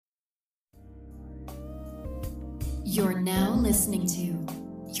You're now listening to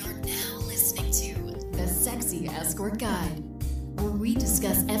the Sexy Escort Guide, where we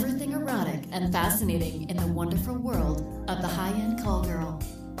discuss everything erotic and fascinating in the wonderful world of the high-end call girl.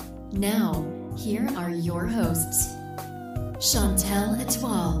 Now, here are your hosts, Chantel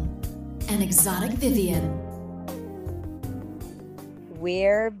Etoile and Exotic Vivian.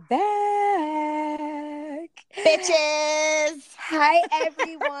 We're back, Bitches! Hi,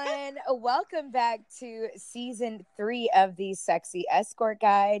 everyone. Welcome back to season 3 of the Sexy Escort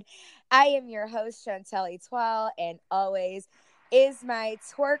Guide. I am your host, Chantel Etoile, and always is my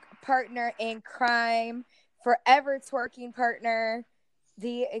twerk partner in crime, forever twerking partner,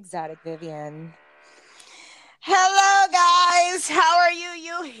 the Exotic Vivian. Hello, guys. How are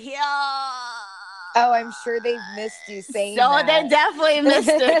you here? Oh, I'm sure they've missed you saying so that. They definitely missed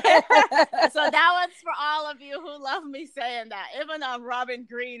it. So that one's for all of you who love me saying that. Even Robin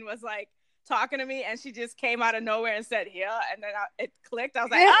Green was like talking to me, and she just came out of nowhere and said, "Yeah," and then it clicked. I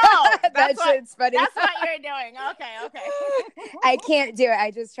was like, "Oh, shit's funny. That's what you're doing." Okay. I can't do it.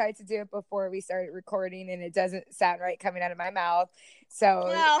 I just tried to do it before we started recording, and it doesn't sound right coming out of my mouth.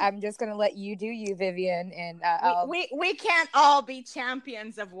 So I'm just gonna let you do you, Vivian, and we can't all be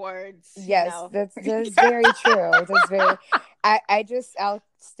champions of words. Yes, you know? that's very true. That's very. I'll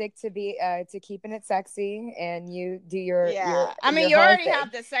stick to keeping it sexy, and you do your. Yeah, your you already thing.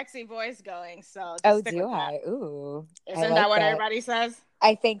 have the sexy voice going, so oh, stick do with I? That. Ooh, Isn't that what everybody says?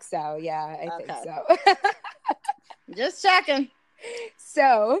 I think so. Yeah, I think so. Just checking.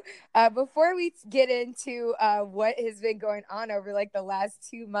 So, before we get into what has been going on over like the last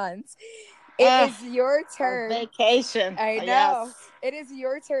 2 months, it is your turn. Vacation. I know. Yes. It is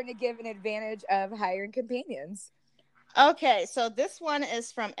your turn to give an advantage of hiring companions. Okay, so this one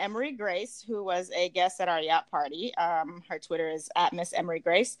is from Emery Grace, who was a guest at our yacht party. Her Twitter is at Miss Emery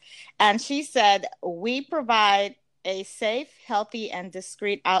Grace. And she said, "We provide a safe, healthy, and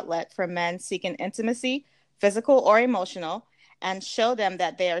discreet outlet for men seeking intimacy, physical or emotional, and show them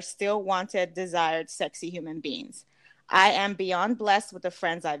that they are still wanted, desired, sexy human beings. I am beyond blessed with the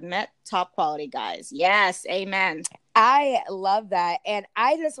friends I've met, top quality guys." Yes, amen. I love that. And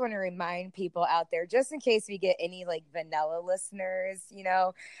I just want to remind people out there, just in case we get any like vanilla listeners,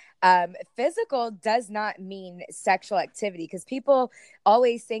 physical does not mean sexual activity, because people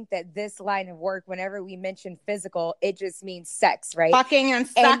always think that this line of work, whenever we mention physical, it just means sex, right? Fucking and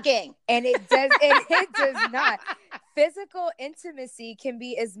sucking. And it does, it does not. Physical intimacy can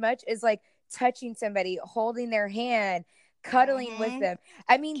be as much as like touching somebody, holding their hand, cuddling with them.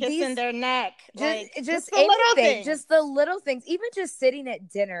 I mean, kissing their neck, just anything, just the little things. Even just sitting at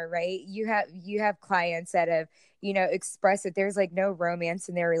dinner, right? You have clients that have expressed that there's like no romance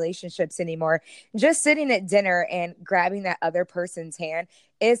in their relationships anymore. Just sitting at dinner and grabbing that other person's hand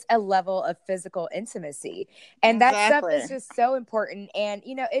is a level of physical intimacy, and that stuff is just so important. And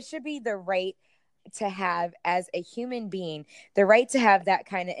it should be the right to have as a human being, the right to have that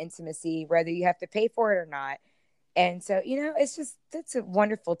kind of intimacy, whether you have to pay for it or not. And so, that's a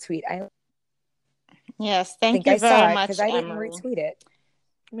wonderful tweet. Yes, thank you very much, because I didn't retweet it.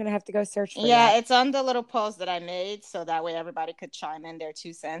 I'm going to have to go search for it. Yeah, it's on the little post that I made, so that way everybody could chime in their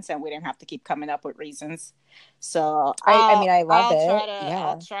 2 cents and we didn't have to keep coming up with reasons. So I love it.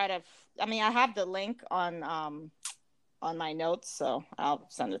 I'll try to, I have the link on my notes, so I'll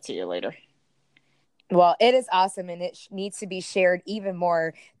send it to you later. Well, it is awesome, and it needs to be shared even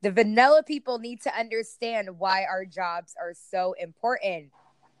more. The vanilla people need to understand why our jobs are so important,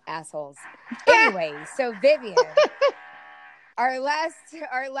 assholes. Anyway, so Vivian, our last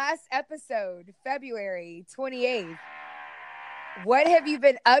episode, February 28th. What have you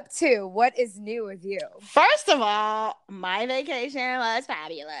been up to? What is new with you? First of all, my vacation was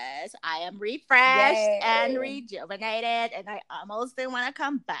fabulous. I am refreshed and rejuvenated, and I almost didn't want to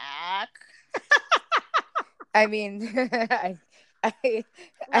come back. I mean, I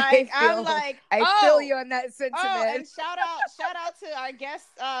feel you on that sentiment. Oh, and shout out to our guest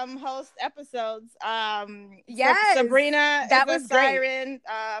host episodes. Yes, Sabrina, that was Siren,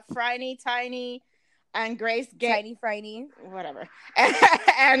 Phryne Tiny, and Grace Tiny Phryne, whatever,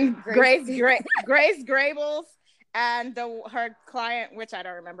 and Grace Grables, and her client, which I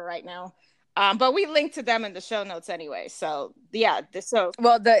don't remember right now. But we linked to them in the show notes anyway. So yeah,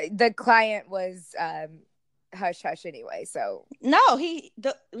 well, the client was hush hush anyway. So no,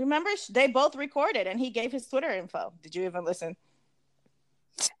 remember they both recorded and he gave his Twitter info. Did you even listen?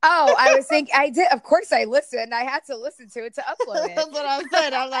 Oh, I was thinking I did. Of course I listened. I had to listen to it to upload it. That's what I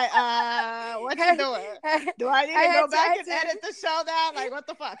said. I'm like, what you doing? Do I need to go back and edit the show now? Like, what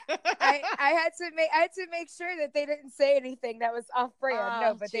the fuck? I had to make sure that they didn't say anything that was off brand.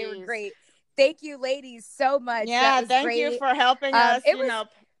 No, but they were great. thank you, ladies, so much. Yeah, thank great. you for helping us,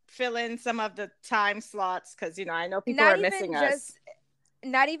 fill in some of the time slots, because, I know people are missing us.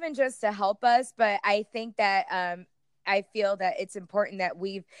 Not even just to help us, but I think that I feel that it's important that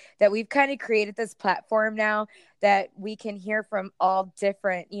we've kind of created this platform now that we can hear from all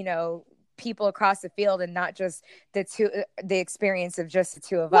different, people across the field, and not just the experience of just the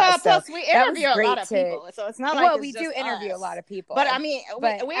two of us. Plus we interview a lot of people, so it's not like we do interview a lot of people. But I mean,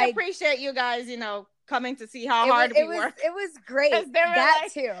 we appreciate you guys, coming to see how hard we work. It was great. Too. They're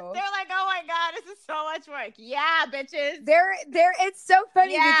like, oh my God, this is so much work. Yeah, bitches. It's so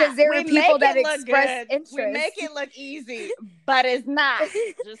funny because there are people that express interest. We make it look easy, but it's not.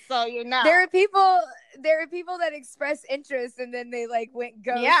 Just so you know. There are people that express interest, and then they went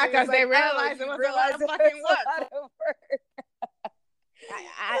go. Yeah, because they realized it was a lot of fucking work.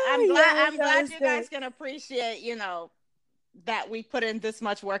 I'm glad you guys can appreciate, that we put in this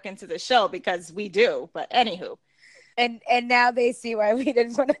much work into the show, because we do. But anywho, and now they see why we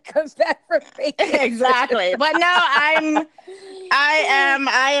didn't want to come back for vacation. Exactly. But now I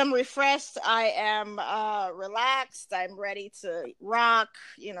am refreshed. I am relaxed. I'm ready to rock.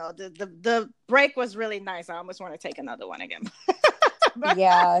 The break was really nice. I almost want to take another one again.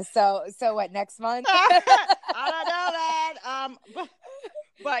 Yeah. So what, next month? I don't know that.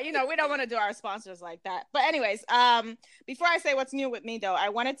 But we don't want to do our sponsors like that. But anyways, before I say what's new with me, though, I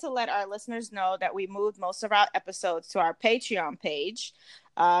wanted to let our listeners know that we moved most of our episodes to our Patreon page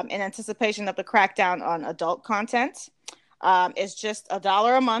in anticipation of the crackdown on adult content. It's just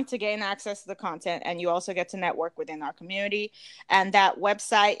 $1 a month to gain access to the content, and you also get to network within our community. And that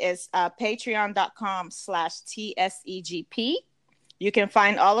website is patreon.com/TSEGP. You can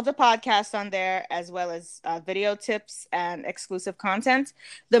find all of the podcasts on there, as well as video tips and exclusive content.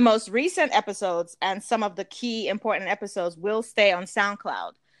 The most recent episodes and some of the key important episodes will stay on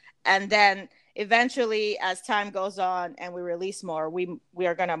SoundCloud. And then eventually, as time goes on and we release more, we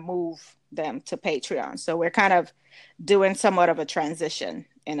are going to move them to Patreon. So we're kind of doing somewhat of a transition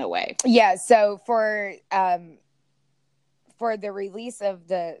in a way. Yeah. So for the release of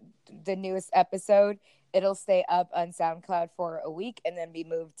the newest episode, it'll stay up on SoundCloud for a week and then be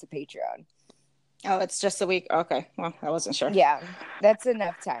moved to Patreon. Oh, it's just a week. Okay. Well, I wasn't sure. Yeah, that's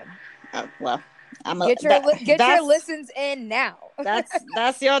enough time. Oh, well, get your listens in now.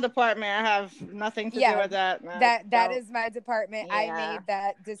 that's your department. I have nothing to do with that. No, that is my department. Yeah. I made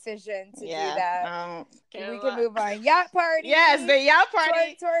that decision to do that. We can move on. Yacht party. Yes, the yacht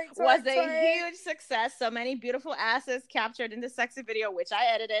party was a huge success. So many beautiful asses captured in the sexy video, which I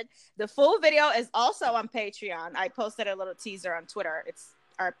edited. The full video is also on Patreon. I posted a little teaser on Twitter. It's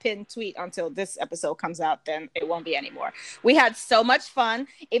our pinned tweet until this episode comes out, then it won't be anymore. We had so much fun.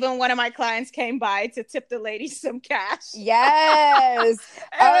 Even one of my clients came by to tip the ladies some cash. Yes. It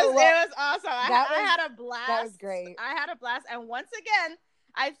was awesome. I had a blast. That was great. I had a blast. And once again,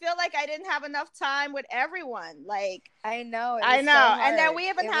 I feel like I didn't have enough time with everyone. I know. So and then we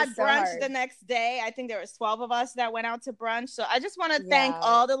even had brunch the next day. I think there was 12 of us that went out to brunch. So I just want to thank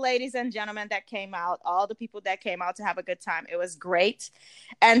all the ladies and gentlemen that came out, all the people that came out to have a good time. It was great.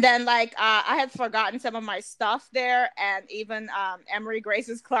 And then I had forgotten some of my stuff there, and even Emery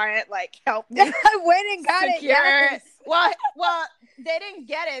Grace's client helped me. I went and got it. Yes. Well, they didn't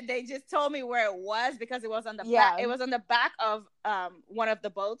get it. They just told me where it was, because it was on the back. It was on the back of one of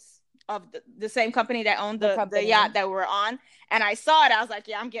the boats of the same company that owned the yacht that we're on. And I saw it. I was like,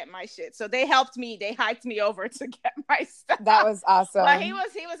 yeah, I'm getting my shit. So they helped me. They hiked me over to get my stuff. That was awesome. But he was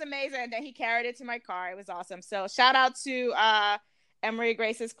amazing. And then he carried it to my car. It was awesome. So shout out to Emery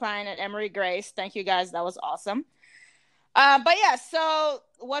Grace's client at Emery Grace. Thank you guys. That was awesome. But yeah, so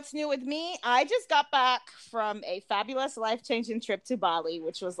what's new with me? I just got back from a fabulous life-changing trip to Bali,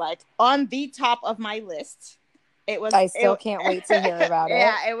 which was on the top of my list. I still can't wait to hear about it.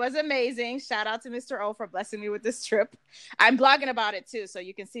 Yeah, it was amazing. Shout out to Mr. O for blessing me with this trip. I'm blogging about it too, so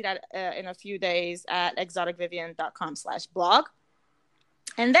you can see that in a few days at exoticvivian.com/blog.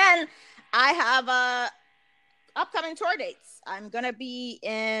 And then I have upcoming tour dates. I'm going to be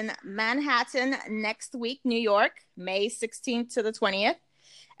in Manhattan next week, New York, May 16th to the 20th.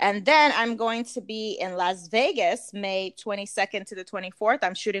 And then I'm going to be in Las Vegas, May 22nd to the 24th.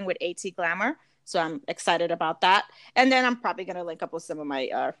 I'm shooting with AT Glamour, so I'm excited about that. And then I'm probably going to link up with some of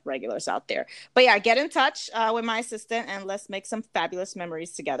my regulars out there. But yeah, get in touch with my assistant and let's make some fabulous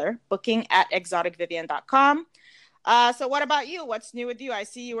memories together. Booking at exoticvivian.com. So what about you? What's new with you? I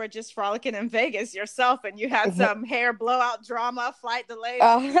see you were just frolicking in Vegas yourself, and you had some hair blowout drama, flight delays.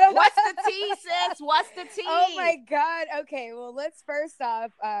 What's the tea, sis? What's the tea? Oh my God. Okay. Well, let's first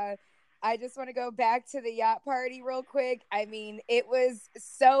off, I just want to go back to the yacht party real quick. I mean, it was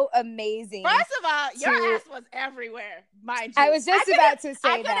so amazing. First of all, your ass was everywhere, mind you. I was just about to say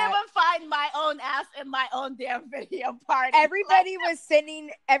that. I couldn't even find my own ass in my own damn video party. Everybody was sending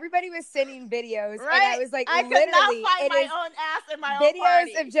videos, right? And I was like, I literally, could not find my own ass in my own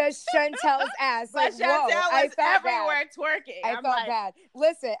party. Videos of just Chantel's ass. But like, Chantel whoa, was everywhere twerking. I felt bad.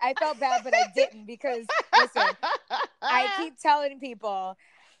 Listen, I felt bad, but I didn't because listen, I keep telling people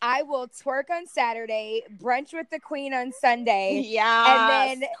I will twerk on Saturday, brunch with the queen on Sunday,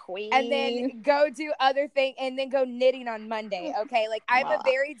 and then go do other things, and then go knitting on Monday. Okay, like I'm a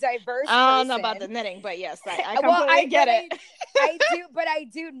very diverse. I don't know about the knitting, but yes, I completely get it. I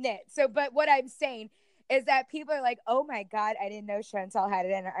do knit. So, but what I'm saying is that people are like, oh my God, I didn't know Chantel had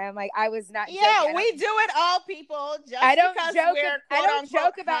it in her. I'm like, I was not joking. Yeah, we do it all, people. Just I don't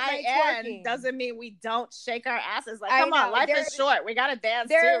joke about my twerking. Doesn't mean we don't shake our asses. Like, come on, life is short. We gotta dance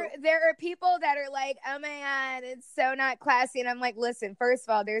too. There are people that are like, oh my God, it's so not classy. And I'm like, listen, first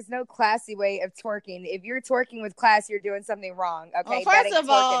of all, there's no classy way of twerking. If you're twerking with class, you're doing something wrong. Okay, well, first of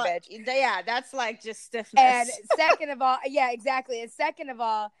all, bitch. Yeah, that's like just stiffness. And second of all, yeah, exactly. And second of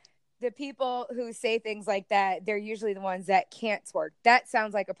all, the people who say things like that, they're usually the ones that can't twerk. That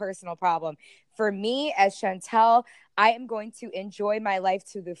sounds like a personal problem. For me, as Chantel, I am going to enjoy my life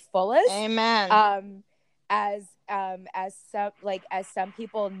to the fullest. Amen. As some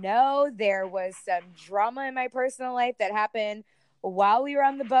people know, there was some drama in my personal life that happened while we were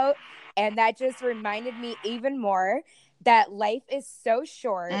on the boat, and that just reminded me even more that life is so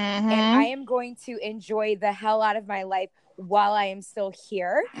short, and I am going to enjoy the hell out of my life while I am still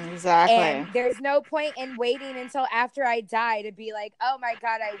here. Exactly. And there's no point in waiting until after I die to be like, oh my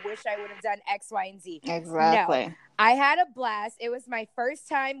God, I wish I would have done X, Y, and Z. Exactly. No, I had a blast. It was my first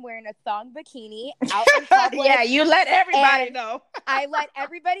time wearing a thong bikini out in public. Yeah, you let everybody know. I let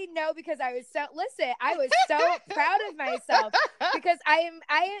everybody know because I was so proud of myself because I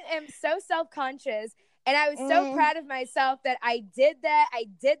am so self-conscious. And I was so proud of myself that I did that. I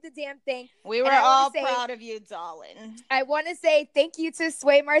did the damn thing. We were all proud of you, darling. I want to say thank you to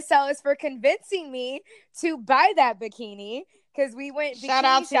Sway Marcellus for convincing me to buy that bikini because we went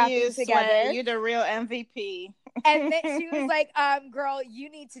bikini shopping together. Sway. You're the real MVP. And then she was like, girl,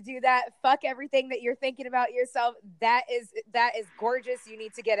 you need to do that. Fuck everything that you're thinking about yourself. That is gorgeous. You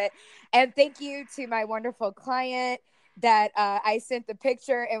need to get it. And thank you to my wonderful client that I sent the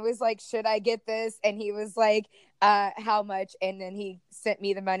picture and was like, should I get this? And he was like, how much? And then he sent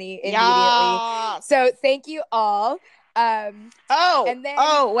me the money immediately. Yes. So thank you all.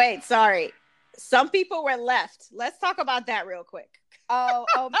 Wait, sorry. Some people were left. Let's talk about that real quick.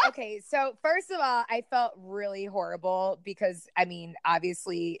 Okay. So first of all, I felt really horrible because, I mean,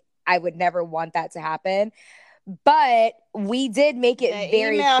 obviously I would never want that to happen. But we did make it very clear.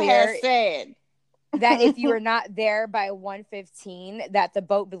 The email has said that if you were not there by 1:15, that the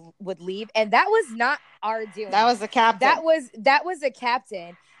boat would leave, and that was not our doing. That was the captain. That was the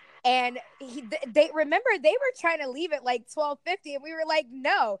captain, and they were trying to leave at like 12:50, and we were like,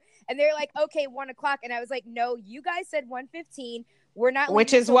 no, and they were like, okay, 1:00, and I was like, no, you guys said 1:15. We're not,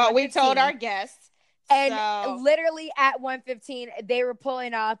 which is what we told our guests. And literally at 1:15, they were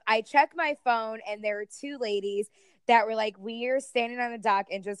pulling off. I checked my phone, and there were two ladies that were like, we're standing on the dock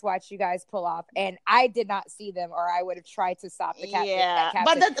and just watch you guys pull off. And I did not see them, or I would have tried to stop the captain. Yeah,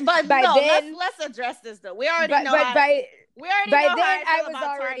 captain. but by no, then, let's address this though. We already know. By then I was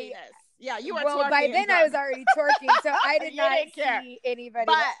already. Yeah, you were. Well, by then I was already twerking, so I did not see anybody.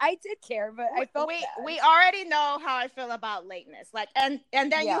 But I did care, but I felt we already know how I feel about lateness. Like, and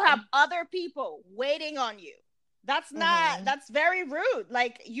then you have other people waiting on you. That's not, that's very rude.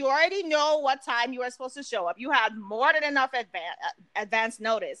 Like, you already know what time you are supposed to show up. You had more than enough advance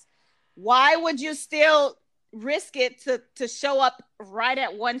notice. Why would you still risk it to show up right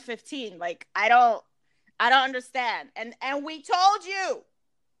at 1:15? Like, I don't understand. And we told you,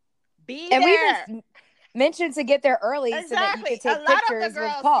 be there. And we mentioned to get there early so that you could take pictures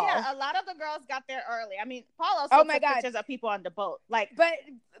with Paul. Yeah, a lot of the girls got there early. I mean, Paul also took pictures of people on the boat. Like,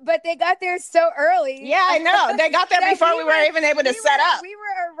 but they got there so early. Yeah, I know. They got there before we were even able to set up. We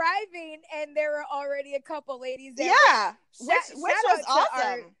were arriving, and there were already a couple ladies there. Yeah, which was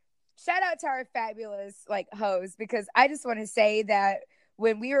awesome. Shout out to our fabulous hoes, because I just want to say that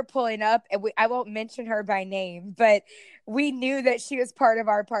when we were pulling up, and I won't mention her by name, but we knew that she was part of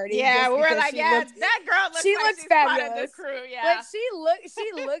our party. Yeah, we were like, that girl looks like she's fabulous. Part of the crew. Yeah, she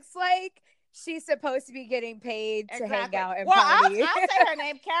looks like she's supposed to be getting paid to hang out and well, party. I'll say her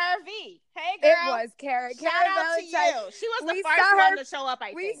name, Cara V. Hey, girl. It was Cara. Shout out to you. She was the first one to show up, I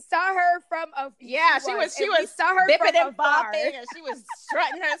think. We saw her from a... Yeah, she was bipping and bopping, and she was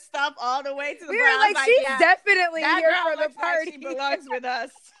strutting her stuff all the way to the ground. We were like, she's definitely here for the party. Like she belongs with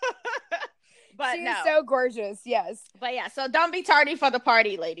us. But she's so gorgeous, yes. But yeah, so don't be tardy for the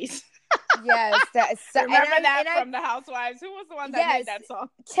party, ladies. Yes. Remember that from the Housewives? Who was the one that made that song?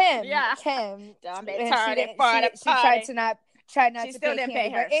 Kim. Yeah. Kim. Don't be tardy for the party. She tried not she to still didn't pay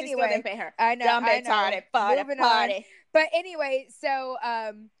her. Anyway, she still didn't pay her. I know. Don't be tardy for the party. On. But anyway, so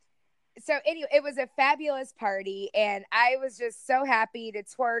anyway, it was a fabulous party, and I was just so happy to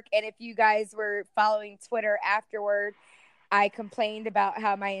twerk. And if you guys were following Twitter afterward, I complained about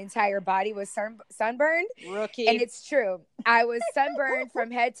how my entire body was sunburned. Rookie. And it's true. I was sunburned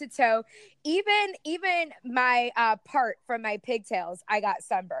from head to toe. Even my part from my pigtails, I got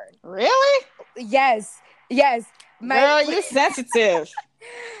sunburned. Really? Yes. Girl, you sensitive.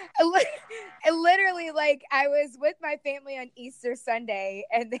 Literally, like, I was with my family on Easter Sunday,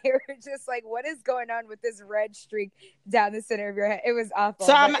 and they were just like, what is going on with this red streak down the center of your head? It was awful.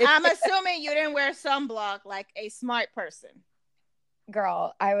 So I'm assuming you didn't wear sunblock like a smart person.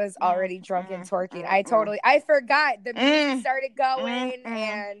 Girl, I was already drunk and twerking. I forgot. The music started going,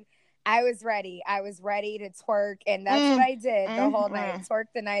 and I was ready. I was ready to twerk, and that's what I did the whole night. Twerk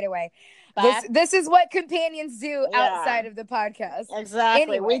the night away. This is what companions do outside of the podcast.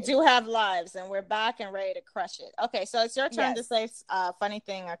 Exactly. Anyway. We do have lives, and we're back and ready to crush it. Okay, so it's your turn to say a funny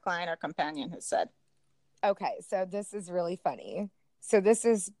thing a client or companion has said. Okay, so this is really funny. So this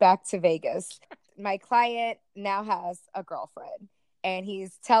is back to Vegas. My client now has a girlfriend, and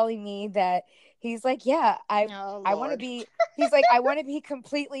he's telling me that he's like, yeah, I want to be. He's like, I want to be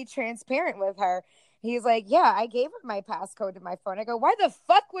completely transparent with her. He's like, yeah, I gave her my passcode to my phone. I go, why the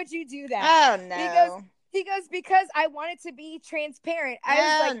fuck would you do that? Oh, no. He goes, because I wanted to be transparent. I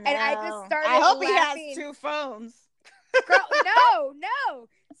was like, and I just started laughing. I hope he has 2 phones. Girl, no.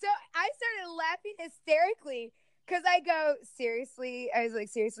 So I started laughing hysterically because I go, seriously? I was like,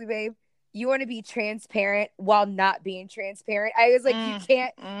 seriously, babe? You want to be transparent while not being transparent? I was like,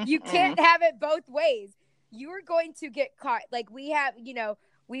 you can't have it both ways. You are going to get caught. Like, we have,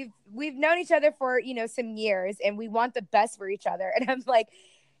 we've known each other for, some years, and we want the best for each other. And I'm like,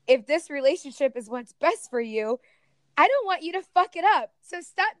 if this relationship is what's best for you, I don't want you to fuck it up. So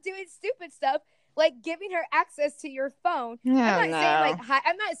stop doing stupid stuff like giving her access to your phone. I'm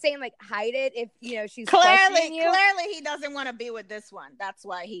not saying hide it if she's questioning you. Clearly he doesn't want to be with this one. That's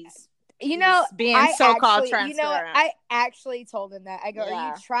why he's being so-called transparent. I actually told him that. I go, are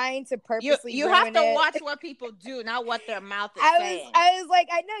you trying to purposely you have to watch what people do, not what their mouth is saying. I was like,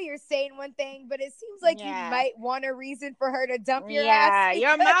 I know you're saying one thing, but it seems like you might want a reason for her to dump your ass.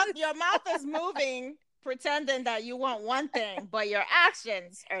 Your mouth is moving, pretending that you want one thing, but your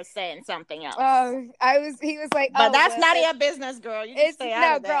actions are saying something else. He was like, but that's none of your business, girl. You just stay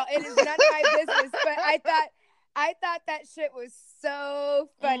out of that. No, girl, it is none of my business. But I thought that shit was so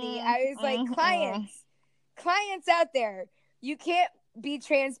funny. I was like, clients out there, you can't be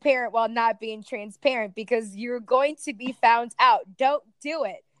transparent while not being transparent because you're going to be found out. Don't do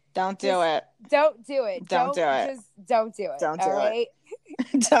it. Don't do it. Don't do it. Don't do it. Just don't do it. Don't do it. Right?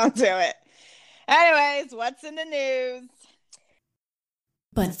 Don't do it. Anyways, what's in the news?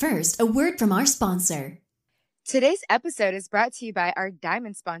 But first, a word from our sponsor. Today's episode is brought to you by our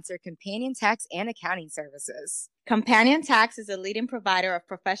diamond sponsor, Companion Tax and Accounting Services. Companion Tax is a leading provider of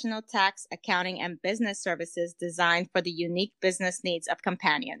professional tax, accounting, and business services designed for the unique business needs of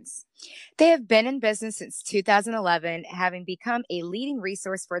companions. They have been in business since 2011, having become a leading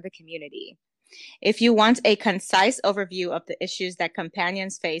resource for the community. If you want a concise overview of the issues that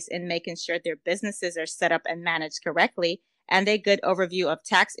companions face in making sure their businesses are set up and managed correctly, and a good overview of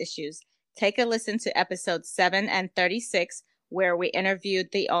tax issues, take a listen to episodes 7 and 36, where we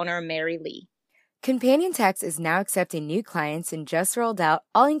interviewed the owner, Mary Lee. Companion Tax is now accepting new clients and just rolled out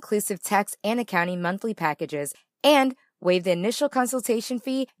all-inclusive tax and accounting monthly packages and waived the initial consultation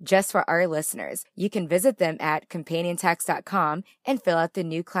fee just for our listeners. You can visit them at companiontax.com and fill out the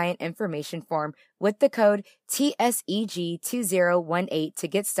new client information form with the code TSEG2018 to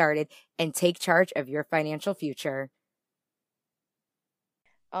get started and take charge of your financial future.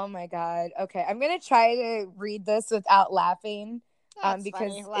 Oh my God. Okay, I'm going to try to read this without laughing.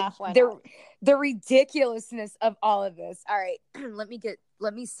 Because the ridiculousness of all of this. All right, let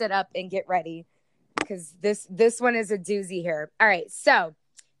me sit up and get ready because this one is a doozy here. All right, so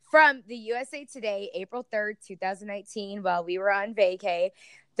from the USA Today, April 3rd, 2019, while we were on vacay,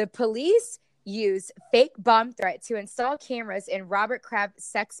 the police used fake bomb threat to install cameras in Robert Kraft's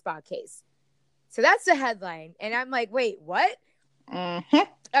sex spa case. So that's the headline. And I'm like, wait, what? Mm-hmm.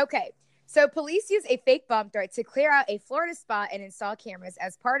 Okay. So police use a fake bomb threat to clear out a Florida spa and install cameras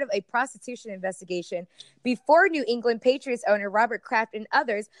as part of a prostitution investigation before New England Patriots owner Robert Kraft and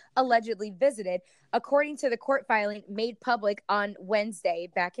others allegedly visited, according to the court filing made public on Wednesday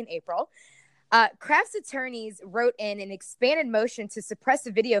back in April. Kraft's attorneys wrote in an expanded motion to suppress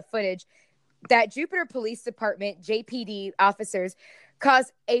the video footage that Jupiter Police Department JPD officers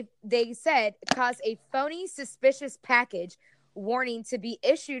caused a phony suspicious package warning to be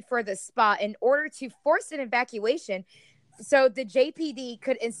issued for the spa in order to force an evacuation so the JPD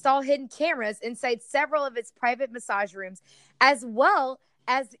could install hidden cameras inside several of its private massage rooms as well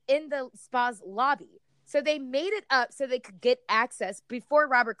as in the spa's lobby. So they made it up so they could get access before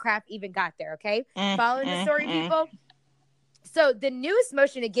Robert Kraft even got there, okay? Following the story, people? So the newest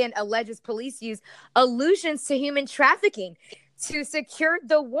motion again alleges police use allusions to human trafficking to secure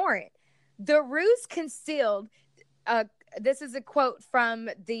the warrant. The ruse concealed this is a quote from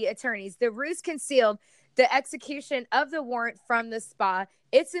the attorneys. The ruse concealed the execution of the warrant from the spa,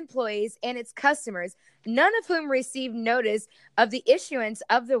 its employees, and its customers, none of whom received notice of the issuance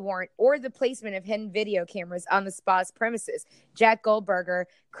of the warrant or the placement of hidden video cameras on the spa's premises, Jack Goldberger,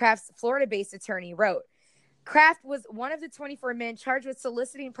 Kraft's Florida-based attorney, wrote. Kraft was one of the 24 men charged with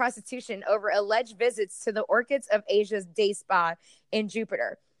soliciting prostitution over alleged visits to the Orchids of Asia's day spa in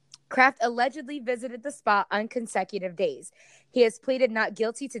Jupiter. Kraft allegedly visited the spa on consecutive days. He has pleaded not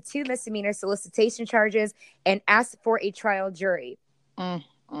guilty to 2 misdemeanor solicitation charges and asked for a trial jury.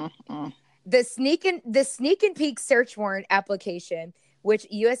 The sneak and peek search warrant application, which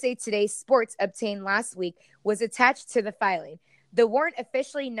USA Today Sports obtained last week, was attached to the filing. The warrant,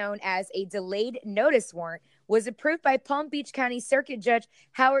 officially known as a delayed notice warrant, was approved by Palm Beach County Circuit Judge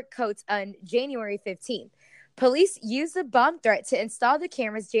Howard Coates on January 15th. Police used the bomb threat to install the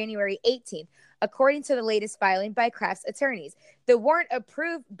cameras January 18th, according to the latest filing by Kraft's attorneys. The warrant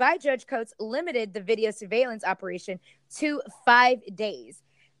approved by Judge Coates limited the video surveillance operation to 5 days.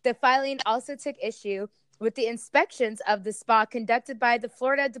 The filing also took issue with the inspections of the spa conducted by the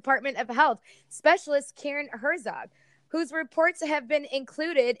Florida Department of Health specialist Karen Herzog, whose reports have been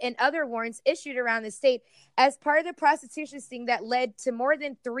included in other warrants issued around the state as part of the prostitution sting that led to more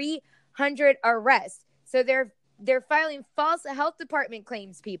than 300 arrests. So they're filing false health department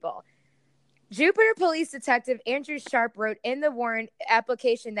claims, people. Jupiter Police Detective Andrew Sharp wrote in the warrant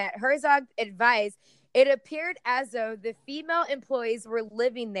application that Herzog advised it appeared as though the female employees were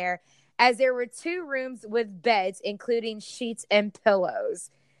living there, as there were 2 rooms with beds, including sheets and pillows.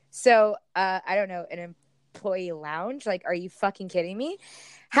 So, I don't know, an employee lounge? Like, are you fucking kidding me?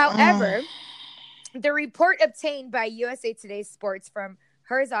 However, the report obtained by USA Today Sports from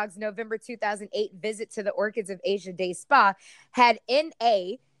Herzog's November 2008 visit to the Orchids of Asia Day Spa had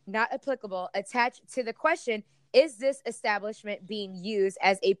NA, not applicable, attached to the question, is this establishment being used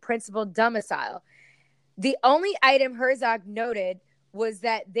as a principal domicile? The only item Herzog noted was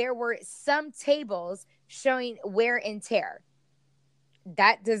that there were some tables showing wear and tear.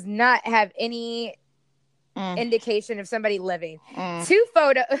 That does not have any indication of somebody living. 2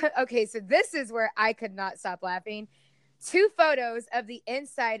 photos. Okay, so this is where I could not stop laughing. 2 photos of the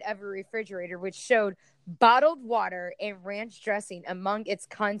inside of a refrigerator, which showed bottled water and ranch dressing among its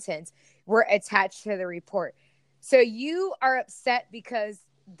contents, were attached to the report. So you are upset because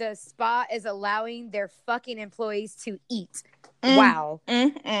the spa is allowing their fucking employees to eat. Wow.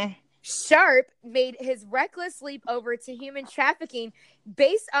 Sharp made his reckless leap over to human trafficking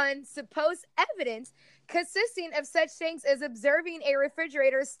based on supposed evidence consisting of such things as observing a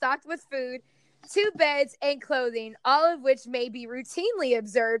refrigerator stocked with food, 2 beds, and clothing, all of which may be routinely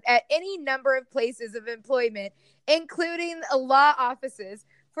observed at any number of places of employment, including law offices,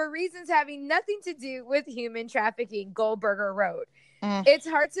 for reasons having nothing to do with human trafficking, Goldberger wrote. It's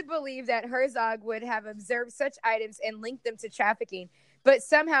hard to believe that Herzog would have observed such items and linked them to trafficking, but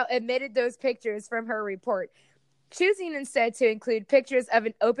somehow omitted those pictures from her report, choosing instead to include pictures of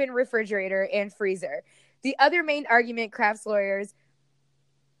an open refrigerator and freezer. The other main argument Kraft's lawyers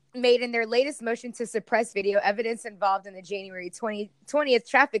made in their latest motion to suppress video evidence involved in the January 20th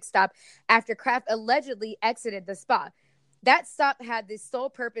traffic stop after Kraft allegedly exited the spa. That stop had the sole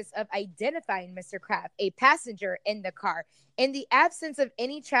purpose of identifying Mr. Kraft, a passenger in the car, in the absence of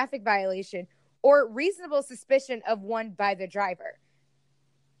any traffic violation or reasonable suspicion of one by the driver.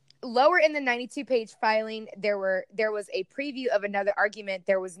 Lower in the 92-page filing, there was a preview of another argument.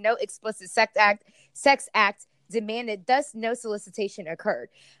 There was no explicit sex act demanded, thus no solicitation occurred.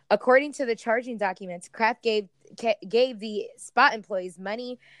 According to the charging documents, Kraft gave the spa employees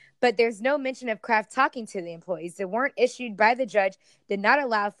money, but there's no mention of Kraft talking to the employees. The warrant issued by the judge did not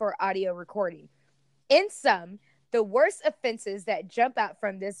allow for audio recording. In sum, the worst offenses that jump out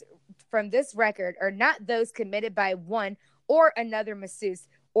from this record are not those committed by one or another masseuse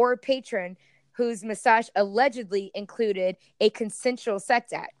or patron whose massage allegedly included a consensual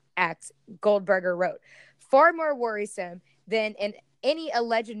sex act, Goldberger wrote. Far more worrisome than any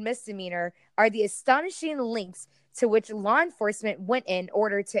alleged misdemeanor are the astonishing lengths to which law enforcement went in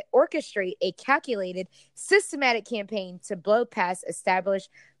order to orchestrate a calculated, systematic campaign to blow past established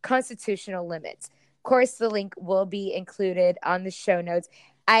constitutional limits. Of course, the link will be included on the show notes.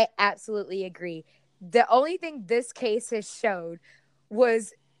 I absolutely agree. The only thing this case has showed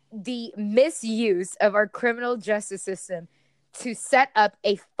was the misuse of our criminal justice system to set up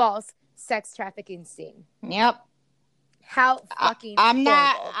a false sex trafficking sting. Yep. How fucking I'm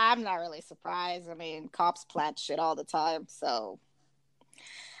not really surprised. I mean, cops plant shit all the time, so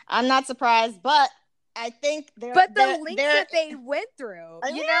I'm not surprised. But I think the links that they went through,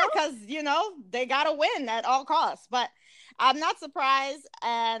 because they gotta win at all costs. But I'm not surprised,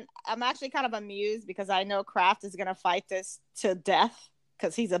 and I'm actually kind of amused because I know Kraft is gonna fight this to death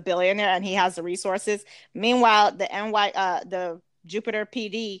because he's a billionaire and he has the resources. Meanwhile, the Jupiter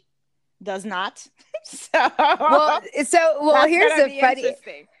PD does not. Well, here's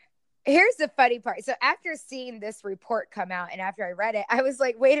the funny part. So after seeing this report come out and after I read it, I was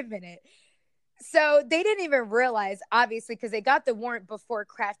like, wait a minute. So they didn't even realize, obviously, because they got the warrant before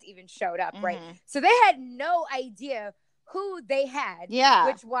Kraft even showed up, right? So they had no idea who they had,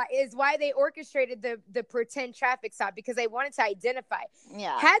 which is why they orchestrated the pretend traffic stop, because they wanted to identify.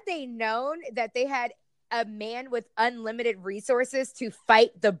 Yeah. Had they known that they had a man with unlimited resources to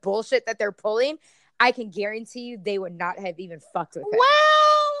fight the bullshit that they're pulling, I can guarantee you they would not have even fucked with him.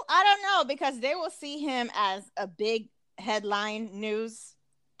 Well, I don't know, because they will see him as a big headline news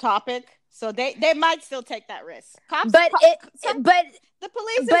topic, so they might still take that risk. Cops, but the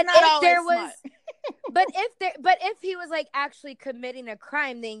police is not always smart. but if he was like actually committing a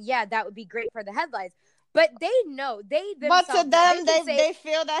crime, then yeah, that would be great for the headlines. But they know but to them they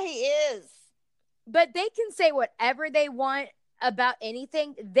feel that he is. But they can say whatever they want about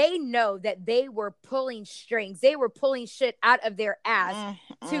anything. They know that they were pulling strings. They were pulling shit out of their ass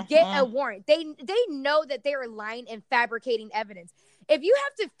to get a warrant. They know that they are lying and fabricating evidence. If you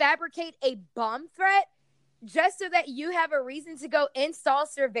have to fabricate a bomb threat just so that you have a reason to go install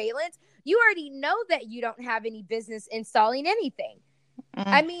surveillance, you already know that you don't have any business installing anything.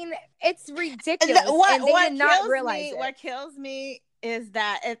 I mean, it's ridiculous. And they did not realize it. What kills me is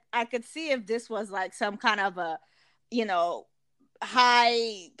that I could see if this was like some kind of a,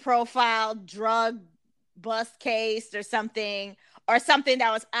 high profile drug bust case or something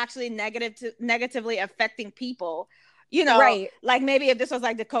that was actually negatively affecting people, right? Like maybe if this was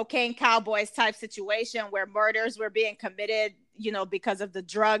like the Cocaine Cowboys type situation where murders were being committed, because of the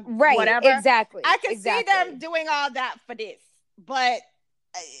drug, right? Whatever. Exactly. I could see them doing all that for this, but.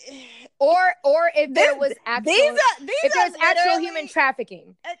 Or if there was actual human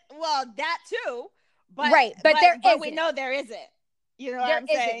trafficking. Well, that too, but right, but we know there isn't. You know what I'm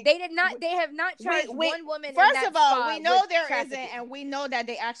saying? They did not. They have not charged one woman. First of all, we know there isn't, and we know that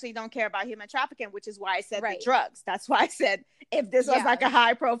they actually don't care about human trafficking, which is why I said the drugs. That's why I said if this was like a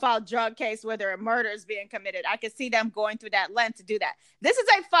high-profile drug case where there are murders being committed, I could see them going through that lens to do that. This is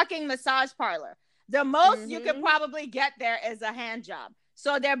a fucking massage parlor. The most you could probably get there is a hand job.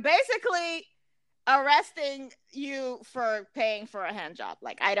 So they're basically arresting you for paying for a hand job.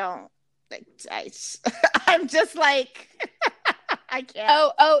 Like I'm just like. I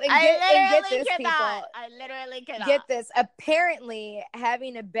can't. Get this, people. I literally cannot. Get this. Apparently,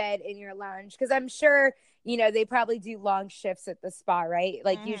 having a bed in your lounge, because I'm sure, they probably do long shifts at the spa, right?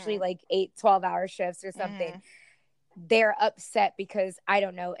 Like usually like 12-hour shifts or something. They're upset because, I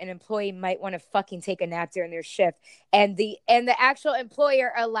don't know, an employee might want to fucking take a nap during their shift. And the actual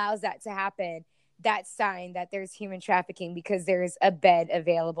employer allows that to happen. That sign that there's human trafficking because there's a bed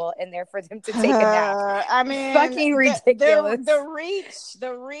available in there for them to take a nap. I mean, fucking ridiculous. The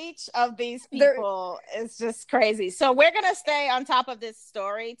reach of these people is just crazy. So we're gonna stay on top of this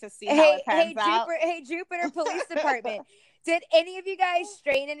story to see how it pans out. Jupiter Police Department. Did any of you guys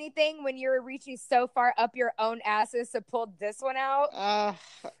strain anything when you were reaching so far up your own asses to pull this one out?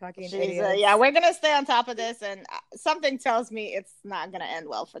 Fucking idiots. Yeah, we're going to stay on top of this, and something tells me it's not going to end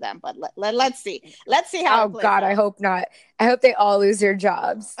well for them, but let's see. Let's see how it plays out. I hope not. I hope they all lose their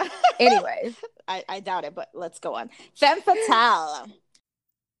jobs. Anyway. I doubt it, but let's go on. Femme fatale.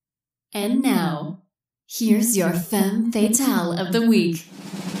 And now, here's your femme fatale of the week.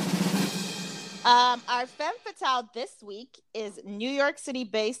 Our femme fatale this week is New York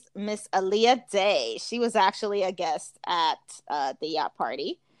City-based Miss Aaliyah Day. She was actually a guest at the yacht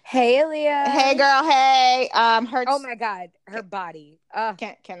party. Hey, Aaliyah. Hey, girl. Hey. Oh my God, her body.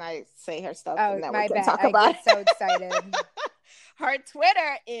 Can I say her stuff? Oh, And then my we can bad. talk I about get so excited. Her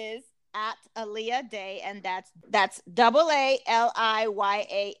Twitter is at Aaliyah Day, and that's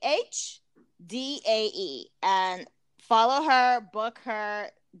AALIYAHDAE. And follow her, book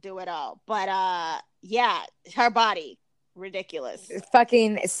her, do it all. But yeah, her body. Ridiculous.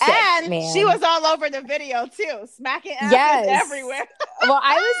 Fucking sick, and man. She was all over the video too, smacking asses everywhere. Well,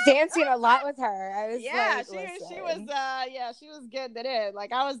 I was dancing a lot with her. I was she was getting it in.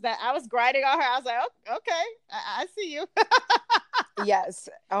 Like I was grinding on her. I was like, oh, okay, I see you. Yes.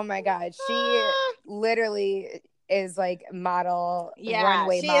 Oh my God. She literally is like runway model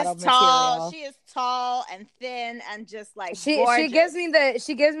material. She is tall and thin and just like she gorgeous.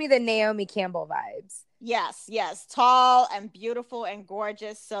 She gives me the Naomi Campbell vibes. Yes, tall and beautiful and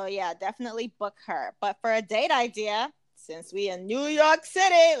gorgeous. So yeah, definitely book her. But for a date idea, since we in New York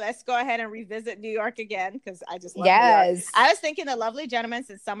City, let's go ahead and revisit New York again because I just love New York. I was thinking the lovely gentleman,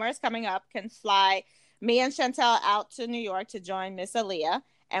 since summer is coming up, can fly me and Chantel out to New York to join Miss Aaliyah,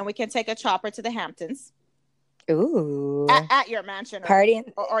 and we can take a chopper to the Hamptons. Ooh, at your mansion, party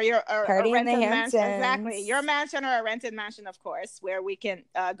or your rented mansion. Exactly, your mansion or a rented mansion, of course, where we can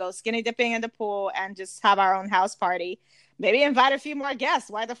go skinny dipping in the pool and just have our own house party. Maybe invite a few more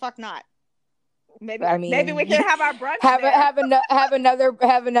guests. Why the fuck not? Maybe we can have our brunch. Have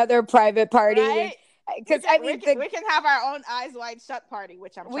another private party. Right? Because we can have our own eyes wide shut party,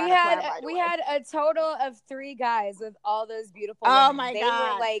 which I'm trying to plan, by the way. We had a total of 3 guys with all those beautiful women. Oh my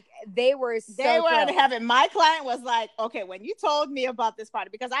God. They were in heaven. My client was like, okay, when you told me about this party,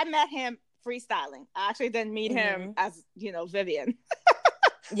 because I met him freestyling. I actually didn't meet him as, Vivian.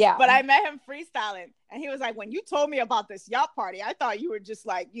 Yeah. But I met him freestyling. And he was like, when you told me about this yacht party, I thought you were just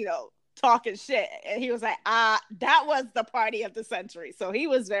like, talking shit. And he was like, that was the party of the century. So he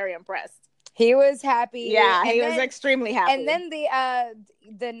was very impressed. He was happy. Yeah, he was extremely happy. And then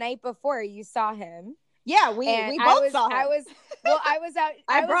the night before, you saw him. Yeah, we both saw him. I was out.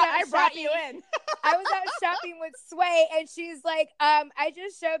 I brought you in. I was out shopping with Sway, and she's like, I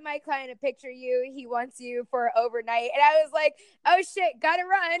just showed my client a picture of you. He wants you for overnight. And I was like, oh shit, gotta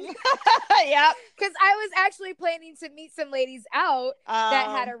run. Yep. Because I was actually planning to meet some ladies out that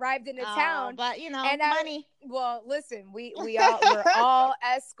had arrived into town. But money. Well, listen, we're all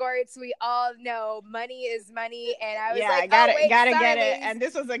escorts. We all know money is money, and I was like, gotta sorry, get ladies. it. And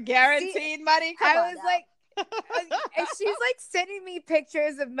this was a guaranteed money. I was like, and she's like sending me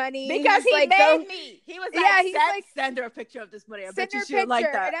pictures of money because he made me. He was like, he's like, send her a picture of this money. I bet you she would like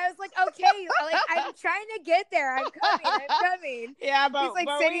that. And I was like, okay, I'm trying to get there. I'm coming. Yeah, but he's like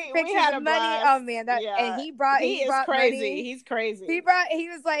sending pictures of money. Blast. Oh man, and he brought crazy. Money. He's crazy. He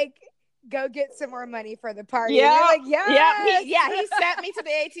was like, go get some more money for the party. Yeah, like, yes. He sent me to the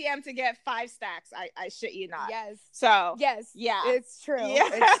ATM to get 5 stacks. I shit you not. Yes. So yes, yeah, it's true.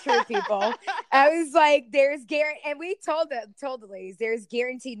 Yeah. It's true, people. I was like, there's and we told the ladies, there's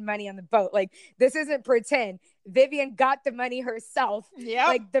guaranteed money on the boat. Like, this isn't pretend. Vivian got the money herself. Yeah,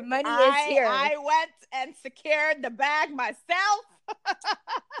 like the money is here. I went and secured the bag myself.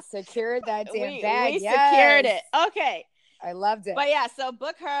 Secured that damn bag. We secured it. Okay. I loved it. But yeah, so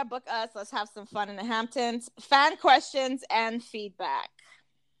book her, book us. Let's have some fun in the Hamptons. Fan questions and feedback.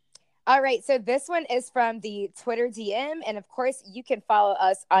 All right. So this one is from the Twitter DM. And of course, you can follow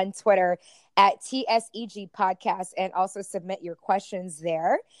us on Twitter at TSEG Podcast and also submit your questions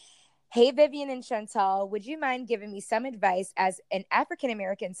there. Hey, Vivian and Chantal, would you mind giving me some advice as an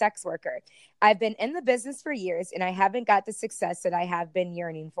African-American sex worker? I've been in the business for years and I haven't got the success that I have been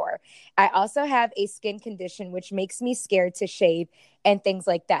yearning for. I also have a skin condition which makes me scared to shave and things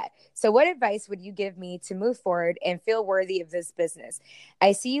like that. So what advice would you give me to move forward and feel worthy of this business?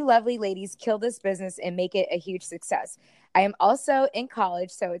 I see you lovely ladies kill this business and make it a huge success. I am also in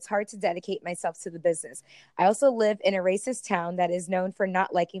college, so it's hard to dedicate myself to the business. I also live in a racist town that is known for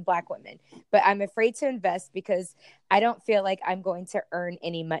not liking Black women, but I'm afraid to invest because I don't feel like I'm going to earn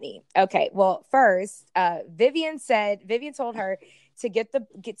any money. Okay, well, first, Vivian told her to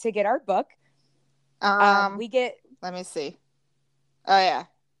get our book. Let me see. Oh yeah.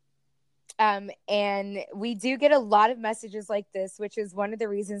 And we do get a lot of messages like this, which is one of the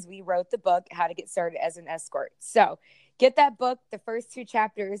reasons we wrote the book, How to Get Started as an Escort. So get that book. The first 2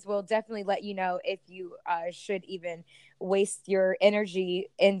 chapters will definitely let you know if you should even waste your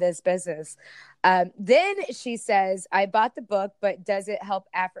energy in this business. Then she says, I bought the book, but does it help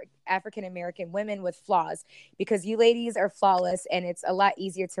African-American women with flaws? Because you ladies are flawless and it's a lot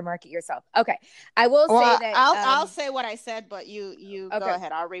easier to market yourself. Okay. I will say that. I'll say what I said, but you okay. Go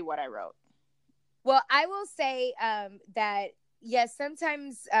ahead. I'll read what I wrote. Well, I will say that yes,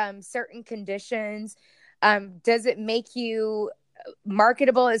 sometimes certain conditions, does it make you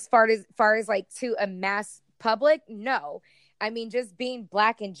marketable as far as like to a mass public? No. I mean, just being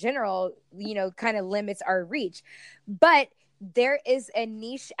Black in general, you know, kind of limits our reach. But there is a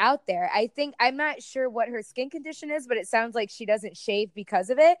niche out there. I think, I'm not sure what her skin condition is, but it sounds like she doesn't shave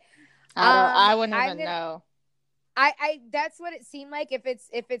because of it. I wouldn't even know. I that's what it seemed like. If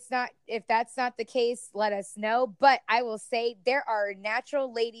that's not the case, let us know. But I will say there are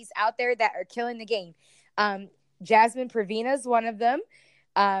natural ladies out there that are killing the game. Jasmine Pravina is one of them.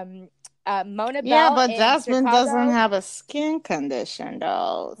 Mona Bell. Yeah, but in Jasmine Chicago doesn't have a skin condition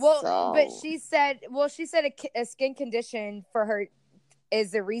though. Well, so. but she said a skin condition for her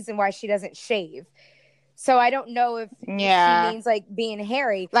is the reason why she doesn't shave. So I don't know if she means like being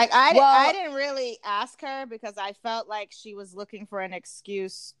hairy. Like I didn't really ask her because I felt like she was looking for an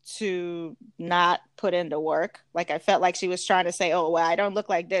excuse to not put in the work. Like I felt like she was trying to say, "Oh, well, I don't look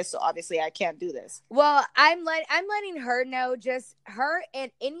like this, so obviously I can't do this." Well, I'm letting her know, just her and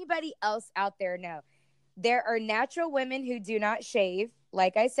anybody else out there know. There are natural women who do not shave.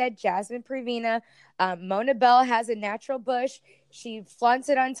 Like I said, Jasmine Pravina, Mona Bell has a natural bush. She flaunts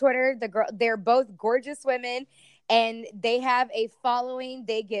it on Twitter. They're both gorgeous women, and they have a following.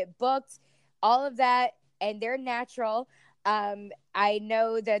 They get booked, all of that, and they're natural. I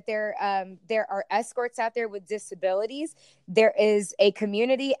know that there are escorts out there with disabilities. There is a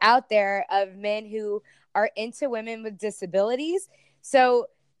community out there of men who are into women with disabilities. So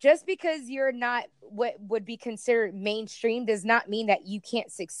just because you're not what would be considered mainstream does not mean that you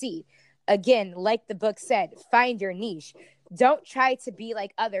can't succeed. Again, like the book said, find your niche. Don't try to be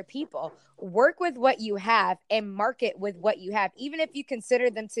like other people. Work with what you have and market with what you have. Even if you consider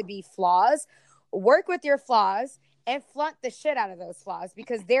them to be flaws, work with your flaws and flaunt the shit out of those flaws,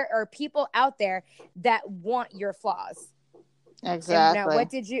 because there are people out there that want your flaws. Exactly. And now,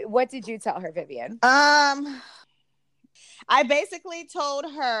 what did you tell her, Vivian? I basically told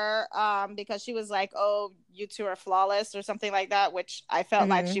her because she was like, "Oh, you two are flawless" or something like that, which I felt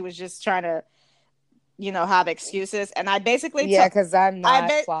like she was just trying to, have excuses. And I basically because I'm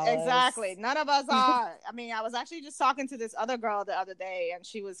not flawless. Exactly. None of us are. I mean, I was actually just talking to this other girl the other day, and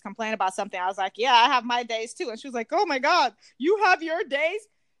she was complaining about something. I was like, "Yeah, I have my days too." And she was like, "Oh my God, you have your days?"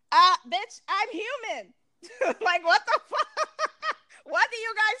 Bitch, I'm human. Like, what the fuck? What do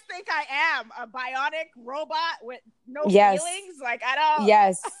you guys think I am? A bionic robot with no feelings? Like, I don't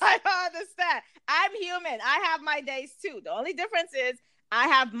understand. I'm human. I have my days too. The only difference is I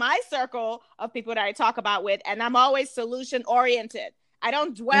have my circle of people that I talk about with, and I'm always solution oriented. I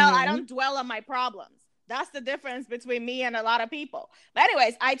don't dwell on my problems. That's the difference between me and a lot of people. But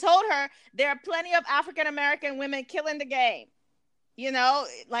anyways, I told her there are plenty of African American women killing the game.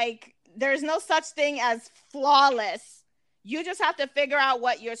 Like, there's no such thing as flawless. You just have to figure out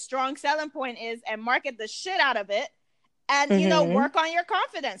what your strong selling point is and market the shit out of it. And, work on your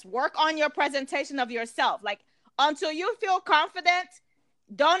confidence. Work on your presentation of yourself. Like, until you feel confident,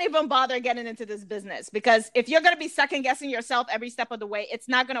 don't even bother getting into this business. Because if you're going to be second guessing yourself every step of the way, it's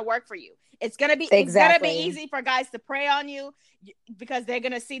not going to work for you. It's going to be easy for guys to prey on you because they're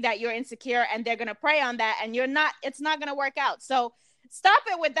going to see that you're insecure and they're going to prey on that. And it's not going to work out. So stop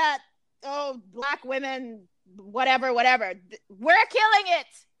it with that. Oh, Black women, whatever. We're killing it.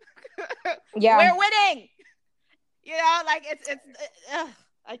 Yeah. We're winning. Like it's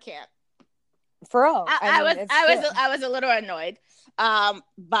I can't. For real. I was a little annoyed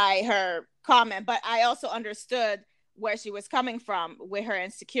by her comment, but I also understood where she was coming from with her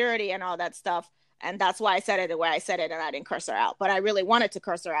insecurity and all that stuff. And that's why I said it the way I said it, and I didn't curse her out. But I really wanted to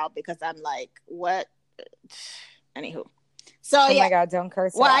curse her out because I'm like, what? Anywho. So my God, don't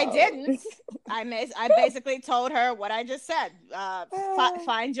curse her out. I didn't. I basically told her what I just said.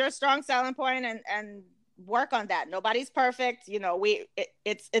 Find your strong selling point and work on that. Nobody's perfect.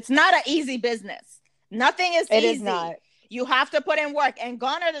 It's not an easy business. Nothing is easy. It is not. You have to put in work. And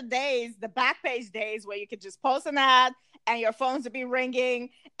gone are the days, the back page days, where you could just post an ad and your phones would be ringing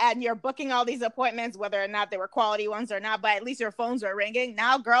and you're booking all these appointments, whether or not they were quality ones or not, but at least your phones are ringing.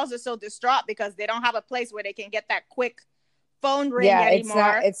 Now girls are so distraught because they don't have a place where they can get that quick phone ring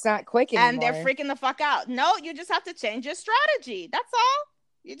anymore. It's not quick anymore. And they're freaking the fuck out. No, you just have to change your strategy. That's all.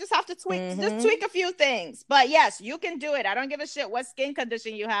 You just have to tweak a few things. But yes, you can do it. I don't give a shit what skin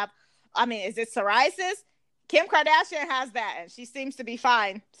condition you have. I mean, is it psoriasis? Kim Kardashian has that and she seems to be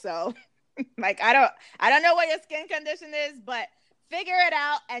fine. So like, I don't know what your skin condition is, but figure it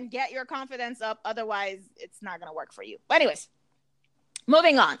out and get your confidence up. Otherwise, it's not going to work for you. But anyways,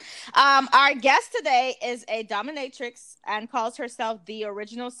 moving on. Our guest today is a dominatrix and calls herself the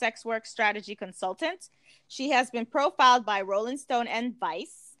original sex work strategy consultant. She has been profiled by Rolling Stone and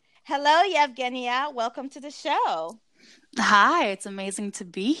Vice. Hello, Yevgenia. Welcome to the show. Hi, it's amazing to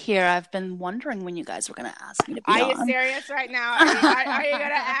be here. I've been wondering when you guys were going to ask me to be on. Are you serious right now? Are you going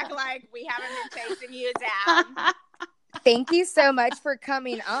to act like we haven't been chasing you down? Thank you so much for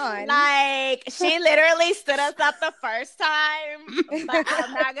coming on. Like, she literally stood us up the first time, but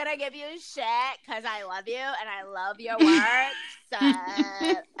I'm not going to give you shit because I love you and I love your work. So,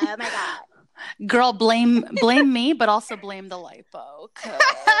 oh my God. Girl, blame me, but also blame the lipo.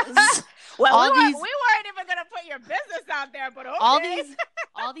 Well, we weren't even going to put your business out there, but okay. All these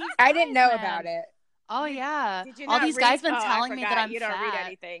I didn't know about it. Oh, yeah. Did you all these guys been I telling me that I'm you fat. don't read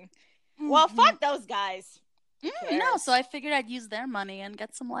anything. Well, fuck those guys. No, so I figured I'd use their money and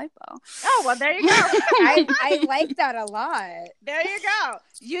get some lipo. Oh, well, there you go. I like that a lot. There you go.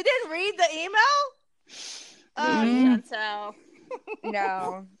 You didn't read the email? Oh, Chantel.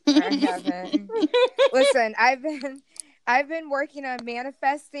 No, I haven't. Listen, I've been working on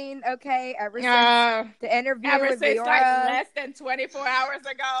manifesting, okay, ever since the interview with Leora. Like less than 24 hours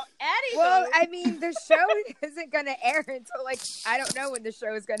ago. Anywho. Well, I mean, the show isn't going to air until, like, I don't know when the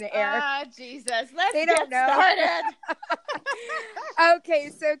show is going to air. Oh, Jesus. Let's they get don't know. started. Okay,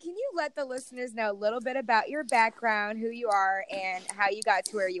 so can you let the listeners know a little bit about your background, who you are, and how you got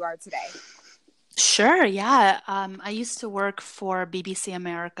to where you are today? Sure, yeah. I used to work for BBC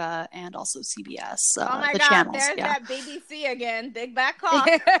America and also CBS. Oh my the God, channels. There's yeah. that BBC again. Big back cock.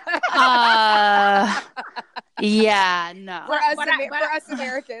 Yeah, no. For us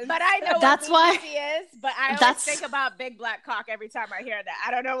Americans. But I know that's what BBC is, but I always think about big black cock every time I hear that.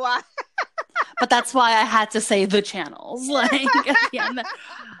 I don't know why. But that's why I had to say the channels. Like,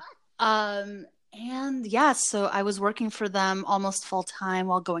 and yeah, so I was working for them almost full time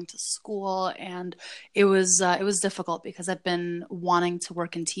while going to school, and it was difficult because I've been wanting to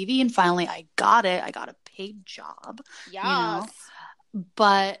work in TV, and finally I got it. I got a paid job. Yes. You know?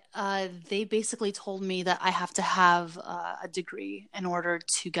 But they basically told me that I have to have a degree in order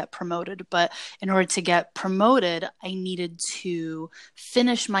to get promoted. But in order to get promoted, I needed to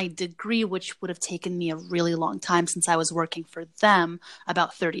finish my degree, which would have taken me a really long time since I was working for them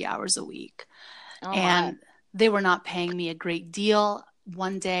about 30 hours a week. Oh, and they were not paying me a great deal.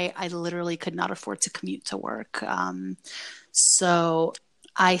 One day, I literally could not afford to commute to work. So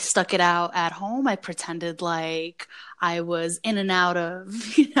I stuck it out at home. I pretended like I was in and out of,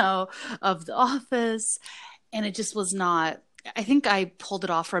 of the office. And it just was not, I think I pulled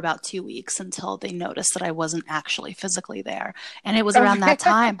it off for about 2 weeks until they noticed that I wasn't actually physically there. And it was around that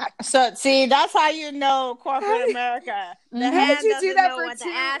time. So, see, that's how you know corporate America. How did you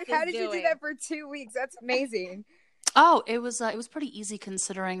do that for 2 weeks? That's amazing. Oh, it was pretty easy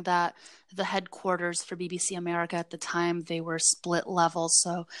considering that the headquarters for BBC America at the time, they were split levels.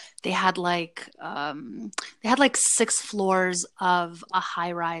 So they had like 6 floors of a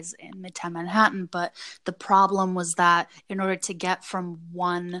high rise in Midtown Manhattan. But the problem was that in order to get from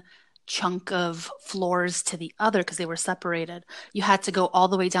one chunk of floors to the other, because they were separated, you had to go all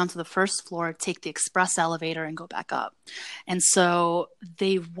the way down to the first floor, take the express elevator, and go back up. And so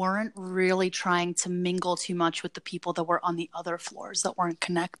they weren't really trying to mingle too much with the people that were on the other floors that weren't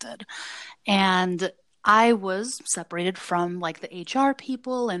connected. And I was separated from like the HR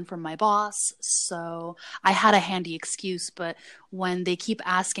people and from my boss. So I had a handy excuse. But when they keep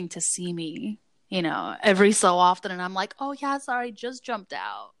asking to see me, every so often, and I'm like, oh yeah, sorry, just jumped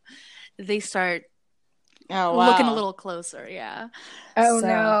out, they start looking a little closer. Yeah. Oh,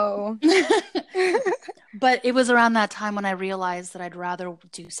 no. But it was around that time when I realized that I'd rather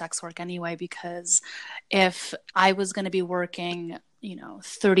do sex work anyway, because if I was going to be working,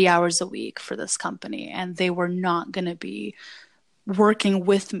 30 hours a week for this company, and they were not going to be working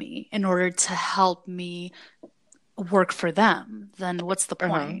with me in order to help me work for them, then what's the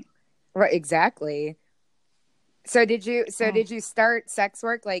point? Right. Exactly. So did you start sex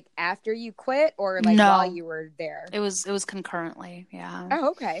work like after you quit, or like while you were there? It was concurrently. Yeah. Oh,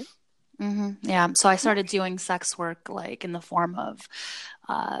 okay. Mm-hmm. Yeah. So I started doing sex work like in the form of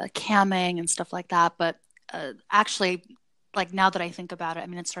camming and stuff like that. But actually, like now that I think about it, I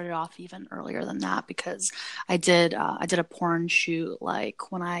mean, it started off even earlier than that, because I did a porn shoot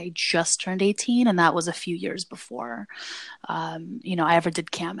like when I just turned 18, and that was a few years before I ever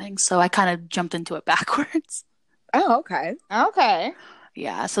did camming. So I kind of jumped into it backwards. Oh, okay. Okay.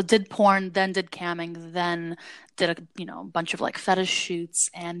 Yeah, so did porn, then did camming, then did a bunch of like fetish shoots,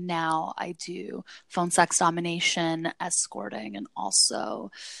 and now I do phone sex domination, escorting, and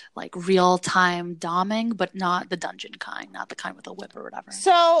also like real time doming, but not the dungeon kind, not the kind with a whip or whatever.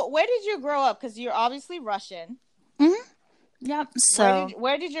 So where did you grow up? Because you're obviously Russian. Mm-hmm. Yeah. So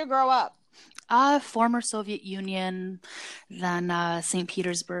where did you grow up? Former Soviet Union, then St.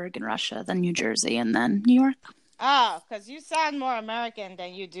 Petersburg in Russia, then New Jersey, and then New York. Oh, because you sound more American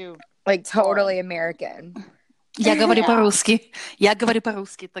than you do. Like totally American. Я говорю по-русски. Я говорю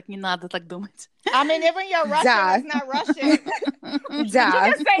по-русски. Так не надо так думать. I mean, even your Russian is not Russian. Da.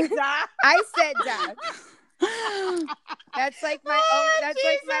 Did you just say da? I said da. That's like my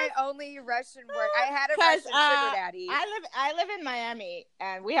only Russian word. I had a Russian sugar daddy. I live in Miami,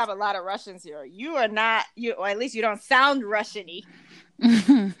 and we have a lot of Russians here. You are not, or at least you don't sound Russian-y.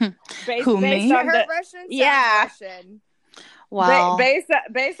 Who, me? Her Russian sounds Russian. Wow.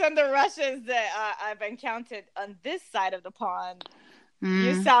 Based on the Russians that I've encountered on this side of the pond,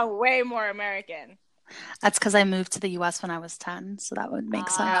 you sound way more American. That's because I moved to the U.S. when I was 10, so that would make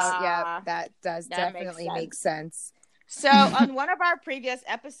sense. Yeah, that definitely makes sense. So on one of our previous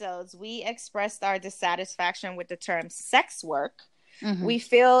episodes, we expressed our dissatisfaction with the term sex work. Mm-hmm. We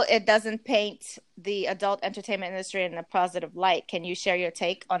feel it doesn't paint the adult entertainment industry in a positive light. Can you share your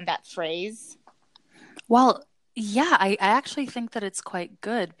take on that phrase? Well, yeah, I actually think that it's quite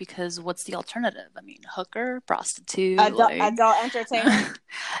good because what's the alternative? I mean, hooker, prostitute, adult entertainer.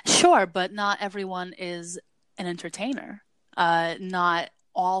 Sure, but not everyone is an entertainer. Not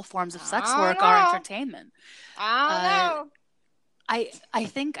all forms of sex work are entertainment. I don't know. I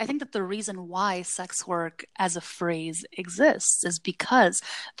think that the reason why sex work as a phrase exists is because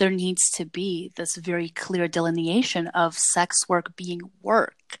there needs to be this very clear delineation of sex work being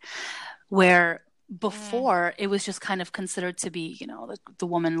work, where before it was just kind of considered to be, the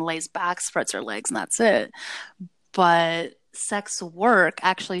woman lays back, spreads her legs, and that's it. But sex work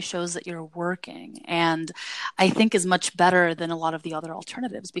actually shows that you're working, and I think is much better than a lot of the other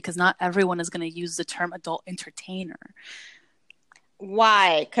alternatives because not everyone is going to use the term adult entertainer.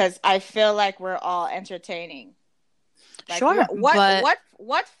 Why? Because I feel like we're all entertaining. Like, sure.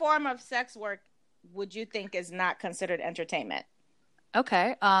 What form of sex work would you think is not considered entertainment?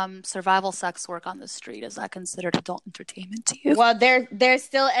 Okay. Survival sex work on the street, is that considered adult entertainment to you? Well, they're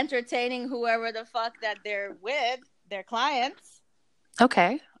still entertaining whoever the fuck that they're with, their clients.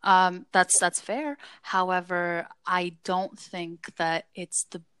 Okay. That's fair. However, I don't think that it's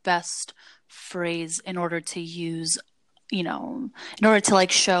the best phrase in order to use, in order to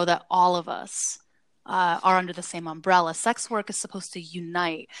show that all of us are under the same umbrella. Sex work is supposed to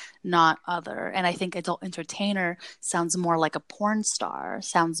unite, not other. And I think adult entertainer sounds more like a porn star.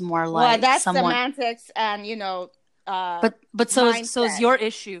 Sounds more like well, that's someone. Semantics, and but so is your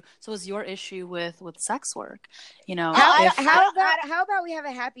issue. So is your issue with sex work? How about we have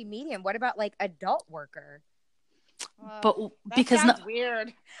a happy medium? What about adult worker? But that because sounds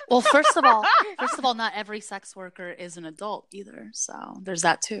weird. Well, first of all, not every sex worker is an adult either. So there's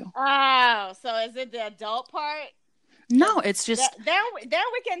that too. Oh, so is it the adult part? No, it's just then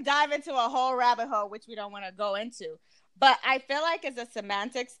we can dive into a whole rabbit hole, which we don't want to go into. But I feel like it's a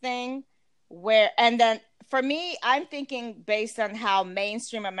semantics thing and then for me, I'm thinking based on how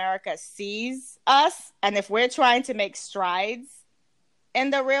mainstream America sees us, and if we're trying to make strides in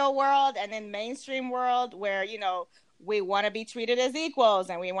the real world and in mainstream world where, we want to be treated as equals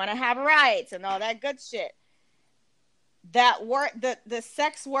and we want to have rights and all that good shit. That work, the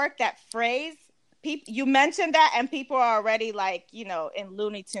sex work, that phrase, you mentioned that and people are already in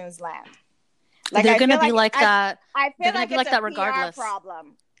Looney Tunes land. They're going to be like that. I feel like it's a regardless. PR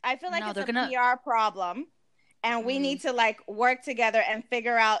problem. I feel like it's a PR problem. And we need to work together and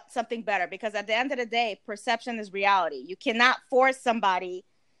figure out something better because at the end of the day, perception is reality. You cannot force somebody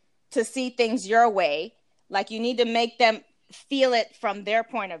to see things your way. You need to make them feel it from their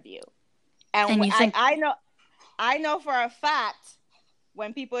point of view. And I know for a fact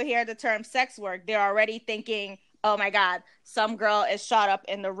when people hear the term sex work, they're already thinking, oh my God, some girl is shot up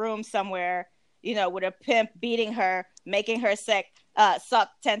in the room somewhere, with a pimp beating her, making her suck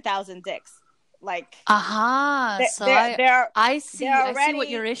 10,000 dicks. So I see. I see what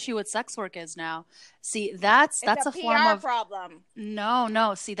your issue with sex work is now. See, that's a form of problem.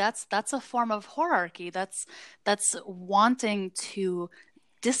 No. See, that's a form of hierarchy. That's wanting to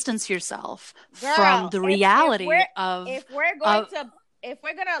distance yourself from the reality if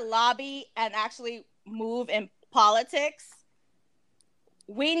we're gonna lobby and actually move in politics,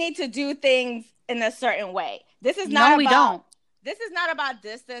 we need to do things in a certain way. This is not about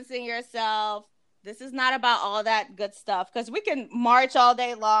distancing yourself. This is not about all that good stuff because we can march all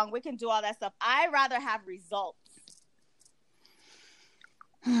day long. We can do all that stuff. I'd rather have results.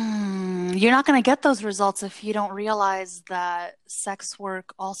 You're not going to get those results if you don't realize that sex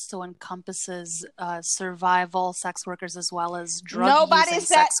work also encompasses survival sex workers as well as drug-using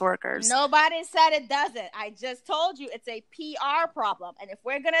sex workers. Nobody said it doesn't. I just told you it's a PR problem. And if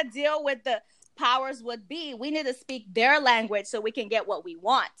we're going to deal with the powers would be, we need to speak their language so we can get what we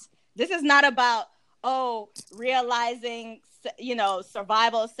want. This is not about, realizing,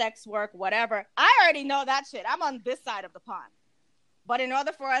 survival, sex work, whatever. I already know that shit. I'm on this side of the pond. But in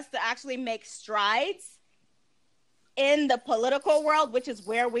order for us to actually make strides in the political world, which is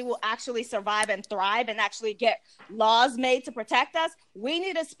where we will actually survive and thrive and actually get laws made to protect us, we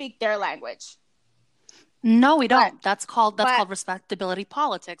need to speak their language. No, we don't. That's called respectability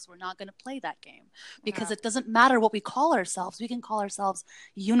politics. We're not going to play that game because it doesn't matter what we call ourselves. We can call ourselves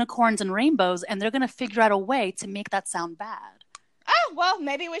unicorns and rainbows, and they're going to figure out a way to make that sound bad. Oh, well,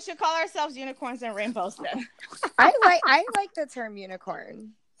 maybe we should call ourselves unicorns and rainbows then. I like the term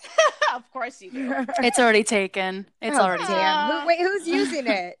unicorn. Of course you do. It's already taken. It's already taken. Who's using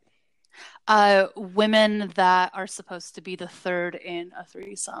it? Women that are supposed to be the third in a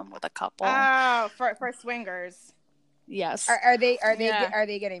threesome with a couple. Oh, for swingers. Yes. Are they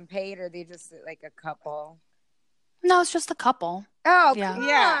getting paid, or are they just like a couple? No, it's just a couple. Oh,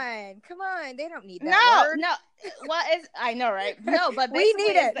 come on. They don't need that word. No. I know, right? No, but we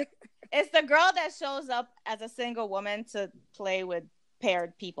need it. It's the girl that shows up as a single woman to play with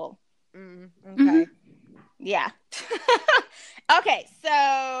paired people. Okay. Mm-hmm. Yeah. Okay,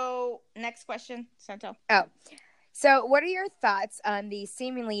 so next question, Santo. Oh, so what are your thoughts on the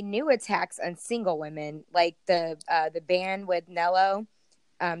seemingly new attacks on single women, like the ban with Nello,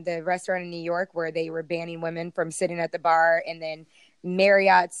 the restaurant in New York where they were banning women from sitting at the bar, and then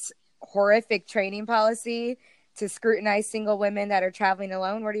Marriott's horrific training policy to scrutinize single women that are traveling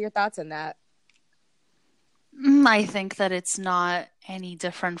alone? What are your thoughts on that? I think that it's not any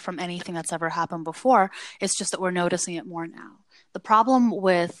different from anything that's ever happened before. It's just that we're noticing it more now. The problem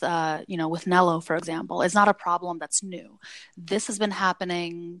with Nello, for example, is not a problem that's new. This has been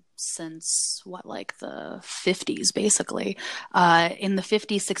happening since the 50s, basically. In the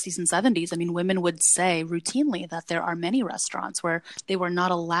 50s, 60s, and 70s, I mean, women would say routinely that there are many restaurants where they were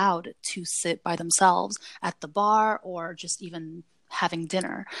not allowed to sit by themselves at the bar or just even having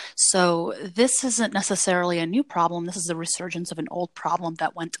dinner. So this isn't necessarily a new problem. This is a resurgence of an old problem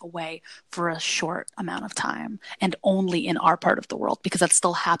that went away for a short amount of time and only in our part of the world, because that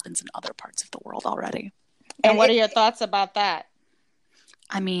still happens in other parts of the world already. And what are your thoughts about that?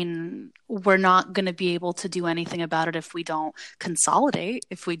 I mean, we're not going to be able to do anything about it if we don't consolidate,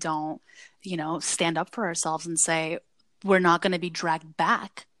 if we don't, stand up for ourselves and say, we're not going to be dragged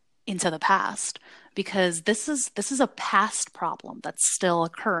back into the past, because this is a past problem that's still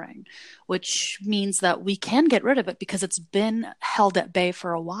occurring, which means that we can get rid of it because it's been held at bay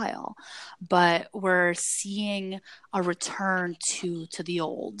for a while. But we're seeing a return to the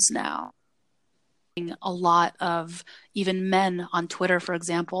olds now. A lot of even men on Twitter, for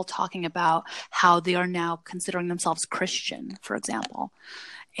example, talking about how they are now considering themselves Christian, for example.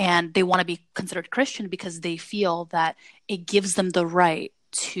 And they want to be considered Christian because they feel that it gives them the right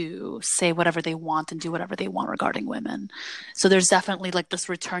to say whatever they want and do whatever they want regarding women. So there's definitely this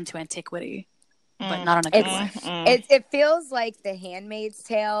return to antiquity, but not in a good way. It feels like The Handmaid's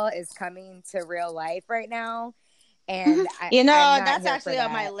Tale is coming to real life right now. And that's actually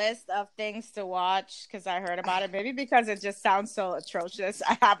on my list of things to watch because I heard about it. Maybe because it just sounds so atrocious.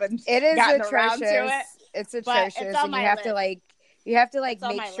 I haven't gotten around to it. It's atrocious. And you have to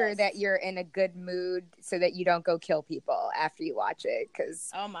make sure that you're in a good mood so that you don't go kill people after you watch it. Because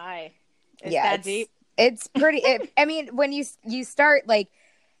oh my, that deep? It's pretty. I mean, when you start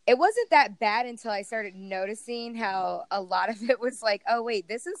it wasn't that bad until I started noticing how a lot of it was oh wait,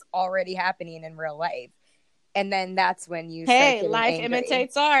 this is already happening in real life, and then that's when you life angry.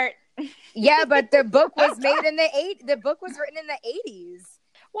 Imitates art. Yeah, but the book was made in the book was written in the 80s.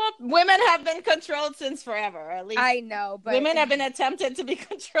 Well, women have been controlled since forever. At least I know, but women have been attempted to be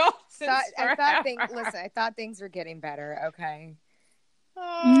controlled since forever. I thought things were getting better. Okay.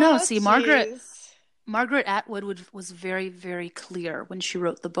 Oh, no, see, Margaret Atwood was very, very clear when she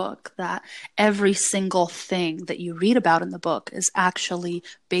wrote the book that every single thing that you read about in the book is actually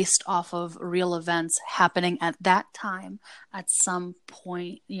based off of real events happening at that time at some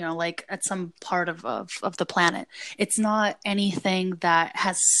point, at some part of the planet. It's not anything that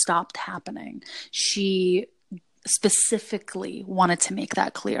has stopped happening. She specifically wanted to make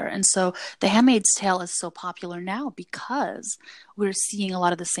that clear. And so The Handmaid's Tale is so popular now because we're seeing a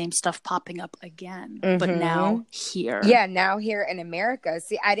lot of the same stuff popping up again, but now here. Yeah, now here in America.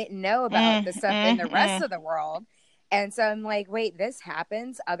 See, I didn't know about the stuff in the rest of the world. And so I'm like, wait, this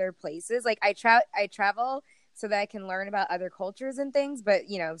happens other places. Like I travel so that I can learn about other cultures and things, but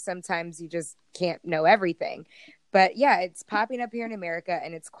sometimes you just can't know everything. But yeah, it's popping up here in America,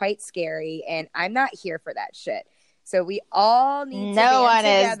 and it's quite scary, and I'm not here for that shit. So we all need to band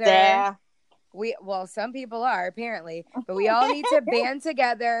together. Is there. Well, some people are apparently, but we all need to band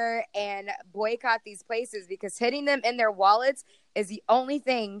together and boycott these places, because hitting them in their wallets is the only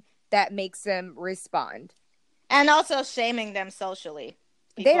thing that makes them respond. And also shaming them socially.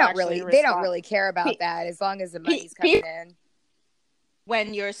 They don't really care about that as long as the money's coming in.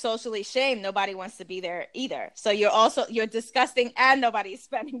 When you're socially shamed, nobody wants to be there either. So you're disgusting, and nobody's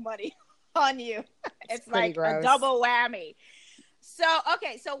spending money on you. It's like gross. A double whammy. So,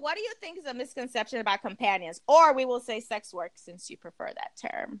 okay. So what do you think is a misconception about companions? Or we will say sex work, since you prefer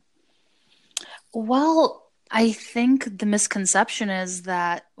that term. Well, I think the misconception is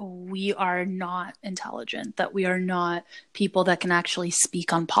that we are not intelligent, that we are not people that can actually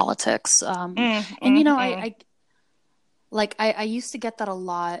speak on politics. I used to get that a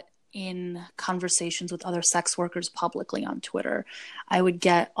lot in conversations with other sex workers publicly on Twitter. I would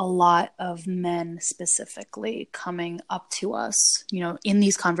get a lot of men specifically coming up to us, in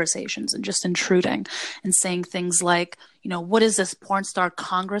these conversations and just intruding and saying things like, what is this porn star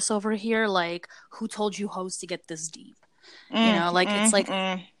Congress over here? Like, who told you hoes to get this deep? It's like,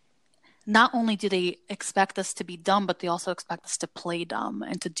 not only do they expect us to be dumb, but they also expect us to play dumb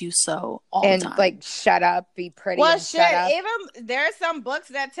and to do so all the time. And like, shut up, be pretty. Well, shut up. Even there are some books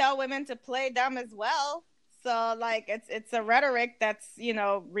that tell women to play dumb as well. So like, it's a rhetoric that's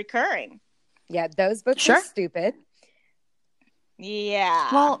recurring. Yeah, those books are stupid. Yeah.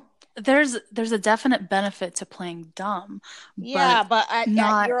 Well, there's a definite benefit to playing dumb. Yeah, but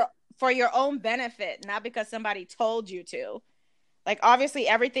for your own benefit, not because somebody told you to. Like, obviously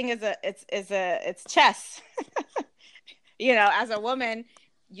everything it's chess. As a woman,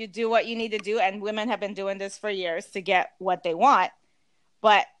 you do what you need to do, and women have been doing this for years to get what they want.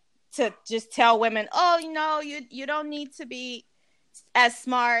 But to just tell women, you don't need to be as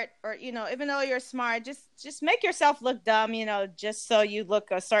smart, or even though you're smart, just make yourself look dumb, just so you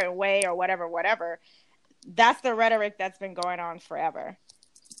look a certain way or whatever. That's the rhetoric that's been going on forever.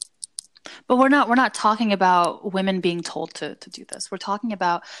 But we're not talking about women being told to do this. We're talking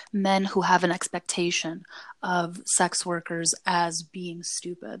about men who have an expectation of sex workers as being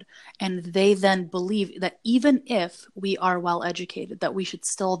stupid. And they then believe that even if we are well educated, that we should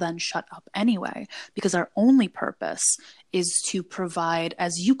still then shut up anyway, because our only purpose is to provide,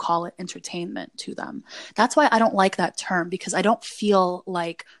 as you call it, entertainment to them. That's why I don't like that term, because I don't feel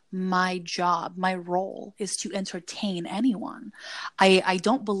like my job, my role is to entertain anyone. I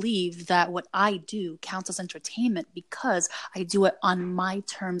don't believe that what I do counts as entertainment because I do it on my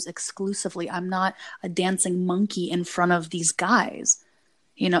terms exclusively. I'm not a dancing monkey in front of these guys,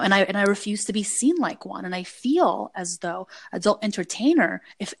 and I refuse to be seen like one. And I feel as though adult entertainer,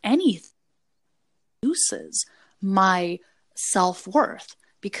 if anything, reduces my self-worth,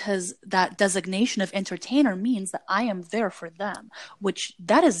 because that designation of entertainer means that I am there for them, which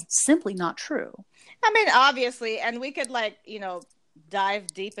that is simply not true. I mean, obviously, and we could dive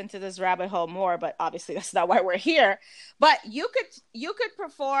deep into this rabbit hole more, but obviously that's not why we're here. But you could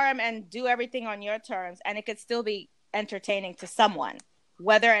perform and do everything on your terms, and it could still be entertaining to someone,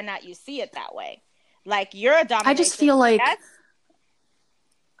 whether or not you see it that way. Like, you're a dominatrix. I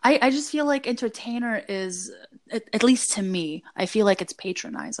just feel like entertainer is, at least to me, I feel like it's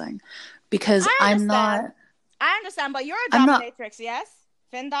patronizing, because I'm not. I understand, but you're a dominatrix, yes?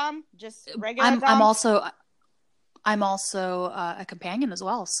 Findom, just regular dom? I'm also a companion as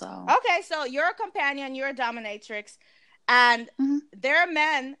well. So okay, so you're a companion, you're a dominatrix, and there are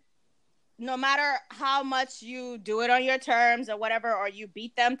men, no matter how much you do it on your terms or whatever, or you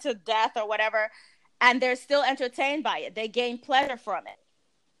beat them to death or whatever, and they're still entertained by it. They gain pleasure from it.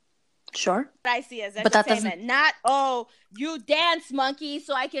 Sure. What I see as entertainment, not, you dance, monkey,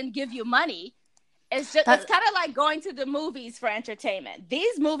 so I can give you money. It's just, it's kind of like going to the movies for entertainment.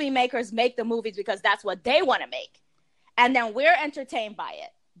 These movie makers make the movies because that's what they want to make, and then we're entertained by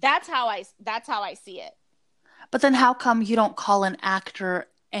it. That's how I see it. But then, how come you don't call an actor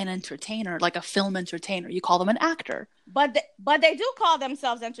an entertainer, like a film entertainer? You call them an actor. But they do call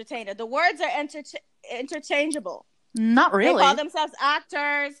themselves entertainer. The words are interchangeable. Not really. They call themselves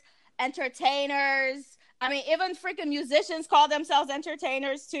actors, entertainers. I mean, even freaking musicians call themselves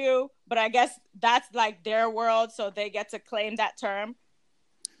entertainers too, but I guess that's like their world, so they get to claim that term.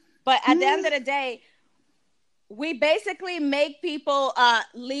 But at the end of the day, we basically make people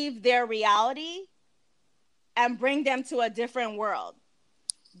leave their reality and bring them to a different world.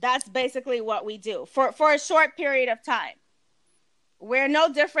 That's basically what we do for a short period of time. We're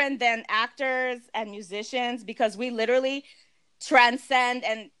no different than actors and musicians because we literally transcend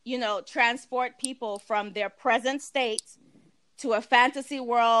and, transport people from their present state to a fantasy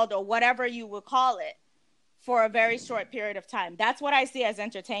world or whatever you would call it for a very short period of time. That's what I see as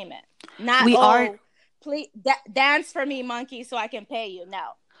entertainment. Not, please dance for me, monkey, so I can pay you.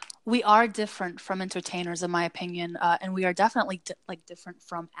 No. We are different from entertainers, in my opinion, and we are definitely different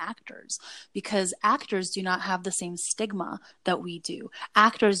from actors, because actors do not have the same stigma that we do.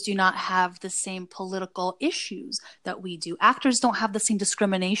 Actors do not have the same political issues that we do. Actors don't have the same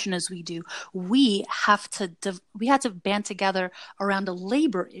discrimination as we do. We had to band together around a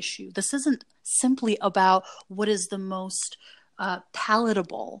labor issue. This isn't simply about what is the most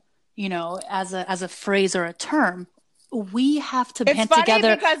palatable, as a phrase or a term. We have to band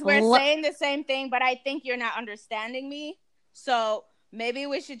together. It's funny because we're saying the same thing, but I think you're not understanding me. So maybe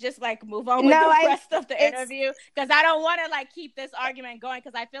we should just move on with the rest of the interview, because I don't want to keep this argument going,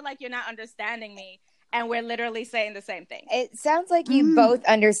 because I feel like you're not understanding me and we're literally saying the same thing. It sounds like you both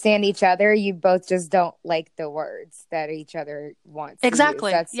understand each other. You both just don't like the words that each other wants.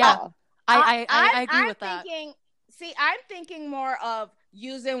 Exactly. To use. That's all. I agree with that. I'm thinking more of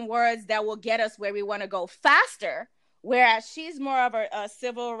using words that will get us where we want to go faster. Whereas she's more of a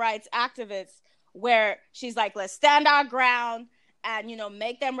civil rights activist, where she's like, let's stand our ground and,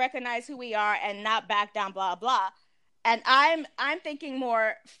 make them recognize who we are and not back down, blah, blah. And I'm thinking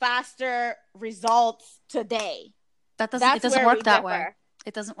more faster results today. It doesn't work that way.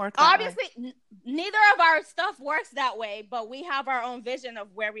 It doesn't work that way. Obviously, neither of our stuff works that way, but we have our own vision of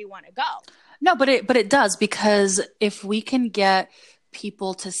where we want to go. No, but it does, because if we can get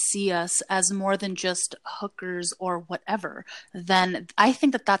people to see us as more than just hookers or whatever, then I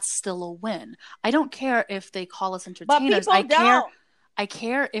think that that's still a win. I don't care if they call us entertainers. But people don't. I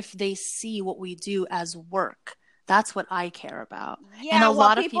care if they see what we do as work. That's what I care about. Yeah, and a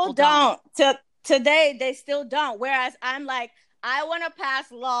lot of people don't. Today, they still don't. Whereas I'm like, I want to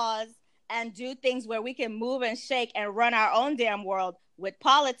pass laws and do things where we can move and shake and run our own damn world with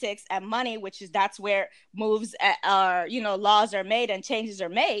politics and money, that's where moves laws are made and changes are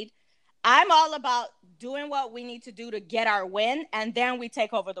made. I'm all about doing what we need to do to get our win, and then we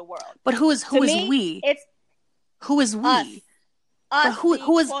take over the world. But who is we? It's who is we? Us, who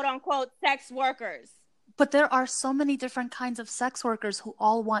is quote unquote sex workers. But there are so many different kinds of sex workers who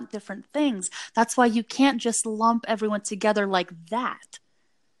all want different things. That's why you can't just lump everyone together like that.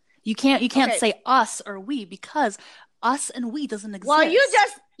 You can't say us or we, because us and we doesn't exist. Well,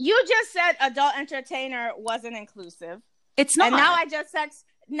 you just said adult entertainer wasn't inclusive. It's not. And now I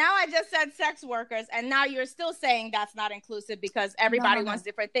just said sex workers, and now you're still saying that's not inclusive because everybody wants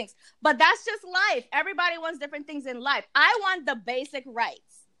different things. But that's just life. Everybody wants different things in life. I want the basic rights.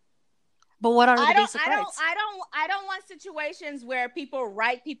 But what are the basic rights? I don't want situations where people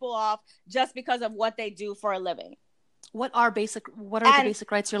write people off just because of what they do for a living. What are the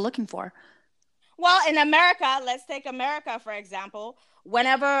basic rights you're looking for? Well, in America, let's take America, for example.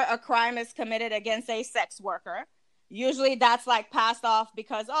 Whenever a crime is committed against a sex worker, usually that's passed off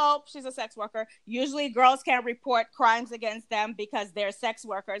because, she's a sex worker. Usually girls can't report crimes against them because they're sex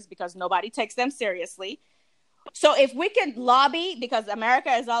workers, because nobody takes them seriously. So if we can lobby, because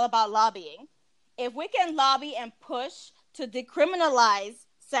America is all about lobbying, if we can lobby and push to decriminalize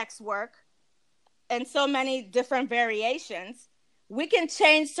sex work in so many different variations, we can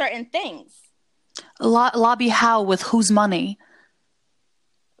change certain things. Lobby how? With whose money?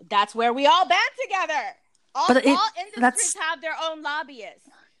 That's where we all band together. All industries have their own lobbyists.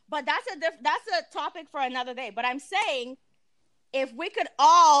 But that's a topic for another day. But I'm saying, if we could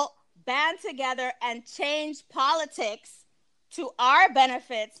all band together and change politics to our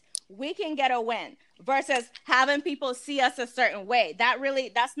benefits, we can get a win, versus having people see us a certain way.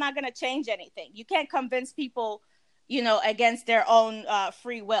 That's not going to change anything. You can't convince people against their own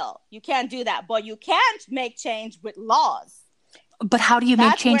free will. You can't do that, but you can make change with laws. But how do you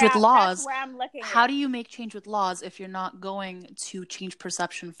make change with laws? That's where I'm looking. How do you make change with laws if you're not going to change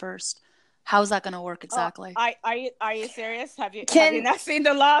perception first? How is that going to work exactly? Are you serious? Have you not seen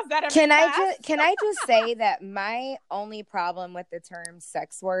the laws that have Can I just say that my only problem with the term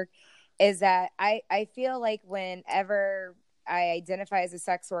sex work is that I feel like whenever I identify as a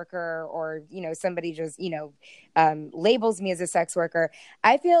sex worker, or somebody just labels me as a sex worker,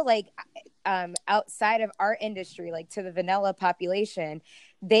 I feel like outside of our industry, to the vanilla population,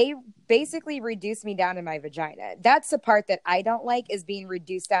 they basically reduce me down to my vagina. That's the part that I don't like, is being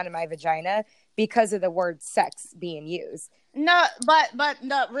reduced down to my vagina because of the word sex being used. No, but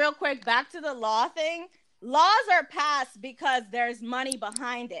no, real quick, back to the law thing. laws are passed because there's money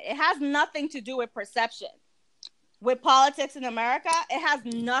behind it. It has nothing to do with perception. With politics in America, it has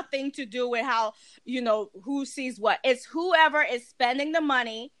nothing to do with how, who sees what. It's whoever is spending the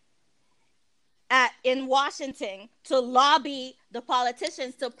money in Washington to lobby the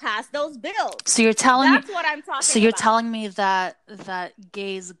politicians to pass those bills. So you're telling that's what I'm talking about. So you're telling me that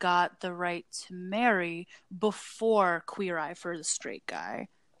gays got the right to marry before Queer Eye for the Straight Guy.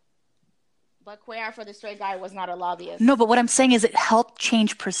 But Queer Eye for the Straight Guy was not a lobbyist. No, but what I'm saying is it helped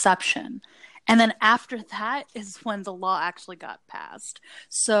change perception. And then after that is when the law actually got passed.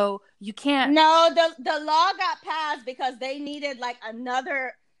 So you can't... No, the law got passed because they needed like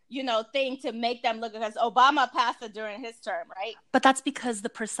another, thing to make them look, because Obama passed it during his term, right? But that's because the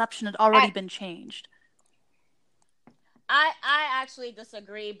perception had already been changed. I actually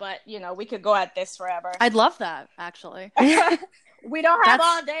disagree, but we could go at this forever. I'd love that, actually. We don't have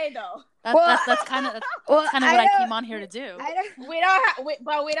all day though. That's kind of what I came on here to do. We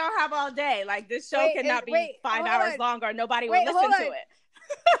don't have all day. Like this show cannot be 5 hours long, or nobody will listen to it.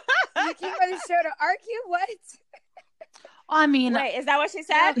 You came on the show to argue? What? I mean, wait, is that what she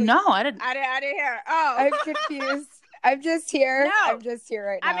said? No, I didn't. I didn't hear. Oh, I'm confused. I'm just here. No. I'm just here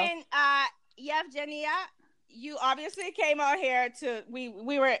right now. I mean, Yevgenia, you obviously came out here to. We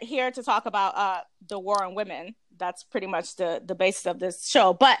were here to talk about the war on women. That's pretty much the basis of this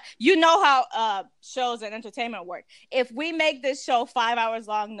show. But you know how shows and entertainment work. If we make this show 5 hours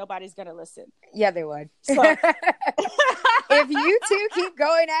long, nobody's going to listen. Yeah, they would. So. If you two keep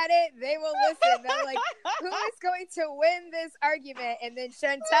going at it, they will listen. They're like, who is going to win this argument? And then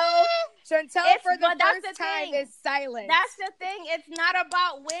Chantel for the first time is silent. That's the thing. It's not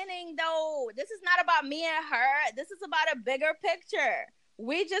about winning, though. This is not about me and her. This is about a bigger picture.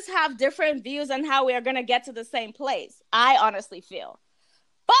 We just have different views on how we are going to get to the same place. I honestly feel.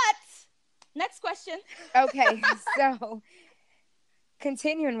 But next question. Okay, so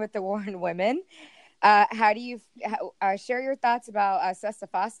continuing with the war on women, how do you share your thoughts about Sesta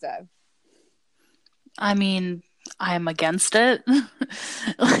Fosta? I mean, I am against it.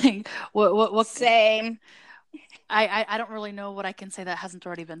 Like, what? Same. I don't really know what I can say that hasn't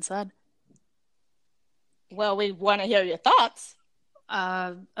already been said. Well, we want to hear your thoughts.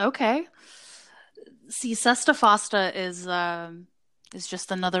 Okay. See, Sesta Fosta is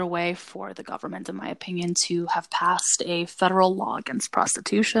just another way for the government, in my opinion, to have passed a federal law against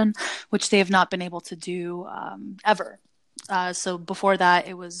prostitution, which they have not been able to do ever. So before that,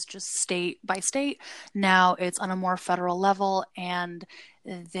 it was just state by state. Now it's on a more federal level, and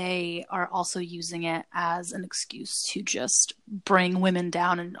they are also using it as an excuse to just bring women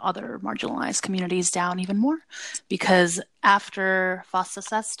down and other marginalized communities down even more. Because after Fosta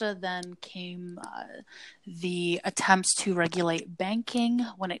Sesta, then came the attempts to regulate banking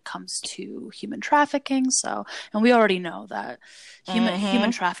when it comes to human trafficking. And we already know that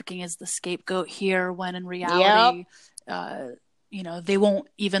human trafficking is the scapegoat here, when in reality, they won't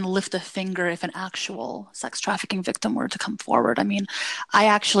even lift a finger if an actual sex trafficking victim were to come forward. I mean, I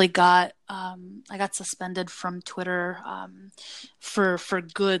actually got suspended from Twitter for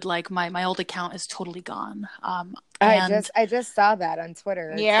good. Like my old account is totally gone. I just saw that on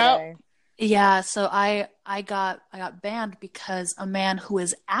Twitter. Yeah. Yeah, so I got banned because a man who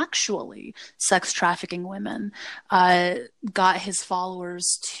is actually sex trafficking women got his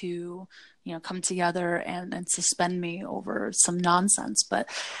followers to come together and suspend me over some nonsense. But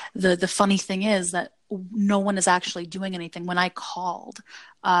the funny thing is that no one is actually doing anything. When I called,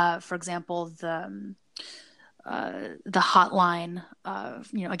 for example, the hotline,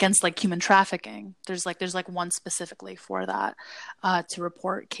 against like human trafficking, there's one specifically for that, to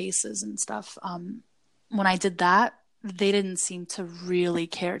report cases and stuff. When I did that, they didn't seem to really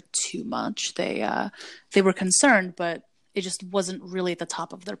care too much. They were concerned, but it just wasn't really at the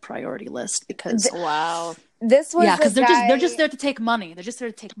top of their priority list because this was because they're just there to take money. They're just there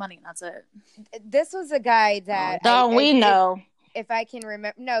to take money, and that's it. This was a guy that know. If I can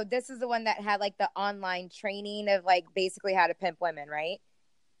remember, no, this is the one that had like the online training of like basically how to pimp women, right?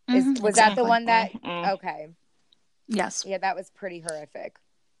 Was that the one that? Okay. Yes. Yeah, that was pretty horrific.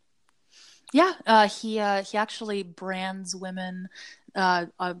 Yeah, he actually brands women. A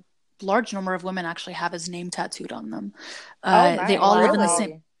large number of women actually have his name tattooed on them. They all live in the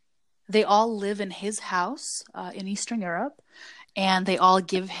same. They all live in his house in Eastern Europe, and they all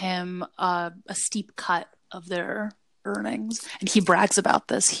give him a steep cut of their earnings. And he brags about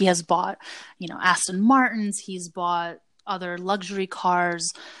this. He has bought, Aston Martins. He's bought other luxury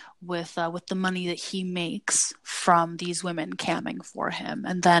cars with the money that he makes from these women camming for him,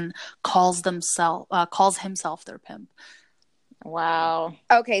 and then calls himself their pimp. Wow.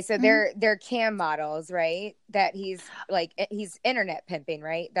 Okay, so they're cam models, right? That he's internet pimping,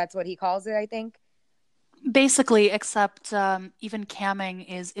 right? That's what he calls it, I think. Basically, except even camming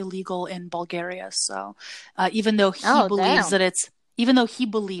is illegal in Bulgaria. So even though he believes damn.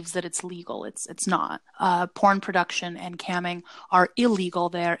 that it's legal, it's not. Porn production and camming are illegal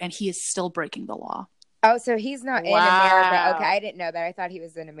there, and he is still breaking the law. Oh, so he's not in America. Okay, I didn't know that. I thought he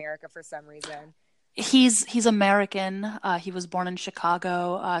was in America for some reason. He's American. He was born in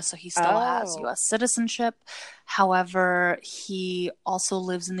Chicago, so he still has U.S. citizenship. However, he also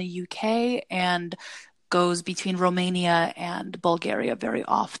lives in the UK and goes between Romania and Bulgaria very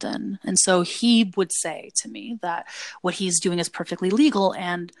often. And so he would say to me that what he's doing is perfectly legal,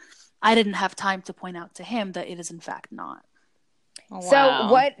 and I didn't have time to point out to him that it is in fact not. Wow.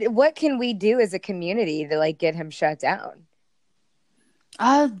 So what can we do as a community to like get him shut down?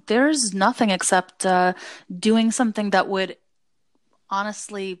 There's nothing except doing something that would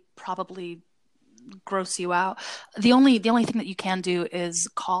honestly probably gross you out. The only thing that you can do is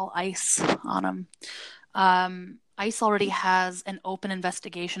call ICE on him. ICE already has an open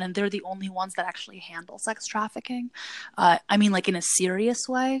investigation, and they're the only ones that actually handle sex trafficking. I mean, like in a serious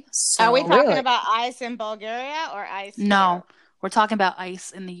way. So, are we talking about ICE in Bulgaria or ICE? No, we're talking about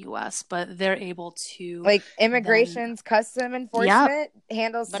ICE in the U.S., but they're able to immigration's custom enforcement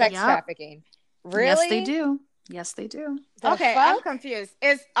handles sex trafficking. Really? Yes, they do. Yes, they do. Okay, I'm confused.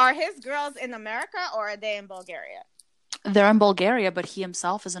 Are his girls in America or are they in Bulgaria? They're in Bulgaria, but he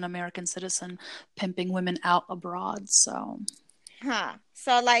himself is an American citizen pimping women out abroad. So,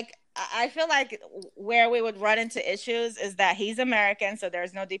 So like, I feel like where we would run into issues is that he's American, so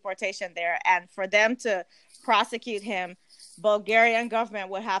there's no deportation there. And for them to prosecute him, Bulgarian government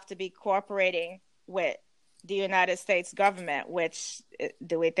would have to be cooperating with the United States government, which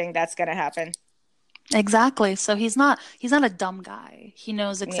do we think that's going to happen? Exactly. So he's not a dumb guy. He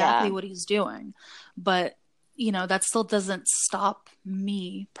knows exactly what he's doing. But that still doesn't stop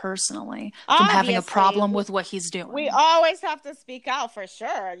me personally from having a problem with what he's doing. We always have to speak out for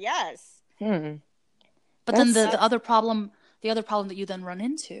sure. Yes. But then the other problem that you then run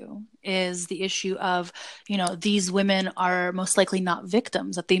into is the issue of, these women are most likely not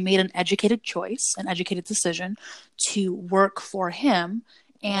victims, that they made an educated choice, an educated decision to work for him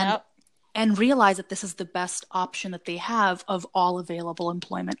and realize that this is the best option that they have of all available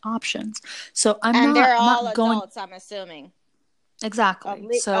employment options. So they're all adults, I'm assuming. Exactly.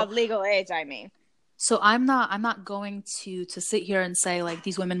 Of legal age, I mean. So I'm not going to sit here and say like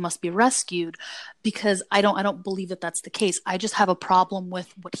these women must be rescued, because I don't believe that that's the case. I just have a problem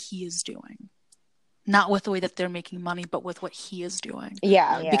with what he is doing. Not with the way that they're making money, but with what he is doing.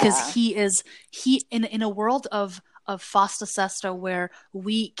 Yeah. Because he in a world of FOSTA SESTA, where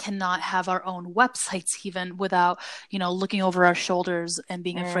we cannot have our own websites even without, looking over our shoulders and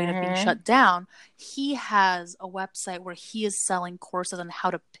being afraid of being shut down. He has a website where he is selling courses on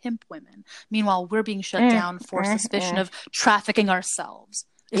how to pimp women. Meanwhile, we're being shut down for suspicion of trafficking ourselves.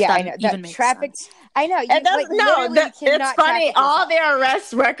 I know. Even makes sense. I know. It's funny. All their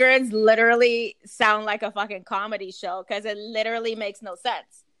arrest records literally sound like a fucking comedy show because it literally makes no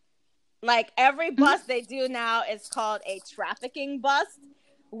sense. Like every bust they do now is called a trafficking bust,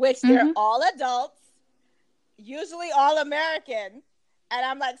 which they're all adults, usually all American. And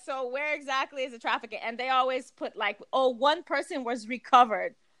I'm like, so where exactly is the trafficking? And they always put like, one person was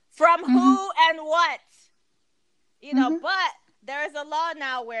recovered from who and what, but there is a law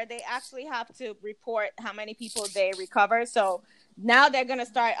now where they actually have to report how many people they recover. So now they're going to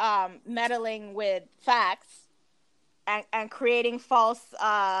start meddling with facts. And creating false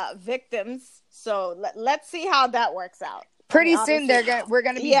victims. So let's see how that works out. Pretty soon we're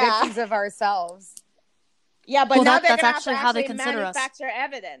going to be victims of ourselves. Yeah, but now they're going to have to manufacture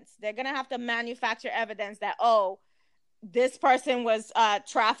evidence. They're going to have to manufacture evidence that, this person was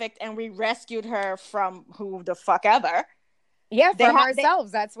trafficked and we rescued her from who the fuck ever. Yeah, from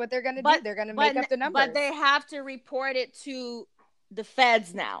ourselves. That's what they're going to do. They're going to make up the numbers. But they have to report it to the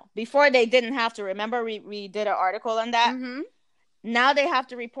feds now. Before they didn't have to. Remember we did an article on that? Now they have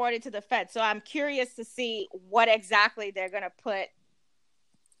to report it to the feds. So I'm curious to see what exactly they're going to put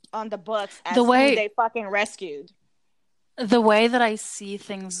on the books as who they fucking rescued. The way that I see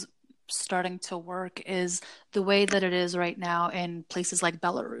things starting to work is the way that it is right now in places like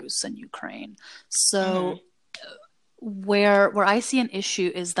Belarus and Ukraine. So where I see an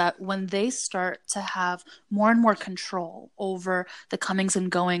issue is that when they start to have more and more control over the comings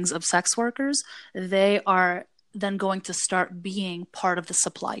and goings of sex workers, they are then going to start being part of the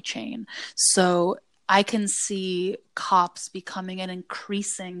supply chain. So I can see cops becoming an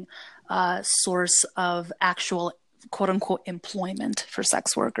increasing source of actual quote unquote employment for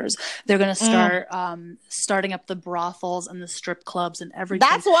sex workers. They're going to start starting up the brothels and the strip clubs and everything.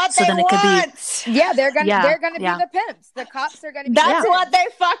 That's what they want. They're gonna be the pimps. The cops are gonna be. That's what they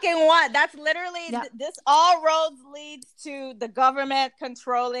fucking want. That's literally this. All roads leads to the government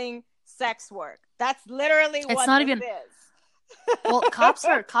controlling sex work. That's literally what this is. Well, cops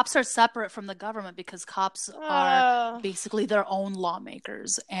are separate from the government because cops are basically their own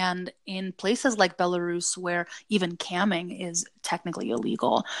lawmakers. And in places like Belarus, where even camming is technically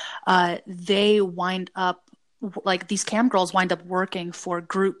illegal, they wind up, like, these cam girls wind up working for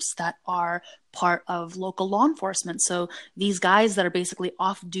groups that are part of local law enforcement. So these guys that are basically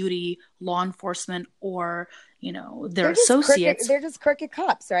off-duty law enforcement, or, you know, they're associates. They're just crooked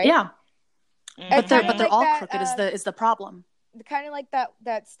cops, right? Yeah. But they're like all crooked is the problem. Kind of like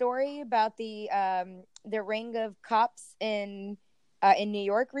that story about the ring of cops in New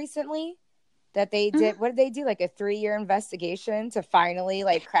York recently that they did. What did they do? Like a 3-year investigation to finally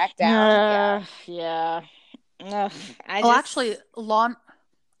like crack down. Actually, Law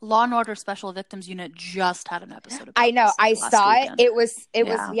and Order Special Victims Unit just had an episode about I know. this, I saw weekend. it. It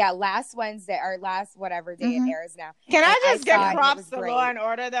was last Wednesday or last whatever day it airs now. Can I just get props to Law and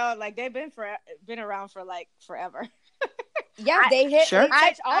Order though? Like they've been around for like forever. Yeah, they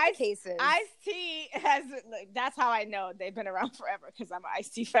touch all the cases. Ice-T has, that's how I know they've been around forever, because I'm an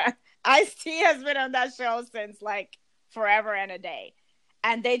Ice-T fan. Ice-T has been on that show since like forever and a day.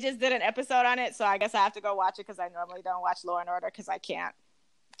 And they just did an episode on it, so I guess I have to go watch it, because I normally don't watch Law and Order because I can't.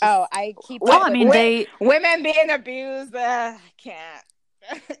 I keep. Well, I mean, women being abused. I can't.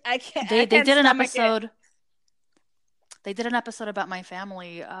 I can't. They did an episode. They did an episode about my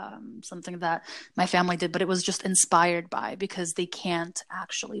family, something that my family did, but it was just inspired by, because they can't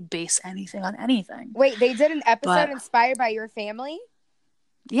actually base anything on anything. Wait, they did an episode inspired by your family?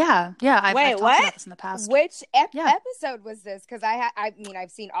 Yeah. I've talked about this in the past. Which episode was this? Because I mean, I've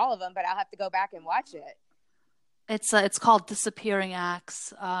seen all of them, but I'll have to go back and watch it. It's called Disappearing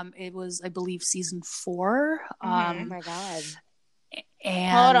Acts. It was, I believe, season 4. Oh my god!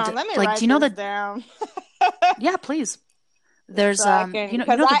 And hold on, let me write this down. Yeah, please. There's because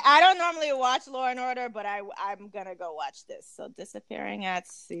I don't normally watch Law and Order, but I'm gonna go watch this. So Disappearing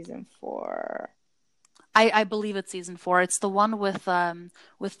Acts season 4. I believe it's season 4. It's the one with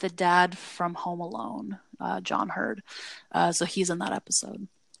the dad from Home Alone, John Hurd. So he's in that episode.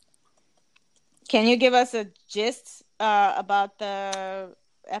 Can you give us a gist about the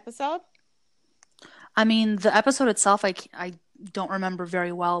episode? I mean, the episode itself, I don't remember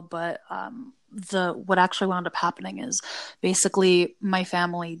very well, but what actually wound up happening is basically my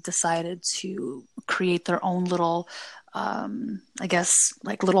family decided to create their own little, I guess,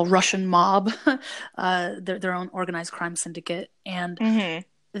 like little Russian mob, their own organized crime syndicate, and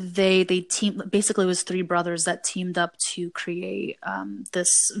they teamed. Basically, it was 3 brothers that teamed up to create this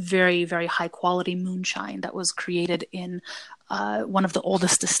very, very high quality moonshine that was created in one of the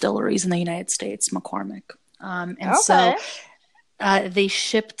oldest distilleries in the United States, McCormick. So they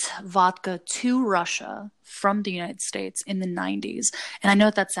shipped vodka to Russia from the United States in the 90s. And I know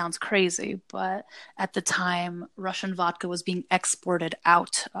that sounds crazy, but at the time, Russian vodka was being exported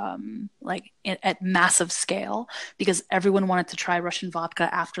out at massive scale, because everyone wanted to try Russian vodka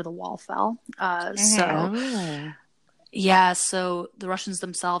after the wall fell. So the Russians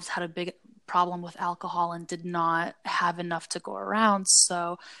themselves had a big problem with alcohol and did not have enough to go around,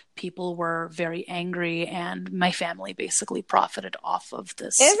 so people were very angry, and my family basically profited off of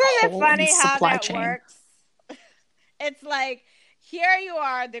this. Isn't it funny how that chain. Works? It's like, here you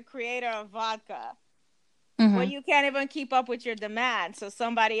are, the creator of vodka, well, you can't even keep up with your demand, so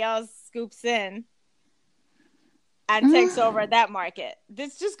somebody else scoops in and takes over that market.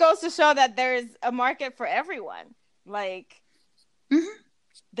 This just goes to show that there's a market for everyone. Like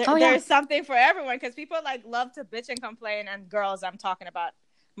there's something for everyone, because people like love to bitch and complain, and girls I'm talking about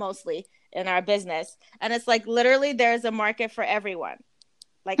mostly in our business, and it's like literally there's a market for everyone.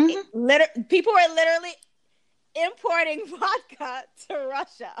 Like people are literally importing vodka to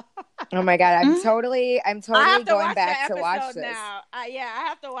Russia. Oh my god, I'm totally going back to watch this now. I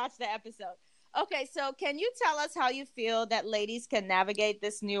have to watch the episode. Okay, so can you tell us how you feel that ladies can navigate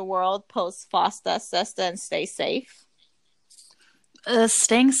this new world post FOSTA, SESTA, and stay safe?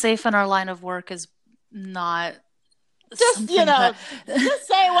 Staying safe in our line of work is not just just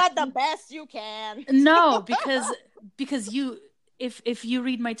say what the best you can. No, because if you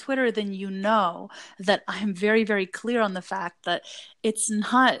read my Twitter, then you know that I'm very, very clear on the fact that it's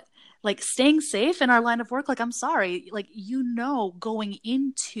not like staying safe in our line of work, like, I'm sorry, like, going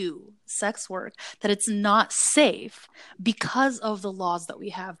into sex work that it's not safe because of the laws that we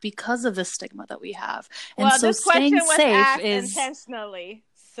have, because of the stigma that we have. And well, so this question was asked is intentionally,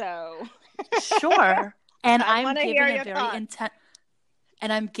 so sure. And I'm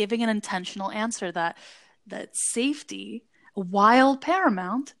giving an intentional answer that safety, while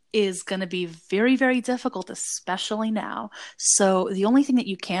paramount, is going to be very, very difficult, especially now. So the only thing that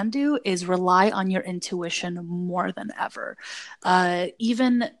you can do is rely on your intuition more than ever.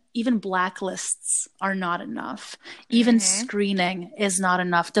 Even blacklists are not enough. Even screening is not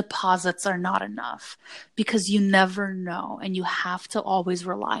enough. Deposits are not enough, because you never know, and you have to always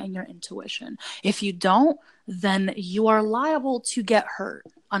rely on your intuition. If you don't, then you are liable to get hurt,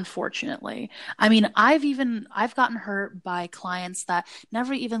 unfortunately. I mean, I've gotten hurt by clients that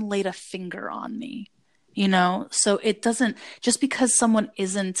never even laid a finger on me, so it doesn't, just because someone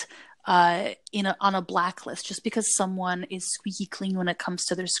isn't on a blacklist, just because someone is squeaky clean when it comes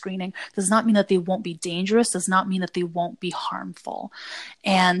to their screening, does not mean that they won't be dangerous, does not mean that they won't be harmful.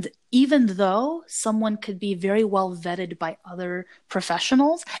 And even though someone could be very well vetted by other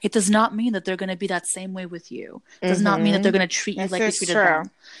professionals, it does not mean that they're going to be that same way with you. It does not mean that they're going to treat you like you treated them.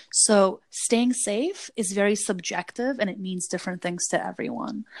 So staying safe is very subjective, and it means different things to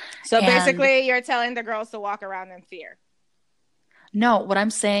everyone. So basically, you're telling the girls to walk around in fear. No, what I'm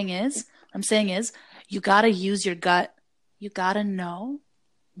saying is you got to use your gut. You got to know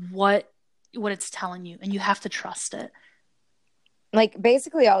what it's telling you, and you have to trust it. Like,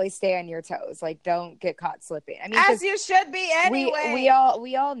 basically always stay on your toes. Like, don't get caught slipping. I mean, as you should be anyway. We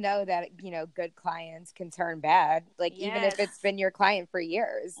all know that, good clients can turn bad. Like, even if it's been your client for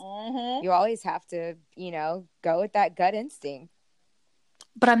years, you always have to, go with that gut instinct.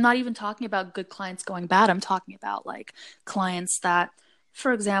 But I'm not even talking about good clients going bad. I'm talking about like clients that,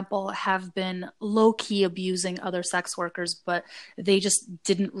 for example, have been low-key abusing other sex workers, but they just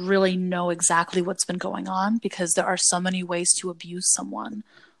didn't really know exactly what's been going on, because there are so many ways to abuse someone,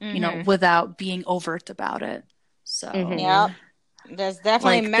 without being overt about it. So, Yep. There's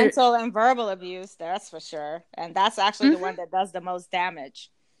definitely mental and verbal abuse, that's for sure. And that's actually the one that does the most damage.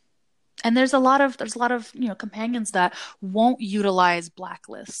 And there's a lot of companions that won't utilize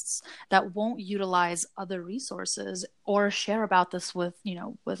blacklists, that won't utilize other resources or share about this with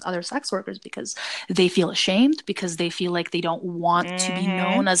other sex workers, because they feel ashamed, because they feel like they don't want to be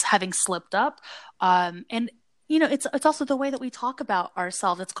known as having slipped up. And it's also the way that we talk about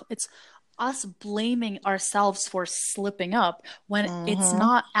ourselves. It's us blaming ourselves for slipping up when it's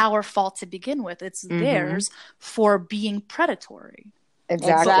not our fault to begin with. It's theirs for being predatory.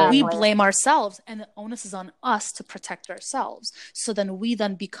 Exactly. We blame ourselves, and the onus is on us to protect ourselves. So then we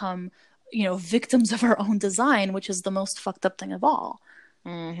become, victims of our own design, which is the most fucked up thing of all.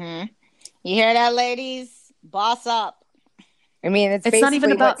 You hear that, ladies? Boss up. I mean, it's basically not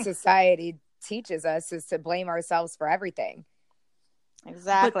even about what society teaches us, is to blame ourselves for everything.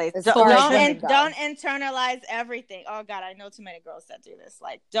 Exactly. Don't internalize everything. Oh God, I know too many girls that do this.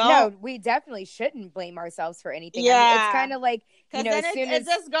 Like, don't. No, we definitely shouldn't blame ourselves for anything. Yeah, I mean, it's kind of like, then it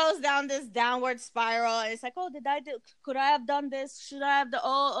just goes down this downward spiral, and it's like, oh, could I have done this? Should I have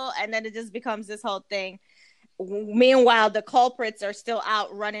and then it just becomes this whole thing. Meanwhile, the culprits are still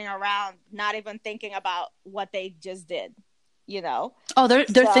out running around, not even thinking about what they just did. Oh, they're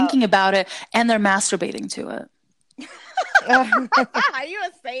thinking about it, and they're masturbating to it. Are you a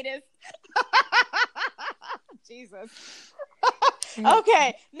sadist? Jesus.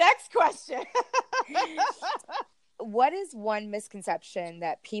 Okay, next question. What is one misconception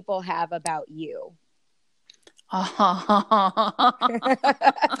that people have about you? Oh,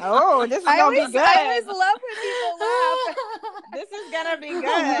 this is gonna be good. I always love when people laugh. This is gonna be good.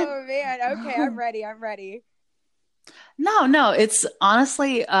 Oh man. Okay, I'm ready. No, it's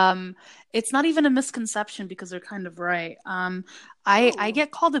honestly, it's not even a misconception, because they're kind of right. I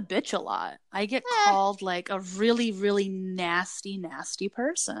get called a bitch a lot. I get called like a really, really nasty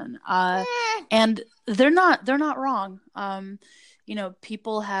person. And they're not wrong.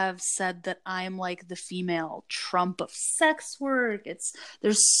 People have said that I'm like the female Trump of sex work.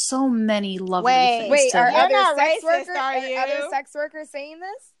 There's so many lovely things. Wait, are other sex workers saying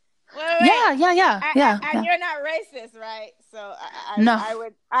this? Wait. Yeah. And you're not racist, right? So no.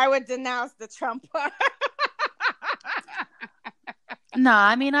 I would denounce the Trump part. No,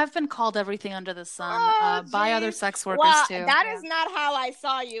 I mean, I've been called everything under the sun by other sex workers too. That is not how I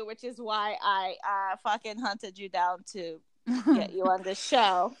saw you, which is why I fucking hunted you down to get you on this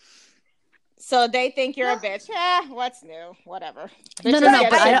show. So they think you're a bitch. What's new? Whatever. No.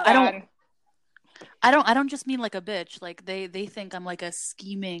 But I don't. I don't just mean like a bitch. Like they think I'm like a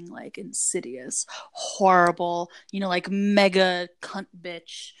scheming, like insidious, horrible, like mega cunt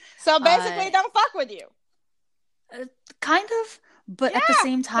bitch. So basically, don't fuck with you. Kind of, but at the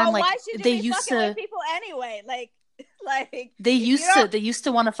same time, but like why should you they be used fucking to with people anyway? Like they used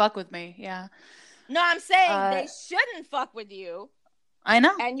to want to fuck with me. Yeah. No, I'm saying they shouldn't fuck with you. I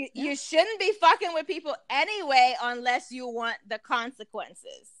know. And you shouldn't be fucking with people anyway unless you want the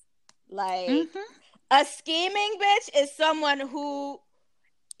consequences. Like a scheming bitch is someone who,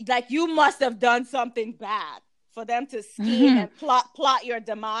 like, you must have done something bad for them to scheme and plot your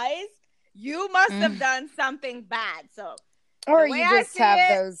demise. You must have done something bad. So, or you just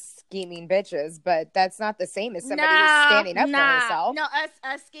have those scheming bitches, but that's not the same as somebody who's standing up for herself. No,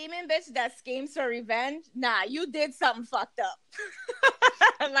 a scheming bitch that schemes for revenge. Nah, you did something fucked up.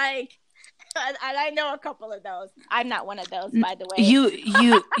 Like, and I know a couple of those. I'm not one of those, by the way.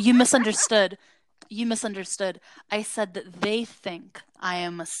 You misunderstood. You misunderstood. I said that they think I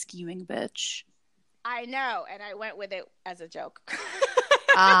am a scheming bitch. I know, and I went with it as a joke.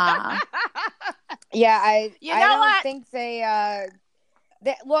 Yeah, I don't think because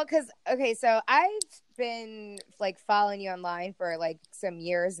okay, so I've been like following you online for like some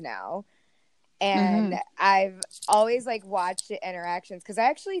years now, and I've always like watched the interactions because I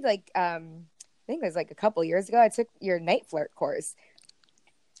actually like I think it was like a couple years ago I took your night flirt course.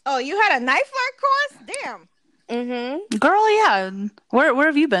 Oh, you had a night flirt course? Damn. Girl, yeah. Where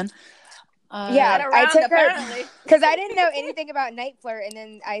have you been? Yeah, I took her because I didn't know anything about night flirt, and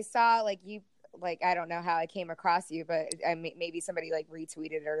then I saw like you, like I don't know how I came across you, but maybe somebody like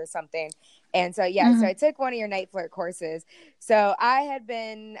retweeted it or something, and so so I took one of your night flirt courses. So I had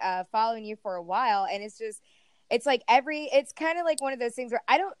been following you for a while, and it's like it's kind of like one of those things where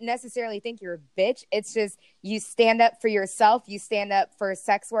I don't necessarily think you're a bitch. It's just you stand up for yourself, you stand up for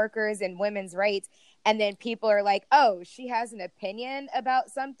sex workers and women's rights, and then people are like, oh, she has an opinion about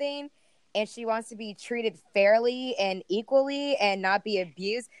something. And she wants to be treated fairly and equally and not be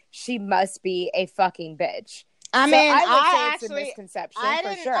abused, she must be a fucking bitch. I mean, I would say it's a misconception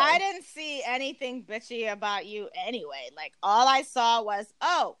for sure. I didn't see anything bitchy about you anyway. Like, all I saw was,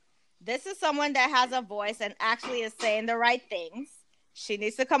 oh, this is someone that has a voice and actually is saying the right things. She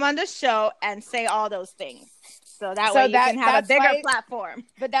needs to come on the show and say all those things. So that way you can have a bigger platform.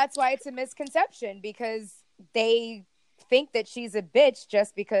 But that's why it's a misconception, because they think that she's a bitch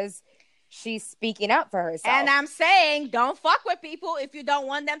just because she's speaking out for herself. And I'm saying, don't fuck with people if you don't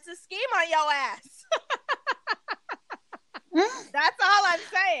want them to scheme on your ass. That's all I'm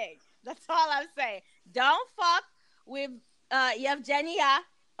saying. That's all I'm saying. Don't fuck with Yevgenia,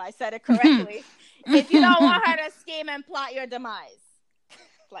 if I said it correctly, if you don't want her to scheme and plot your demise.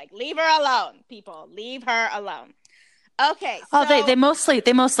 Like, leave her alone, people. Leave her alone. Okay. So, they mostly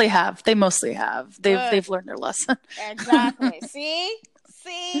have. They've learned their lesson. Exactly. See,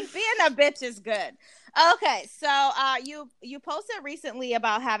 being a bitch is good. Okay, so you posted recently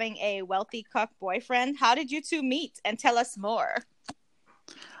about having a wealthy cuck boyfriend. How did you two meet? And tell us more.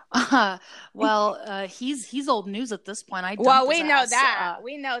 Well, he's old news at this point. We know that.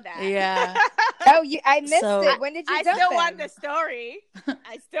 We know that. Yeah. Oh, I missed it. When did you? I still want the story.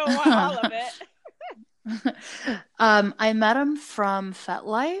 I still want all of it. I met him from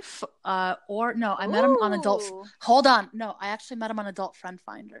FetLife, I met him on Adult. Hold on, no, I actually met him on Adult Friend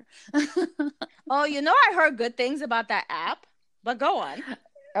Finder. Oh, I heard good things about that app, but go on.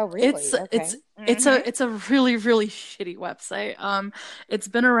 Oh, really? It's a really, really shitty website. It's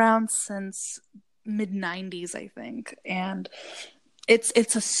been around since mid-90s, I think, and it's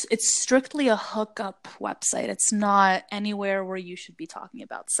strictly a hookup website. It's not anywhere where you should be talking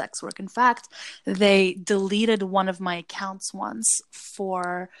about sex work. In fact, they deleted one of my accounts once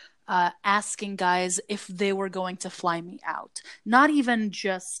for asking guys if they were going to fly me out. Not even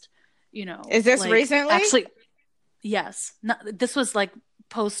just, Is this like, recently? Actually, yes. This was like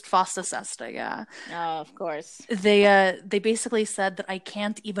post Fosta Sesta, yeah. Oh, of course. They basically said that I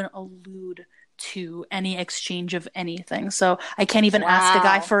can't even allude to any exchange of anything. So I can't even ask a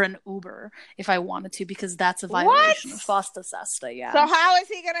guy for an Uber if I wanted to, because that's a violation of Fosta Sesta, yeah. So how is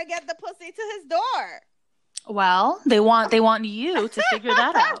he gonna get the pussy to his door? Well, they want you to figure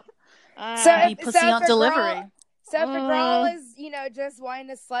that out. So pussy on delivery. So if a girl is, just wanting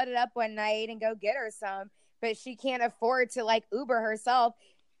to slut it up one night and go get her some, but she can't afford to like Uber herself,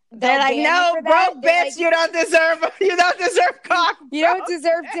 they're like, no, broke bitch, like, you don't deserve cock. You don't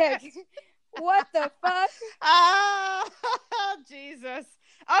deserve dick. What the fuck? Oh, Jesus.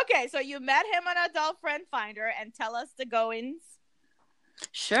 Okay, so you met him on Adult Friend Finder, and tell us the goings.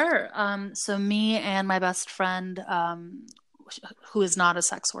 Sure. So me and my best friend, who is not a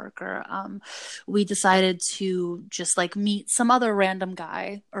sex worker, we decided to just like meet some other random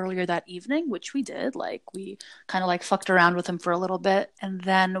guy earlier that evening, which we did. Like we kind of like fucked around with him for a little bit, and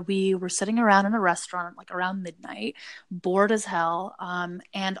then we were sitting around in a restaurant like around midnight, bored as hell,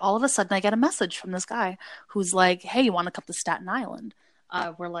 and all of a sudden I get a message from this guy who's like, "Hey, you want to come to Staten Island?"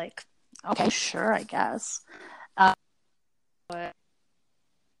 We're like, "Okay, sure, I guess."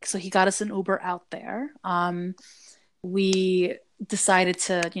 So he got us an Uber out there. We decided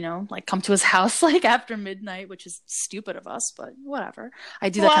to, like come to his house like after midnight, which is stupid of us, but whatever. I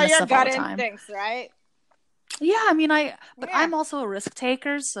do that kind of stuff all the time. Instincts, right? Yeah, I mean, I'm also a risk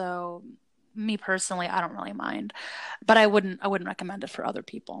taker, so me personally, I don't really mind, but I wouldn't recommend it for other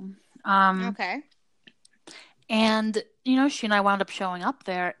people. Okay. And, she and I wound up showing up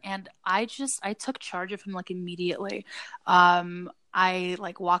there, and I took charge of him like immediately. I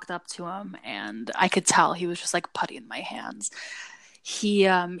like walked up to him, and I could tell he was just like putty in my hands. He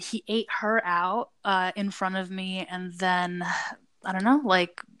ate her out in front of me, and then I don't know,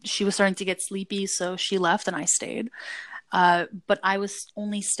 like she was starting to get sleepy, so she left and I stayed. But I was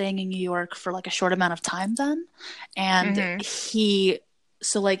only staying in New York for like a short amount of time then, and he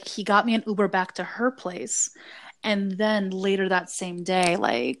got me an Uber back to her place. And then later that same day,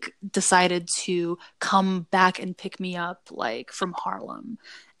 like decided to come back and pick me up like from Harlem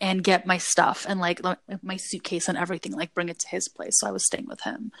and get my stuff and like my suitcase and everything, like bring it to his place. So I was staying with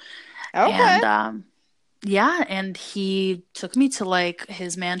him. Okay. And yeah, and he took me to like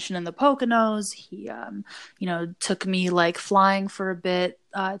his mansion in the Poconos. He took me like flying for a bit,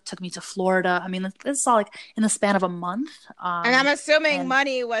 took me to Florida. I mean, this is all like in the span of a month. And I'm assuming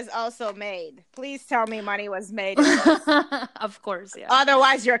money was also made. Please tell me money was made. Of course, yeah.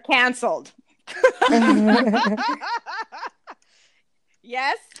 Otherwise you're canceled.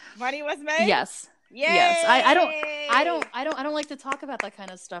 Yes, money was made. Yes. Yay! Yes, I don't like to talk about that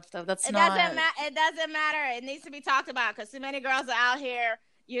kind of stuff though. It doesn't matter. It needs to be talked about because too many girls are out here,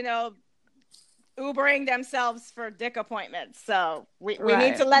 Ubering themselves for dick appointments. So we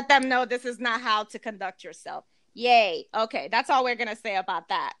need to let them know this is not how to conduct yourself. Yay! Okay, that's all we're gonna say about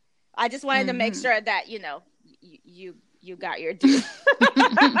that. I just wanted to make sure that you got your due.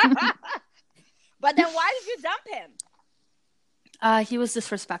 But then why did you dump him? He was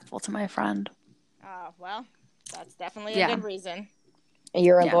disrespectful to my friend. Oh, well, that's definitely a good reason.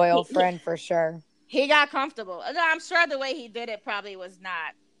 You're a loyal friend for sure. He got comfortable. I'm sure the way he did it probably was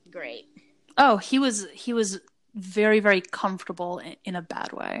not great. Oh, he was very, very comfortable in a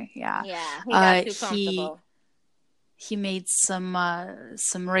bad way. Yeah. Yeah, he got too comfortable. He made some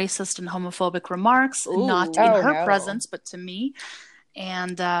racist and homophobic remarks, not in her presence, but to me.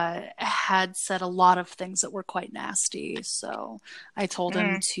 And had said a lot of things that were quite nasty. So I told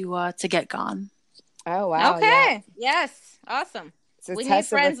him to get gone. Oh, wow. Okay. Yeah. Yes. Awesome. We need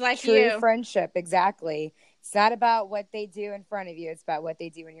friends like true you. Friendship. Exactly. It's not about what they do in front of you. It's about what they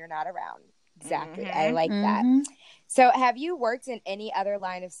do when you're not around. Exactly. I like that. So have you worked in any other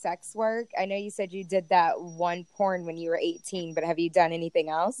line of sex work? I know you said you did that one porn when you were 18, but have you done anything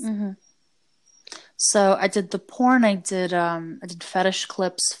else? So I did the porn. I did fetish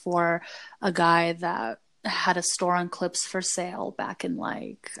clips for a guy that had a store on Clips for Sale back in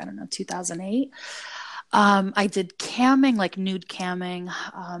 2008. I did camming, like nude camming.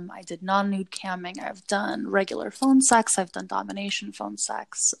 I did non-nude camming. I've done regular phone sex. I've done domination phone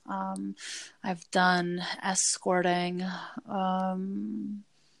sex. I've done escorting. I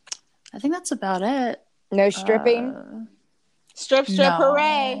think that's about it. No stripping? Strip,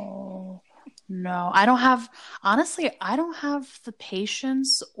 hooray. No, I don't have the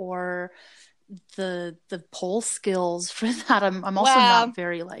patience or the pole skills for that. I'm also not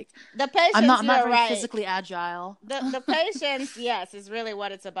very the patience. I'm not very physically agile. The patience, yes, is really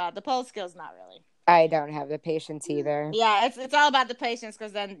what it's about. The pole skills, not really. I don't have the patience either. Yeah, it's all about the patience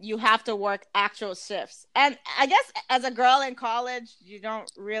because then you have to work actual shifts. And I guess as a girl in college, you don't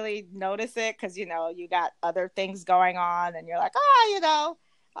really notice it because you got other things going on, and you're like,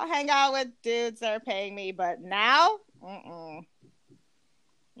 I'll hang out with dudes that are paying me. But now,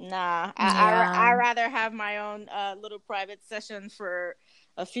 nah. I rather have my own little private session for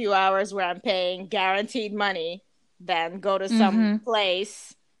a few hours where I'm paying guaranteed money than go to some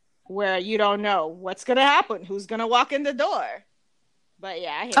place where you don't know what's going to happen, who's going to walk in the door. But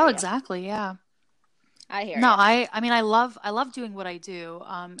yeah, I hear you. Exactly, yeah. I hear No, you. I mean, I love doing what I do.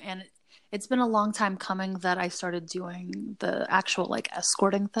 And it's been a long time coming that I started doing the actual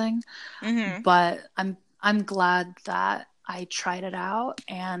escorting thing. But I'm glad that I tried it out,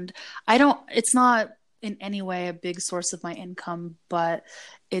 and it's not in any way a big source of my income, but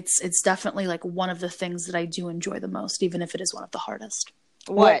it's definitely like one of the things that I do enjoy the most, even if it is one of the hardest.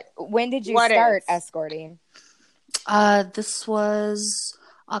 When did you start escorting? This was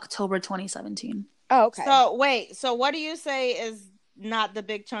October 2017. Oh, okay. So wait, so what do you say is not the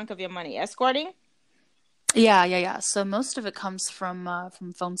big chunk of your money? Escorting? Yeah. So most of it comes from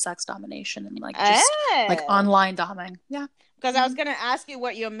phone sex domination and like just like online doming. Yeah. Because I was gonna ask you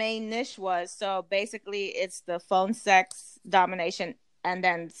what your main niche was. So basically, it's the phone sex domination and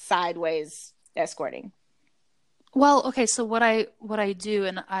then sideways escorting. Well, okay. So what I do,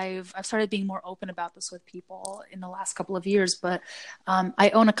 and I've started being more open about this with people in the last couple of years, but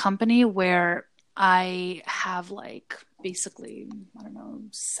I own a company where I have like basically, I don't know,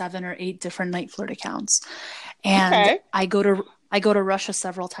 7 or 8 different night flirt accounts, and I go to Russia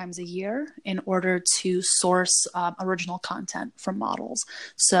several times a year in order to source original content from models.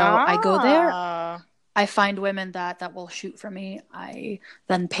 So I go there, I find women that will shoot for me. I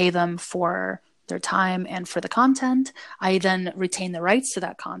then pay them for their time and for the content. I then retain the rights to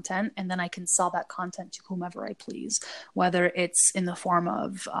that content, and then I can sell that content to whomever I please, whether it's in the form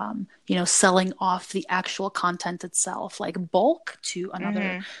of, selling off the actual content itself, like bulk to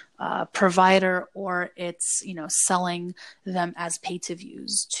another provider, or it's, selling them as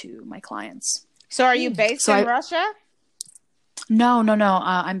pay-to-views to my clients. So are you based in Russia? No.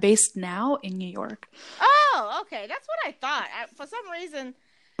 I'm based now in New York. Oh, okay. That's what I thought. For some reason,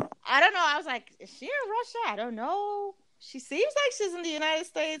 I don't know. I was like, is she in Russia? I don't know. She seems like she's in the United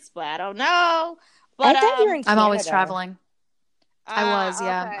States, but I don't know. But I thought you were in Canada. I'm always traveling. I was,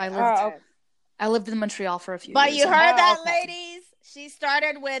 yeah. Okay. I lived in Montreal for a few years. But you heard that, ladies? She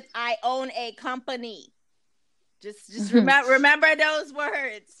started with, I own a company. Just remember those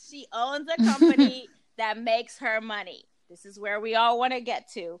words. She owns a company that makes her money. This is where we all want to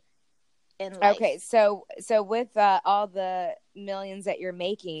get to in life. Okay, so with all the millions that you're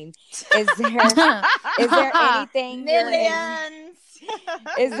making, is there anything millions?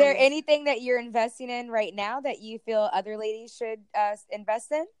 Is there anything that you're investing in right now that you feel other ladies should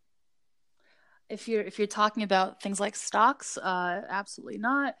invest in? If you're talking about things like stocks, absolutely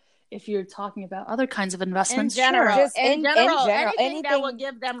not. If you're talking about other kinds of investments, in general, sure. just in general, anything that will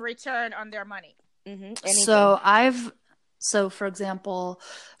give them return on their money. So for example,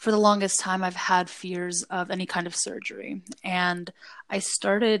 for the longest time, I've had fears of any kind of surgery, and I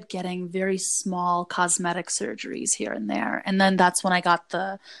started getting very small cosmetic surgeries here and there, and then that's when I got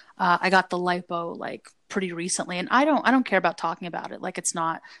the lipo like pretty recently, and I don't care about talking about it. Like it's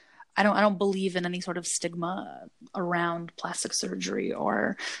not. I don't believe in any sort of stigma around plastic surgery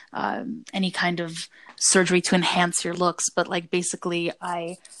or any kind of surgery to enhance your looks. But like basically,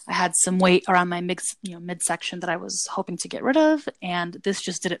 I had some weight around my midsection that I was hoping to get rid of, and this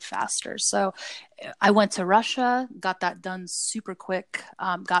just did it faster. So I went to Russia, got that done super quick,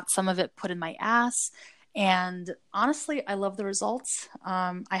 got some of it put in my ass. And honestly, I love the results.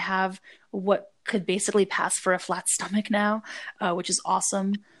 I have what could basically pass for a flat stomach now, which is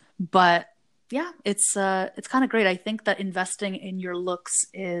awesome. But yeah, it's kind of great. I think that investing in your looks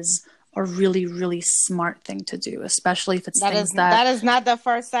is a really, really smart thing to do, especially if it's that is not the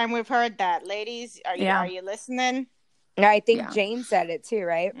first time we've heard that. Ladies, are you listening? I think Jane said it too,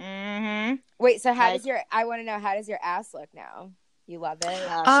 right? Mm-hmm. Wait, so I want to know, how does your ass look now? You love it?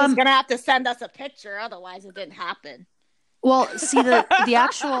 She's gonna have to send us a picture, otherwise it didn't happen. Well, see the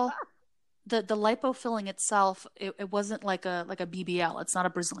actual. The lipo filling itself, it wasn't like a BBL. It's not a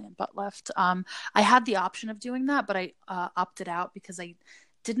Brazilian butt lift. I had the option of doing that, but I opted out because I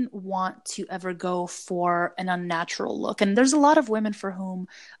didn't want to ever go for an unnatural look. And there's a lot of women for whom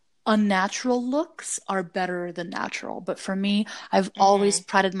unnatural looks are better than natural. But for me, I've always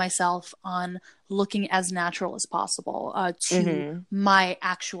prided myself on looking as natural as possible to my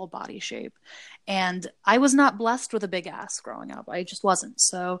actual body shape. And I was not blessed with a big ass growing up. I just wasn't.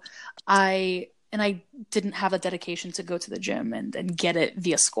 So I didn't have a dedication to go to the gym and get it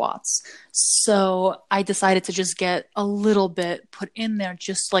via squats. So I decided to just get a little bit put in there,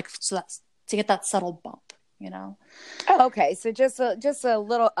 just like to get that subtle bump, Oh, okay. So just a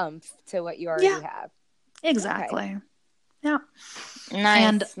little to what you already have. Exactly. Okay. Yeah.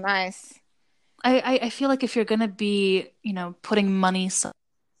 Nice. I feel like if you're going to be, putting money,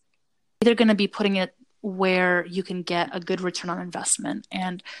 either going to be putting it where you can get a good return on investment,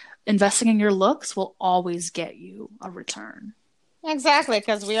 and investing in your looks will always get you a return. Exactly,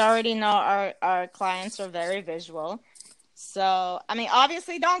 because we already know our clients are very visual. So, I mean,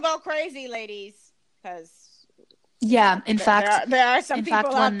 obviously don't go crazy, ladies, because in fact, there are some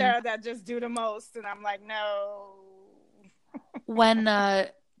people out there that just do the most, and I'm like, no.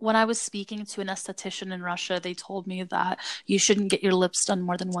 when I was speaking to an esthetician in Russia, they told me that you shouldn't get your lips done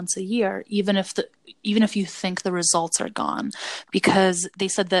more than once a year, even if you think the results are gone, because they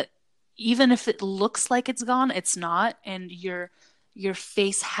said that even if it looks like it's gone, it's not, and your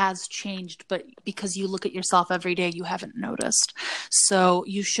face has changed, but because you look at yourself every day, you haven't noticed. So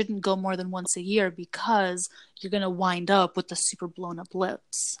you shouldn't go more than once a year, because you're going to wind up with the super blown up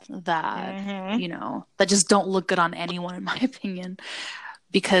lips that, that just don't look good on anyone, in my opinion,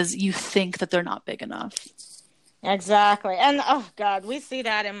 because you think that they're not big enough. Exactly. And oh God, we see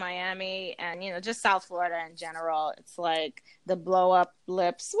that in Miami and, just South Florida in general. It's like the blow up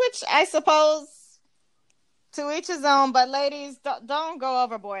lips, which I suppose to each his own, but ladies, don't go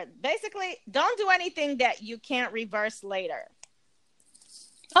overboard. Basically, don't do anything that you can't reverse later.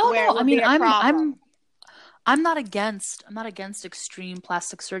 Oh no, I mean, I'm not against extreme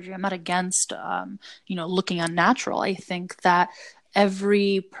plastic surgery. I'm not against looking unnatural. I think that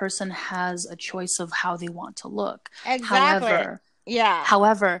every person has a choice of how they want to look. Exactly.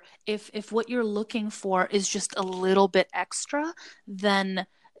 However, if what you're looking for is just a little bit extra, then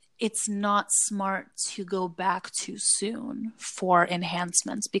it's not smart to go back too soon for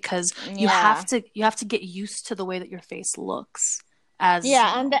enhancements, because you have to get used to the way that your face looks.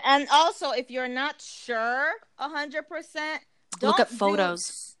 And also, if you're not sure 100%, look at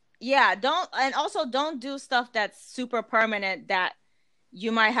photos. Don't do stuff that's super permanent that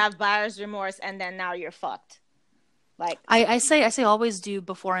you might have buyer's remorse and then now you're fucked. Like I say always do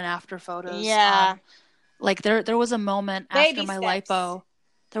before and after photos. Like there was a moment after my lipo.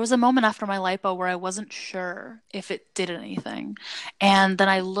 There was a moment after my lipo where I wasn't sure if it did anything. And then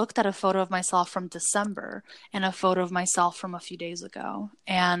I looked at a photo of myself from December and a photo of myself from a few days ago.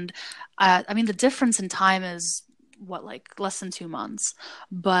 And I mean, the difference in time is like less than 2 months.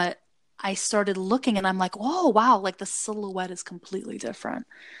 But I started looking and I'm like, oh, wow, like the silhouette is completely different.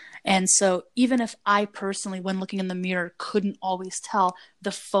 And so even if I personally, when looking in the mirror, couldn't always tell,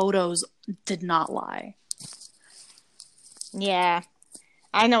 the photos did not lie. Yeah.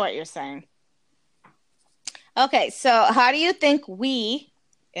 I know what you're saying. Okay, so how do you think we,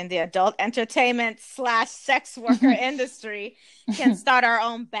 in the adult entertainment / sex worker industry, can start our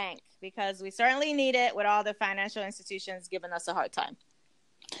own bank? Because we certainly need it with all the financial institutions giving us a hard time.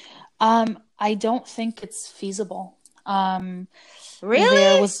 I don't think it's feasible.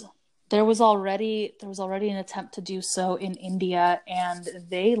 Really? There was already an attempt to do so in India, and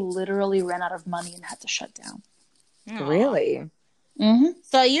they literally ran out of money and had to shut down. Really? Mm-hmm.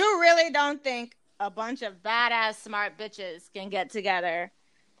 So you really don't think a bunch of badass smart bitches can get together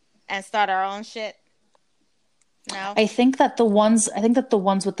and start our own shit? No. I think that the ones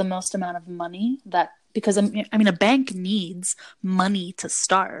with the most amount of money, because I mean a bank needs money to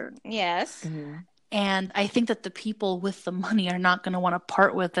start. Yes. Mm-hmm. And I think that the people with the money are not going to want to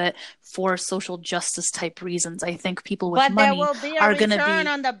part with it for social justice type reasons. I think people with money are going to be, there will be a return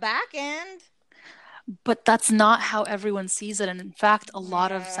on the back end. But that's not how everyone sees it. And in fact, a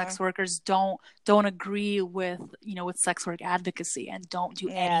lot of sex workers don't agree with, with sex work advocacy and don't do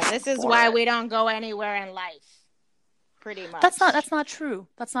anything. This is why we don't go anywhere in life. Pretty much. That's not true.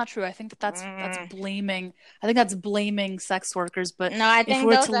 That's not true. I think that's blaming. I think that's blaming sex workers. But no, I think if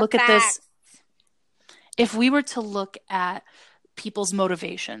we were to look at this, if we were to look at people's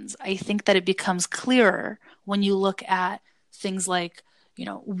motivations, I think that it becomes clearer when you look at things like,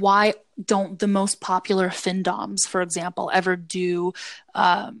 why don't the most popular findoms, for example, ever do,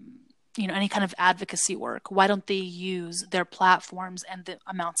 any kind of advocacy work? Why don't they use their platforms and the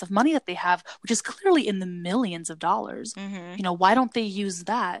amounts of money that they have, which is clearly in the millions of dollars? Mm-hmm. Why don't they use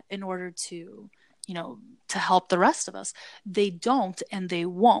that in order to, to help the rest of us? They don't, and they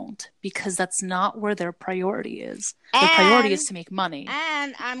won't, because that's not where their priority is. Their priority is to make money.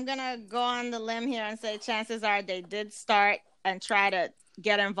 And I'm going to go on the limb here and say chances are they did start and try to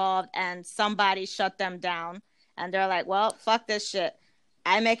get involved and somebody shut them down. And they're like, well, fuck this shit.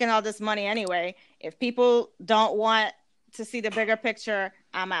 I'm making all this money anyway. If people don't want to see the bigger picture,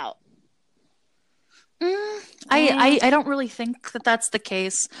 I'm out. I don't really think that that's the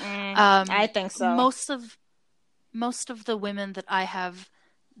case. I think so. Most of the women that I have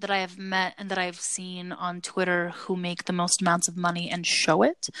met and that I've seen on Twitter who make the most amounts of money and show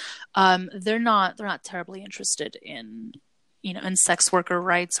it, they're not terribly interested in sex worker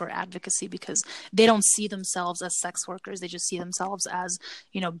rights or advocacy, because they don't see themselves as sex workers. They just see themselves as,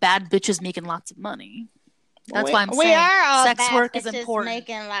 bad bitches making lots of money. That's why I'm saying sex work is important.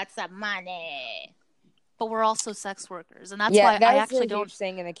 Making lots of money. But we're also sex workers. And that's why I actually don't. Huge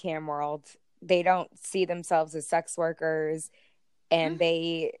thing in the cam world. They don't see themselves as sex workers, and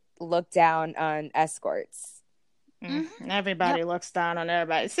they look down on escorts. Everybody looks down on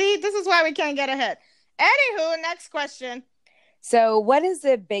everybody. See, this is why we can't get ahead. Anywho, next question. So, what is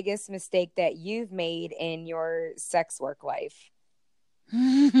the biggest mistake that you've made in your sex work life? So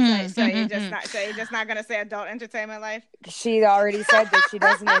you're just not gonna say adult entertainment life? She already said that she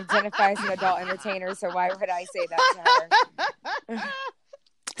doesn't identify as an adult entertainer, so why would I say that to her?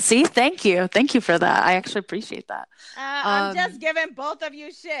 See, thank you for that. I actually appreciate that. I'm just giving both of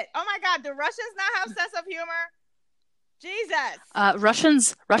you shit. Oh my God, do Russians not have sense of humor?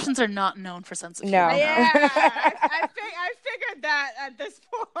 Jesus. Russians are not known for sense of humor. No. Yeah, I figured that at this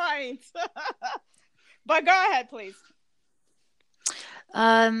point. But go ahead, please.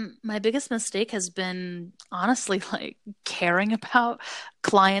 My biggest mistake has been honestly like caring about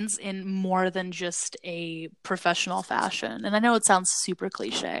clients in more than just a professional fashion. And I know it sounds super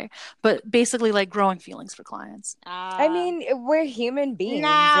cliche, but basically like growing feelings for clients. I mean, we're human beings.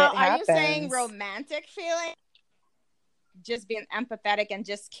 Now, are you saying romantic feelings? Just being empathetic and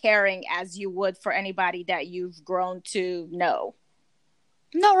just caring as you would for anybody that you've grown to know?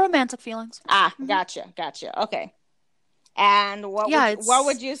 No, romantic feelings. Gotcha. Okay. And what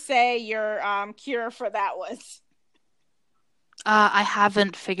would you say your cure for that was? I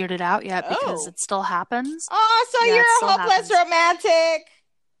haven't figured it out yet because it still happens. Oh, so you're a hopeless romantic.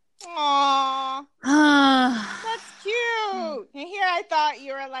 Aw. That's cute. And here I thought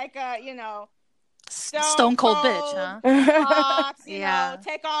you were like a, stone cold bitch, huh? Fox, you know,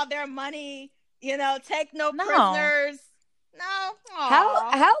 take all their money, take no prisoners. No.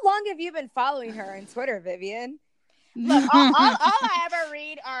 Aww. How long have you been following her on Twitter, Vivian? Look, all I ever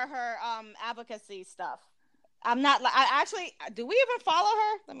read are her advocacy stuff. I'm not like, do we even follow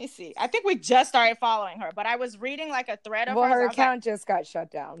her? Let me see. I think we just started following her, but I was reading like a thread of her account just got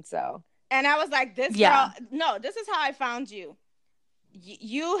shut down, so. And I was like, this girl, no, this is how I found you.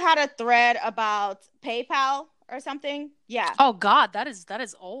 You had a thread about PayPal or something. Yeah. Oh God, that is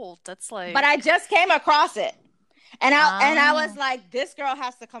old. That's like. But I just came across it, and I was like, this girl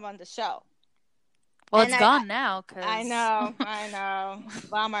has to come on the show. Well, it's gone now. Cause... I know.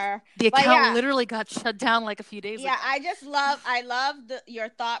 Bummer. The account literally got shut down like a few days ago. Yeah, I love your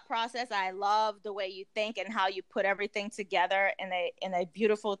thought process. I love the way you think and how you put everything together in a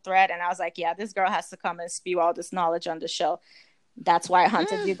beautiful thread. And I was like, yeah, this girl has to come and spew all this knowledge on the show. That's why I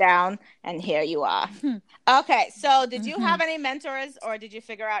hunted you down, and here you are. Okay, so did you have any mentors, or did you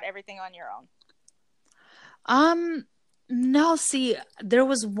figure out everything on your own? No, see, there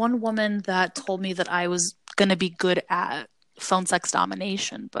was one woman that told me that I was gonna be good at phone sex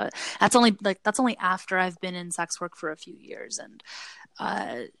domination, but that's only after I've been in sex work for a few years, and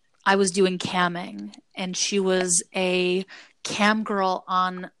I was doing camming, and she was a cam girl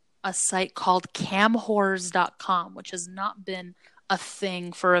on a site called camhorrors.com, which has not been a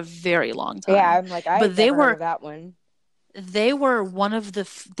thing for a very long time. Yeah, I'm like, I've never heard of that one. They were one of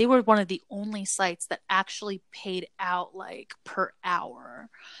the only sites that actually paid out like per hour.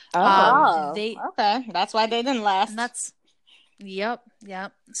 Okay, that's why they didn't last. And that's Yep.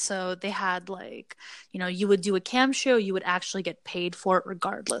 So they had like, you would do a cam show, you would actually get paid for it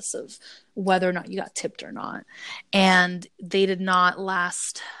regardless of whether or not you got tipped or not. And they did not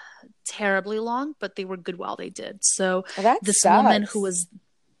last terribly long, but they were good while they did. So this woman who was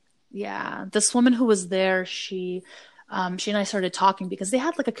there, she and I started talking because they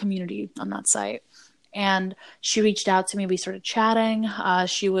had like a community on that site. And she reached out to me. We started chatting.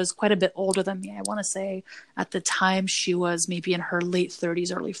 She was quite a bit older than me. I want to say at the time she was maybe in her late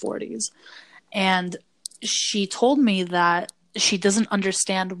 30s, early 40s. And she told me that she doesn't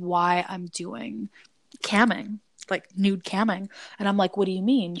understand why I'm doing camming, like nude camming. And I'm like, what do you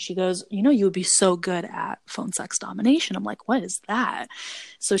mean? She goes, you would be so good at phone sex domination. I'm like, what is that?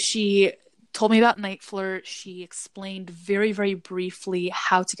 So she told me about Night Flirt. She explained very, very briefly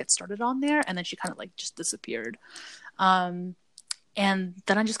how to get started on there. And then she kind of like just disappeared. And then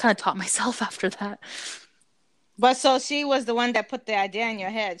I just kind of taught myself after that. But so she was the one that put the idea in your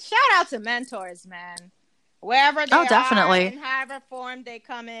head. Shout out to mentors, man. Wherever they definitely. are, in however form they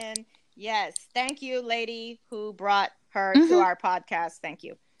come in. Yes. Thank you, lady who brought her to our podcast. Thank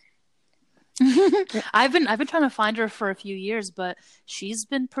you. I've been trying to find her for a few years, but she's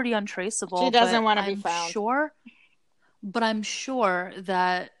been pretty untraceable. She doesn't want to be found. But I'm sure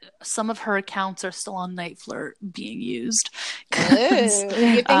that some of her accounts are still on Night Flirt being used.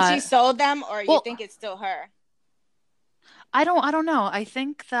 You think she sold them, or you think it's still her? I don't know. I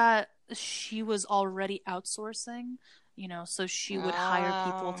think that she was already outsourcing, so she would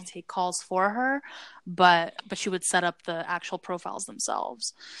hire people to take calls for her, but she would set up the actual profiles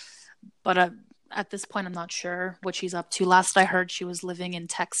themselves. But at this point, I'm not sure what she's up to. Last I heard, she was living in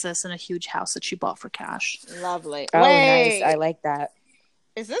Texas in a huge house that she bought for cash. Lovely. Oh, Wait, nice. I like that.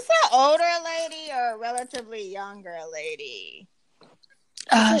 is this an older lady or a relatively younger lady?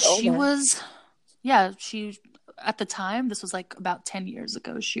 She was, she, at the time, this was like about 10 years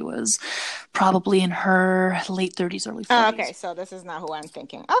ago, she was probably in her late 30s, early 40s. Oh, okay, so this is not who I'm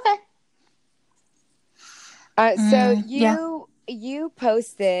thinking. Okay. So you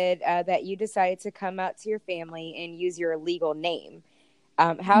posted that you decided to come out to your family and use your legal name.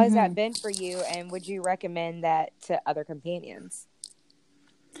 How has that been for you, and would you recommend that to other companions?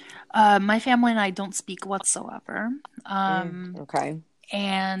 My family and I don't speak whatsoever. Okay.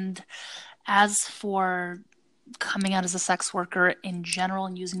 And as for coming out as a sex worker in general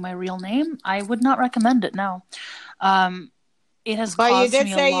and using my real name, I would not recommend it. No. It has caused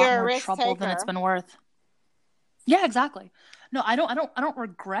me a lot more trouble than it's been worth. Yeah, exactly. No, I don't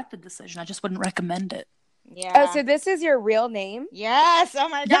regret the decision. I just wouldn't recommend it. Yeah. Oh, so this is your real name? Yes. Oh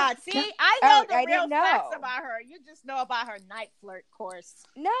my God. See, I know the real facts about her. You just know about her night flirt course.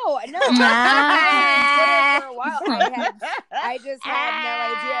 No. I've been on Twitter for a while. I just had no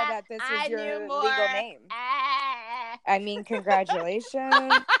idea that this was your legal name. I mean,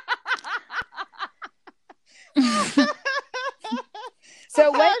 congratulations.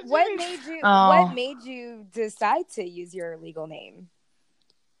 So what made you decide to use your legal name?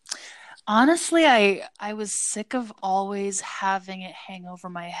 Honestly, I was sick of always having it hang over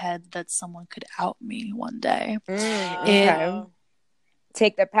my head that someone could out me one day.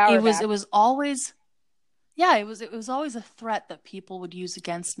 Take the power back. It was always it was always a threat that people would use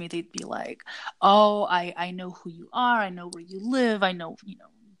against me. They'd be like, "Oh, I know who you are. I know where you live. I know,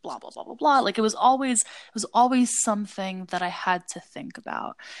 blah blah blah blah blah." Like it was always something that I had to think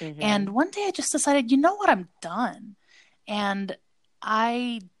about. And one day I just decided, you know what, I'm done. And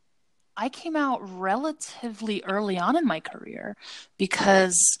I came out relatively early on in my career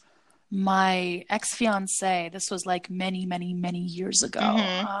because my ex-fiance, this was like many, many, many years ago.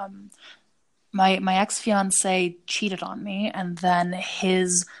 My ex-fiance cheated on me, and then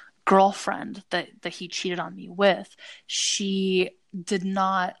his girlfriend that he cheated on me with, she did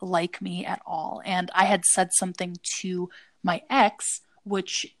not like me at all. And I had said something to my ex,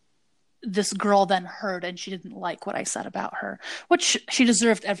 which this girl then heard, and she didn't like what I said about her, which she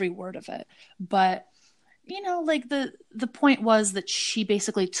deserved every word of it. But, like the point was that she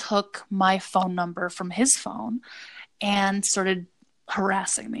basically took my phone number from his phone and started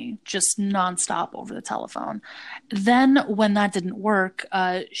harassing me just nonstop over the telephone. Then when that didn't work,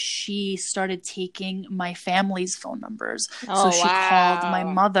 she started taking my family's phone numbers. So she called my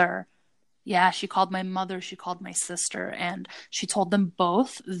mother. Yeah, she called my mother, she called my sister, and she told them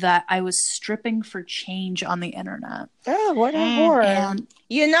both that I was stripping for change on the internet. Oh, what a whore. And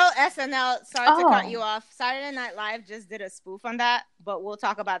SNL, sorry to cut you off, Saturday Night Live just did a spoof on that, but we'll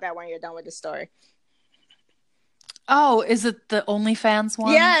talk about that when you're done with the story. Oh, is it the OnlyFans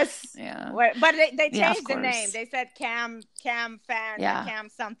one? Yes. Yeah. But they changed the name. They said Cam Fan or Cam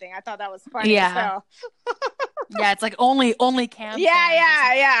something. I thought that was funny. Yeah. Yeah, it's like only Cam.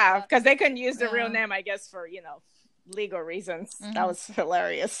 Yeah. Because they couldn't use the real name, I guess, for, legal reasons. That was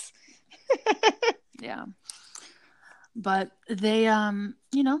hilarious. Yeah. But they,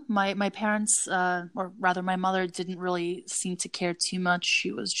 my parents, or rather my mother, didn't really seem to care too much.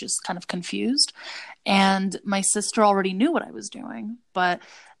 She was just kind of confused. And my sister already knew what I was doing, but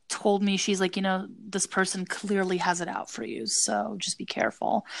told me, she's like, this person clearly has it out for you, so just be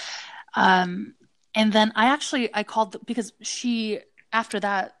careful. And then I called because she, after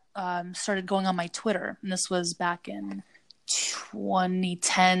that, started going on my Twitter. And this was back in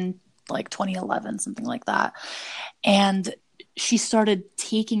 2010, like 2011, something like that. And she started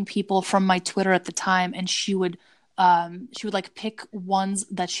taking people from my Twitter at the time, and she would like pick ones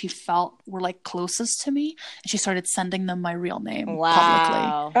that she felt were like closest to me, and she started sending them my real name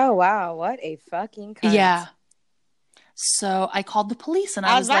publicly. Oh wow, what a fucking cunt. Yeah. So I called the police, and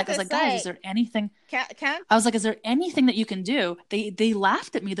I was like, guys, is there anything? I was like, is there anything that you can do? They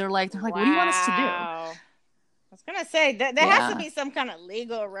laughed at me. They're like, what do you want us to do? I was gonna say there has to be some kind of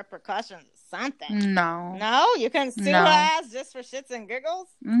legal repercussions, something. No, you can sue her ass just for shits and giggles.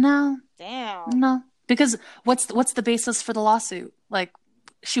 No, damn, no. Because what's the basis for the lawsuit? Like,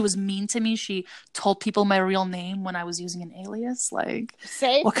 she was mean to me. She told people my real name when I was using an alias. Like,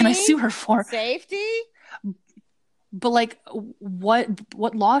 safety? What can I sue her for? Safety. But like,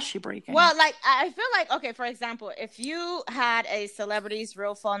 what law is she breaking? Well, like, I feel like, okay, for example, if you had a celebrity's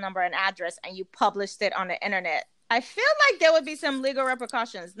real phone number and address and you published it on the internet, I feel like there would be some legal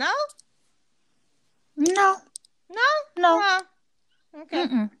repercussions. No. No. Okay.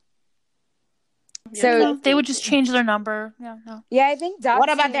 Mm-mm. So they would just change their number. Yeah, no. Yeah, I think doxing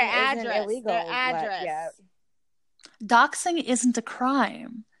what about their isn't address? illegal. Their address. Yeah. Doxing isn't a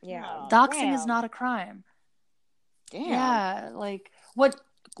crime. Yeah. Oh, Doxing is not a crime. Damn. Yeah, like what's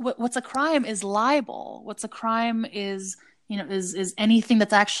a crime is libel. What's a crime is is anything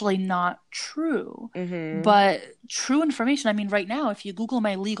that's actually not true. Mm-hmm. But true information, I mean, right now, if you Google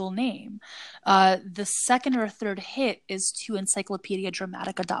my legal name, the second or third hit is to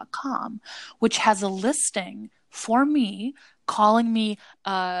encyclopediadramatica.com, which has a listing for me calling me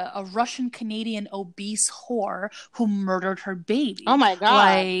a Russian Canadian obese whore who murdered her baby. Oh my God.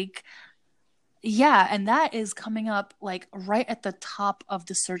 Like, yeah, and that is coming up like right at the top of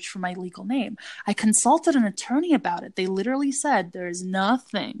the search for my legal name. I consulted an attorney about it. They literally said there is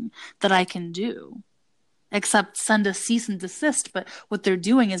nothing that I can do except send a cease and desist, but what they're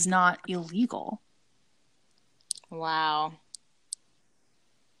doing is not illegal. Wow.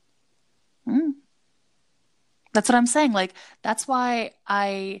 That's what I'm saying. Like, that's why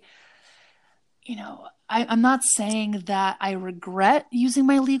I'm not saying that I regret using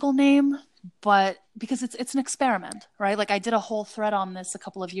my legal name, but because it's an experiment, right? Like, I did a whole thread on this a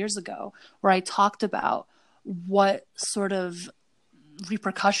couple of years ago where I talked about what sort of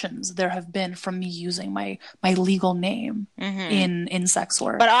repercussions there have been from me using my legal name in sex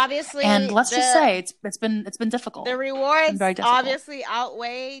work. But obviously, and let's just say it's been difficult. The rewards obviously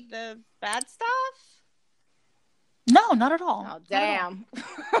outweigh the bad stuff. No, not at all. Oh, damn.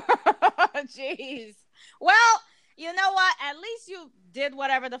 Jeez. Well, you know what? At least you did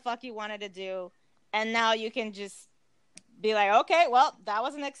whatever the fuck you wanted to do. And now you can just be like, okay, well, that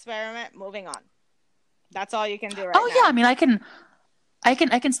was an experiment. Moving on. That's all you can do right now. Oh, yeah. I mean, I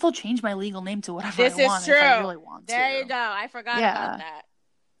can still change my legal name to whatever I want. This is true. If I really want to. There you go. I forgot about that.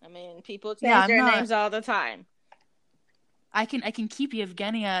 I mean, people change their names all the time. I can keep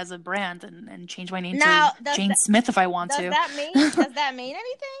Yevgenia as a brand and change my name to Jane Smith if I want to. Does that mean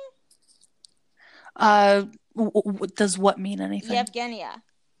anything? Does what mean anything? Yevgenia.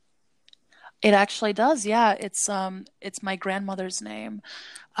 It actually does. Yeah, it's my grandmother's name.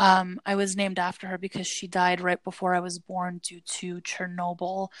 I was named after her because she died right before I was born due to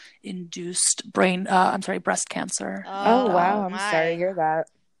Chernobyl-induced breast cancer. Oh wow, I'm sorry to hear that.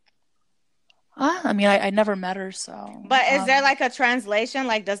 I mean, I never met her, so. But is there like a translation?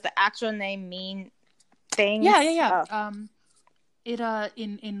 Like, does the actual name mean things? Yeah. Oh. It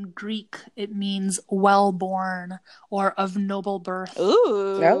in Greek it means well-born or of noble birth.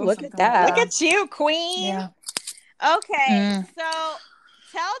 Ooh, look at that! Look at you, queen. Yeah. Okay, so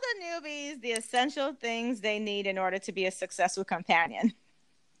tell the newbies the essential things they need in order to be a successful companion.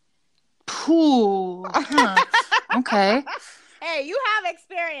 Ooh. Okay. Hey, you have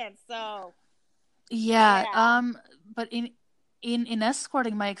experience, so. Yeah. But in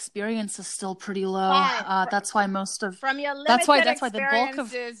escorting, my experience is still pretty low. That's why most of from your limited that's why the bulk of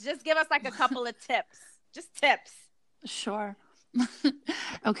just give us like a couple of tips. Just tips. Sure.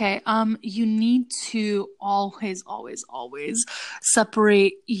 Okay. You need to always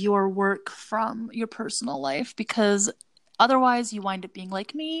separate your work from your personal life, because otherwise you wind up being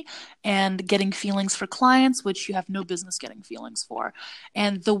like me and getting feelings for clients, which you have no business getting feelings for.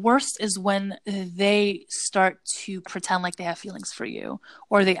 And the worst is when they start to pretend like they have feelings for you,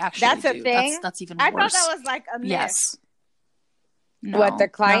 or they actually That's a do. thing? That's even worse. worse. I thought that was like a myth. Yes. No, what, the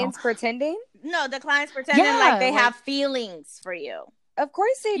clients pretending? No, the clients pretending like they have feelings for you. Of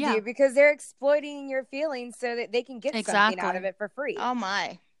course they do, because they're exploiting your feelings so that they can get something out of it for free. Oh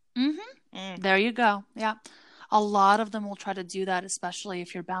my. There you go. Yeah. A lot of them will try to do that, especially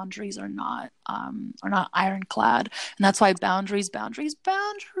if your boundaries are not ironclad. And that's why boundaries,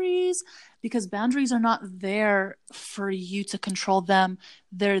 because boundaries are not there for you to control them.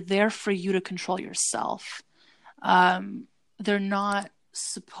 They're there for you to control yourself. They're not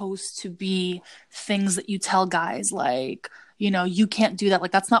supposed to be things that you tell guys like, you can't do that.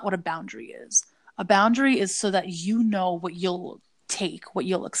 Like, that's not what a boundary is. A boundary is so that you know what you'll take, what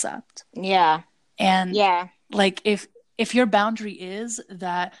you'll accept. Yeah. And like, if your boundary is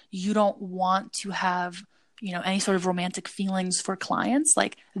that you don't want to have, any sort of romantic feelings for clients,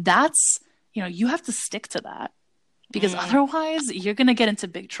 like, that's, you have to stick to that, because otherwise you're going to get into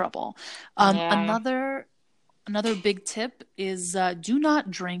big trouble. Another big tip is do not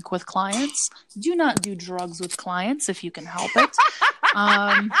drink with clients. Do not do drugs with clients if you can help it.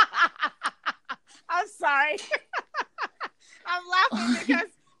 I'm sorry. I'm laughing because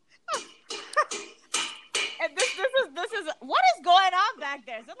this is what is going on back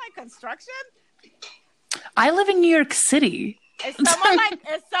there? Is it like construction? I live in New York City. Is someone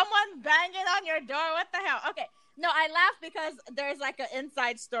banging on your door? What the hell? Okay. No, I laugh because there's like an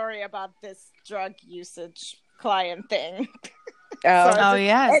inside story about this drug usage client thing.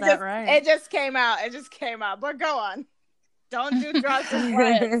 Yeah, is that right? It just came out. But go on. Don't do drugs with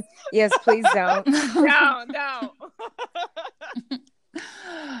clients. Yes, please don't. No.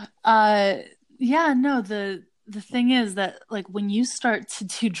 Yeah, no, the thing is that like when you start to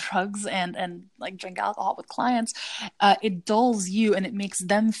do drugs and like drink alcohol with clients, it dulls you and it makes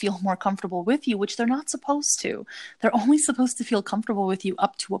them feel more comfortable with you, which they're not supposed to. They're only supposed to feel comfortable with you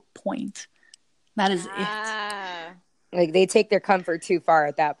up to a point. That is it. Like they take their comfort too far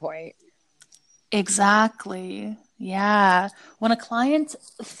at that point. Exactly. Yeah. When a client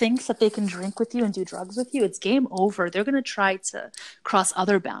thinks that they can drink with you and do drugs with you, it's game over. They're going to try to cross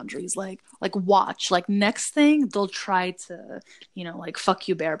other boundaries. Like watch, like next thing they'll try to, like fuck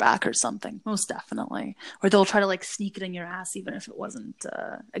you bareback or something. Most definitely. Or they'll try to like sneak it in your ass, even if it wasn't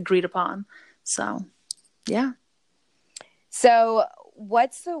agreed upon. So, yeah. So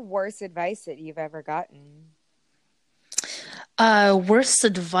what's the worst advice that you've ever gotten? Worst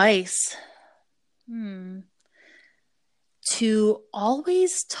advice. To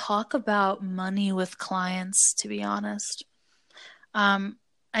always talk about money with clients, to be honest.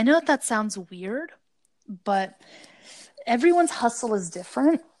 I know that sounds weird, but everyone's hustle is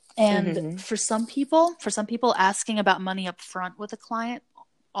different. And for some people asking about money up front with a client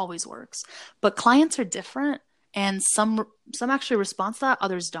always works. But clients are different, and some actually respond to that,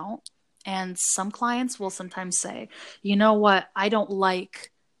 others don't. And some clients will sometimes say, you know what, I don't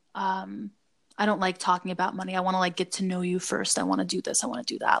like talking about money. I want to like get to know you first. I want to do this. I want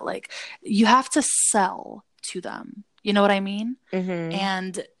to do that. Like you have to sell to them. You know what I mean?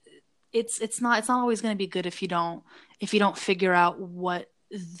 And it's not always going to be good if you don't figure out what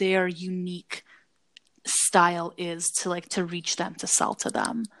their unique style is to reach them, to sell to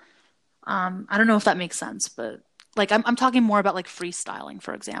them. I don't know if that makes sense, but like I'm talking more about like freestyling,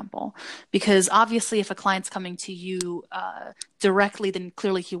 for example, because obviously if a client's coming to you directly, then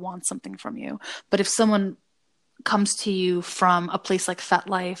clearly he wants something from you. But if someone comes to you from a place like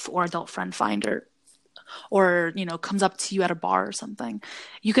FetLife or Adult Friend Finder, or comes up to you at a bar or something,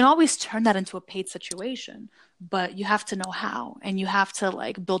 you can always turn that into a paid situation, but you have to know how, and you have to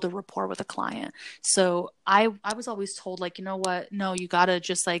like build a rapport with a client. So I was always told, like, you know what, no, you gotta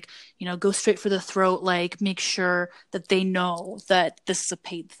just like go straight for the throat, like make sure that they know that this is a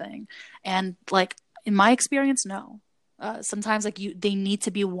paid thing. And like in my experience, no. Sometimes like they need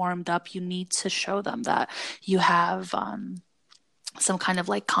to be warmed up. You need to show them that you have some kind of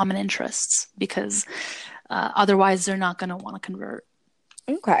like common interests, because otherwise they're not going to want to convert.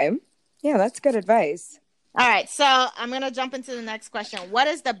 Okay. Yeah, that's good advice. All right. So I'm going to jump into the next question. What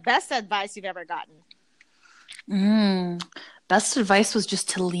is the best advice you've ever gotten? Best advice was just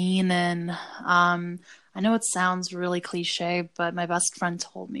to lean in. I know it sounds really cliche, but my best friend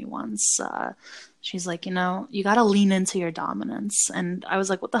told me once, she's like, you got to lean into your dominance. And I was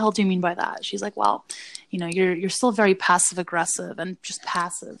like, what the hell do you mean by that? She's like, well, you're still very passive aggressive and just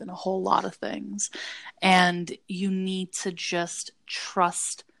passive in a whole lot of things. And you need to just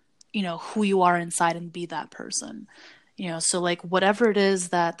trust, who you are inside and be that person. So like whatever it is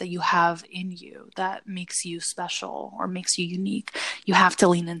that you have in you that makes you special or makes you unique, you have to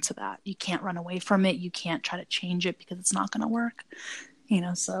lean into that. You can't run away from it. You can't try to change it because it's not going to work.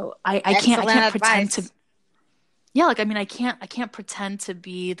 So I can't pretend to. Yeah, like I can't pretend to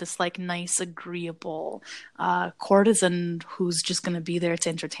be this like nice, agreeable courtesan who's just going to be there to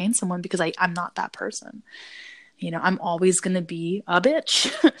entertain someone, because I'm not that person. I'm always going to be a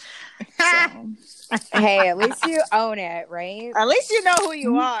bitch. Hey, at least you own it, right? At least you know who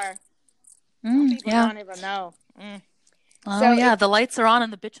you are. People don't even know. Oh, so yeah, the lights are on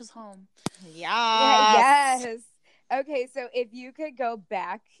and the bitch is home. Yes. Okay, so if you could go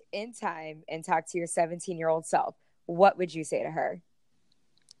back in time and talk to your 17-year-old self, what would you say to her?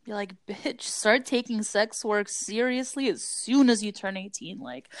 Be like, bitch, start taking sex work seriously as soon as you turn 18.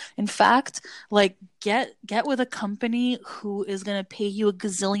 Like, in fact, like get with a company who is gonna pay you $1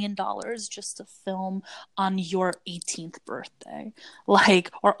 gazillion just to film on your 18th birthday.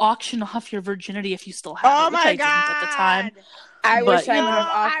 Like, or auction off your virginity if you still have it, which I didn't at the time. I wish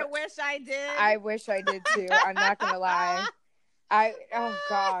I did. I wish I did too. I'm not gonna lie. Oh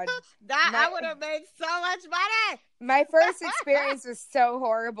God. I would have made so much money. My first experience was so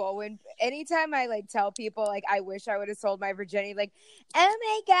horrible. Anytime I like tell people like I wish I would have sold my virginity, like, oh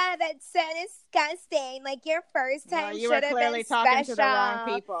my God, that's so disgusting. Like your first time should have been special. You were clearly talking to the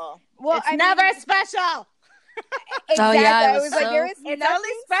wrong people. Well, it's never special. Exactly. Oh, yeah, I was like, there is it's only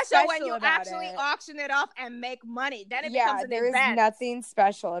special when you actually auction it off and make money. Then it becomes an event. There is nothing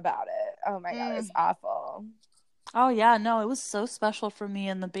special about it. Oh my God, it's awful. Oh yeah, no, it was so special for me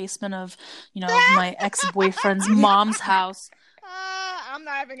in the basement of, my ex-boyfriend's mom's house. I'm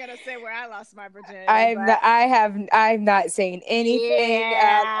not even gonna say where I lost my virginity. I'm not saying anything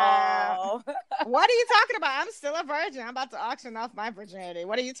at all. What are you talking about? I'm still a virgin. I'm about to auction off my virginity.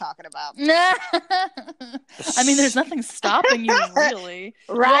 What are you talking about? I mean, there's nothing stopping you, really.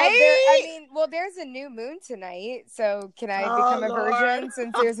 Right? Well, there's a new moon tonight, so can I become a virgin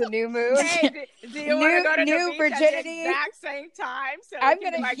since there's a new moon? Hey, do you want to go to the beach virginity at the exact same time? So I'm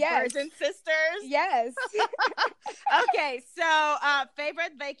gonna be like virgin sisters. Yes. Okay, so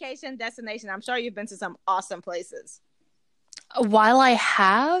favorite vacation destination. I'm sure you've been to some awesome places. While I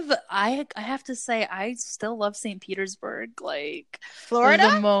have to say I still love St. Petersburg. Like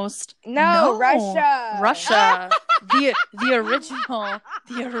Florida? The most Russia. the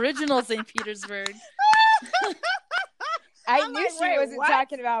original St. Petersburg. I knew she wasn't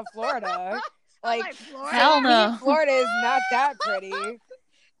talking about Florida. Like Florida? Hell no. Florida is not that pretty.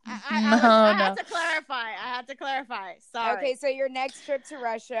 I had to clarify. Sorry. Okay, so your next trip to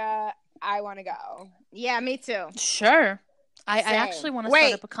Russia, I want to go. Yeah, me too. Sure. I actually want to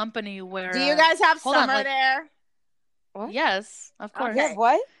start up a company where... Do you guys have summer there? What? Yes, of course. Okay.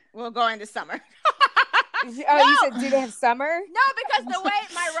 What? We'll go into summer. You said, do they have summer? No, because the way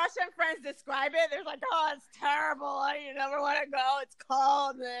my Russian friends describe it, they're like, oh, it's terrible. You never want to go. It's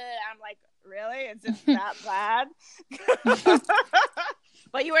cold. I'm like, really? Is it that bad?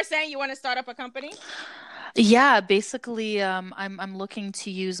 But you were saying you want to start up a company? Yeah, basically, I'm looking to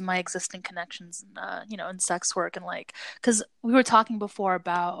use my existing connections, in sex work and because we were talking before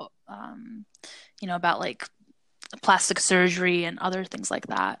about, about like plastic surgery and other things like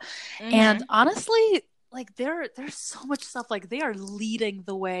that. Mm-hmm. And honestly, there's so much stuff. They are leading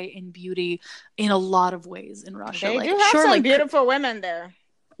the way in beauty in a lot of ways in Russia. They do have some beautiful women there.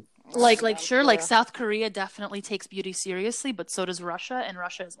 South Korea definitely takes beauty seriously, but so does Russia, and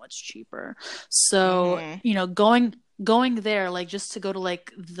Russia is much cheaper. So, going there, just to go to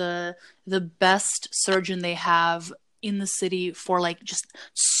the best surgeon they have in the city for just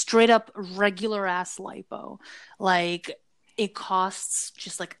straight up regular ass lipo, it costs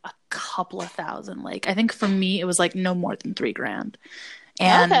just a couple of $1,000. I think for me it was no more than $3,000.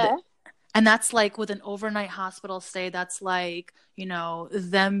 And that's with an overnight hospital stay. That's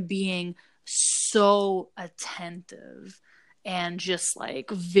them being so attentive and just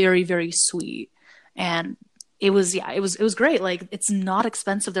very, very sweet. And it was great. It's not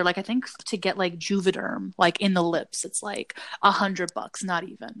expensive there. I think to get Juvederm, in the lips, it's $100, not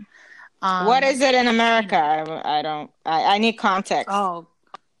even. What is it in America? I need context. Oh,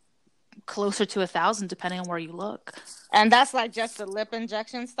 closer to $1,000 depending on where you look. And that's just the lip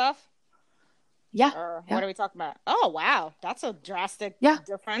injection stuff? Yeah. Or what are we talking about? Oh, wow. That's a drastic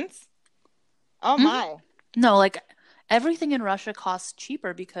difference. Oh, my. No, everything in Russia costs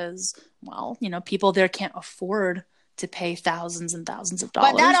cheaper because, people there can't afford to pay thousands and thousands of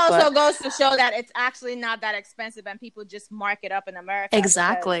dollars. But that also goes to show that it's actually not that expensive and people just mark it up in America.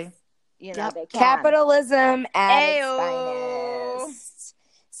 Exactly. Because, they can. Capitalism at its finest.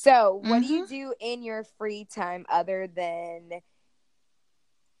 So, what do you do in your free time other than...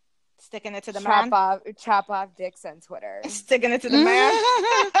 sticking it to the man? Chop off dicks on Twitter. Sticking it to the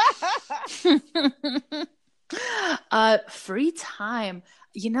man? Free time.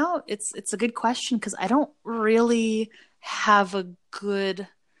 It's a good question because I don't really have a good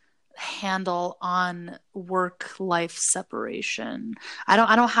handle on work-life separation. I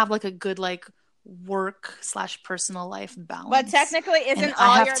don't have a good work/personal life balance. But technically, isn't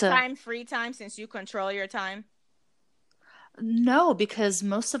all your time free time since you control your time? No, because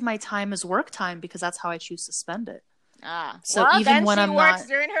most of my time is work time because that's how I choose to spend it. So even when I'm works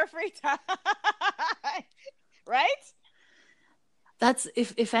during her free time, right? That's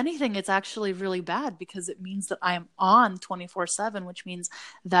if anything, it's actually really bad because it means that I am on 24/7, which means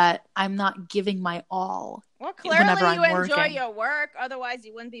that I'm not giving my all. Well, clearly you enjoy your work, otherwise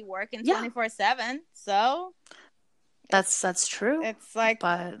you wouldn't be working 24/7. So. That's true. It's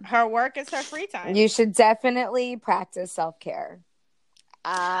but her work is her free time. You should definitely practice self-care.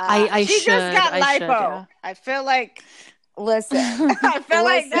 She just got lipo. I feel like... Listen. I feel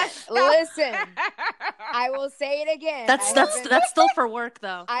like that's... Listen. I will say it again. That's still for work,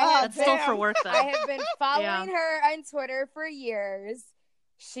 though. Still for work, though. I have been following her on Twitter for years.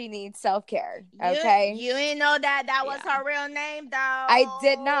 She needs self-care. Okay. You didn't know that was her real name, though. I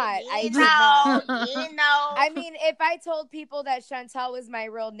did not. You know. I mean, if I told people that Chantal was my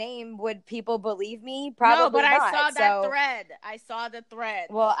real name, would people believe me? Probably not. No, but I saw that thread. I saw the thread.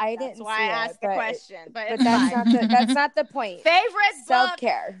 Well, I didn't. That's why I asked the question. But that's not the point. Favorite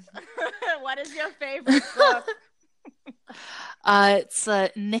self-care. What is your favorite book? It's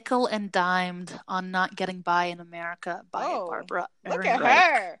Nickel and Dimed on Not Getting By in America by Barbara Look Ehrenreich.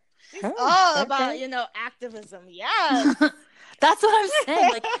 at her. She's all about, activism. Yes. That's what I'm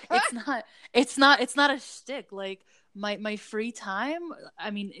saying. Like, it's not a shtick. Like, my free time,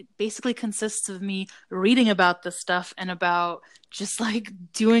 I mean, it basically consists of me reading about this stuff and about just like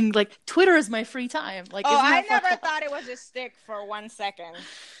doing, like, Twitter is my free time. Like, I never thought it was a shtick for 1 second.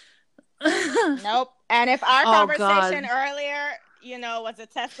 Nope. And if our conversation earlier, was a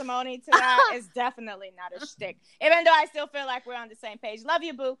testimony to that, it's definitely not a shtick. Even though I still feel like we're on the same page. Love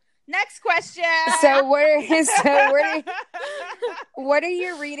you, boo. Next question. So what are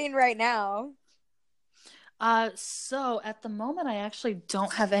you reading right now? So at the moment, I actually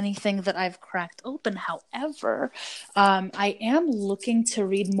don't have anything that I've cracked open. However, I am looking to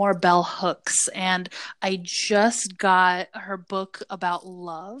read more Bell Hooks, and I just got her book about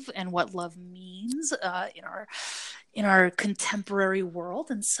love and what love means in our contemporary world,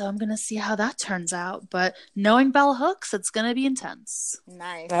 and so I'm gonna see how that turns out. But knowing Bell Hooks, it's gonna be intense.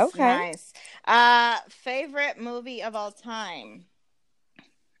 Nice. Okay. Nice. Favorite movie of all time?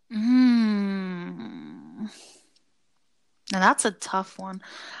 Now that's a tough one.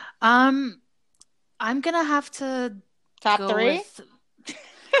 I'm gonna have to Top go 3? with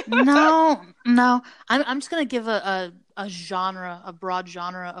no. I'm just gonna give a genre, a broad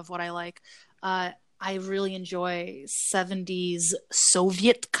genre of what I like. I really enjoy 70s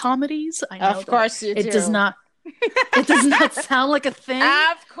Soviet comedies. I know of course you do. It does not sound like a thing.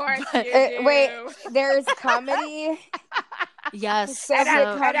 Of course you do. Wait, there's comedy. Yes. And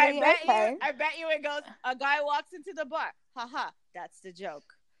comedy. I bet you it goes, a guy walks into the bar. Haha, that's the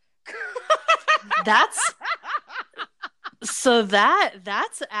joke. That's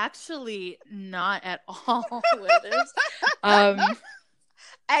actually not at all what it is.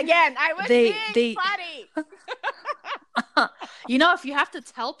 Again, I was being funny. If you have to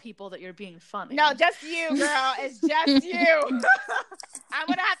tell people that you're being funny. No, just you, girl. It's just you. I'm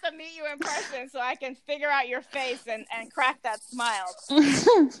going to have to meet you in person so I can figure out your face and crack that smile.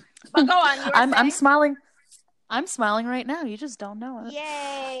 But go on. I'm smiling. I'm smiling right now. You just don't know it.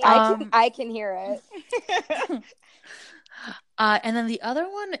 Yay. I can hear it. And then the other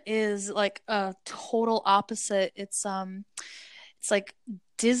one is like a total opposite. It's like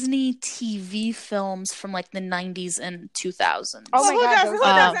Disney TV films from like the 90s and 2000s. Oh my God, who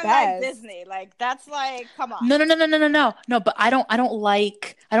doesn't like Disney? Like, that's like, come on. No, but I don't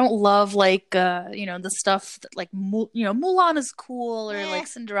love like the stuff that like Mulan is cool or like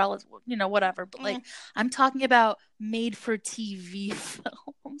Cinderella's whatever, but like I'm talking about made for TV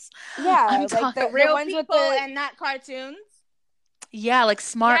films. Yeah, I'm like talking the real ones people with and not cartoons. Yeah, like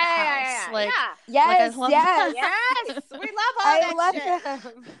Smart House. Yeah. Like, yes, like Yes, we love all that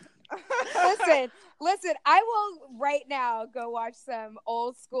shit. Listen, I will right now go watch some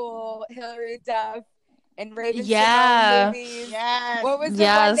old school Hilary Duff and Raven Simone movies. Yes. What was the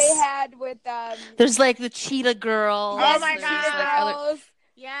one they had with There's like the Cheetah Girl. Oh my God.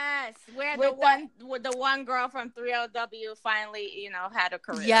 Yes, where the one girl from 30W finally, had a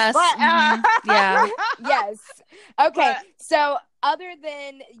career. Yes. But, yeah. Yes. Okay. So other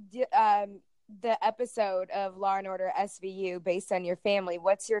than the episode of Law and Order SVU based on your family,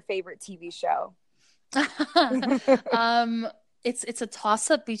 what's your favorite TV show? It's a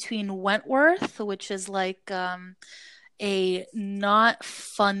toss-up between Wentworth, which is like a not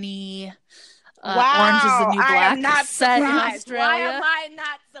funny Orange is the New Black. I am not set in surprised. Australia. Why am I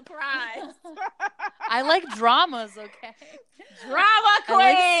not surprised? I like dramas, okay? Drama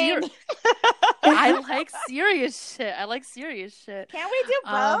queen! I like serious shit. Can we do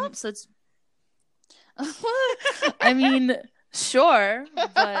both? So it's I mean, sure,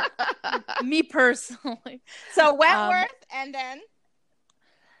 but me personally. So Wentworth and then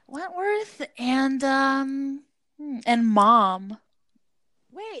Wentworth and Mom.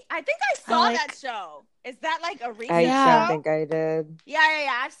 Wait, I think I saw that show. Is that like a recent show? I don't think I did.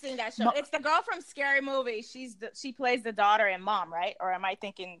 Yeah. I've seen that show. It's the girl from Scary Movie. She plays the daughter in Mom, right? Or am I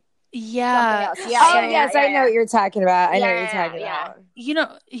thinking Yeah. something else? I know what you're talking about. I know what you're talking about. You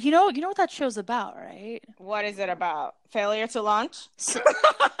know what that show's about, right? What is it about? Failure to launch?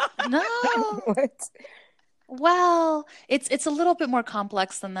 No. What? Well, it's a little bit more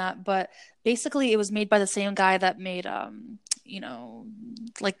complex than that, but basically it was made by the same guy that made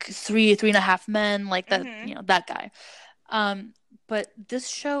like Three and a Half Men, like that, that guy. But this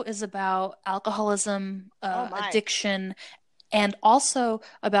show is about alcoholism, addiction, and also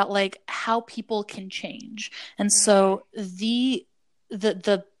about like how people can change. And so the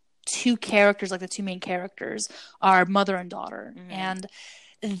two characters, like the two main characters, are mother and daughter, and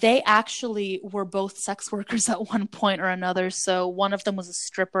they actually were both sex workers at one point or another. So one of them was a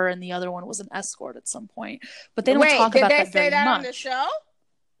stripper and the other one was an escort at some point. But they don't talk about that very much. Did they say that on the show?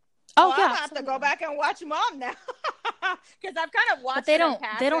 Oh, yeah. I'll have to go back and watch Mom now because I've kind of watched. But they don't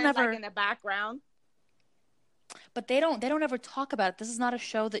ever like in the background. But they don't ever talk about it. This is not a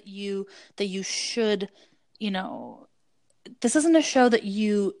show that you should, this isn't a show that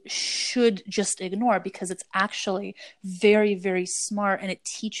you should just ignore, because it's actually very, very smart, and it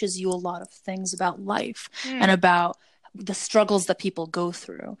teaches you a lot of things about life and about the struggles that people go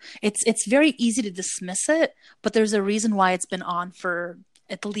through. It's very easy to dismiss it, but there's a reason why it's been on for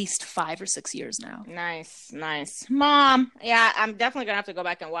at least 5 or 6 years now. Nice. Mom. Yeah, I'm definitely going to have to go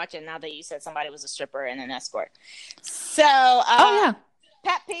back and watch it now that you said somebody was a stripper and an escort. So,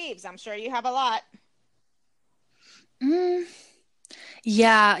 pet peeves. I'm sure you have a lot.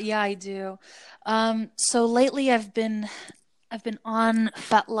 Yeah, I do. So lately I've been on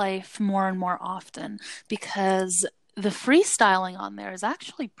FetLife more and more often because the freestyling on there is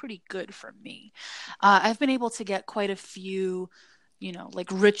actually pretty good for me. I've been able to get quite a few, like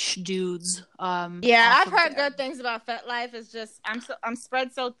rich dudes. I've heard good things about FetLife. It's just I'm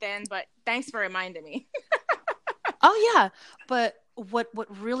spread so thin, but thanks for reminding me. Oh yeah, but what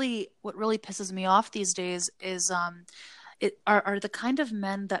really pisses me off these days is are the kind of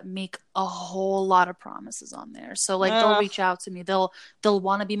men that make a whole lot of promises on there. So like they'll reach out to me, they'll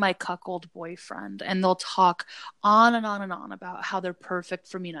want to be my cuckold boyfriend, and they'll talk on and on and on about how they're perfect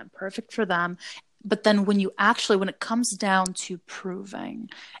for me and I'm perfect for them. But then when it comes down to proving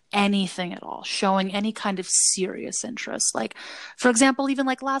anything at all, showing any kind of serious interest, like, for example, even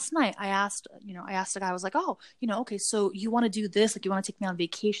like last night, I asked a guy, I was like, oh, okay, so you want to do this, like you want to take me on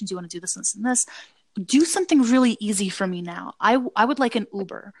vacations, you want to do this and this and this, do something really easy for me now. I would like an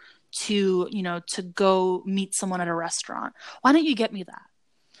Uber to go meet someone at a restaurant. Why don't you get me that?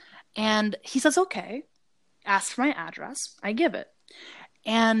 And he says, okay, ask for my address. I give it.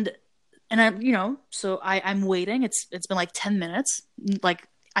 And I'm waiting. It's been like 10 minutes. Like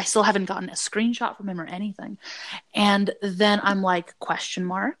I still haven't gotten a screenshot from him or anything. And then I'm like, question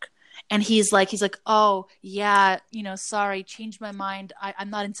mark. And he's like, oh yeah, sorry, changed my mind. I'm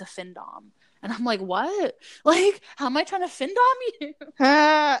not into Findom. And I'm like, what? Like, how am I trying to Findom you?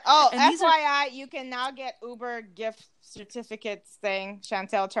 FYI, you can now get Uber gift certificates thing.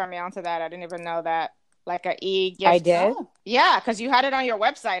 Chantel turned me on to that. I didn't even know that. Like an e-gift. I did? Oh. Yeah, because you had it on your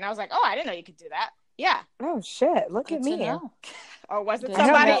website. And I was like, oh, I didn't know you could do that. Yeah. Oh, shit. Look at me. Or was it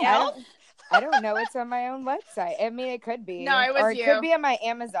somebody else? I don't know. It's on my own website. I mean, it could be. No, it was or you. It could be on my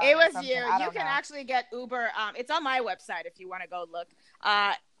Amazon. It was you. You can actually get Uber. It's on my website if you want to go look.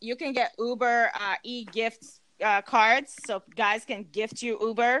 You can get Uber e-gift cards, so guys can gift you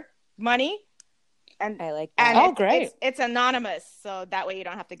Uber money. And I like that. And great! It's anonymous, so that way you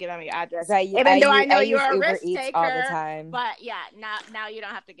don't have to give them your address. Even though I know you're a risk taker all the time. But yeah, now you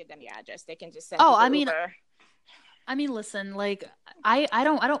don't have to give them your address. They can just send. Uber. I mean, listen, like I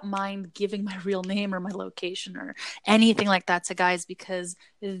don't mind giving my real name or my location or anything like that to guys, because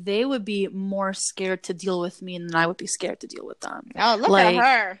they would be more scared to deal with me than I would be scared to deal with them. Oh, look at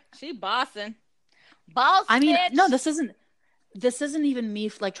her! She bossing. Boss. I mean, bitch. No, this isn't even me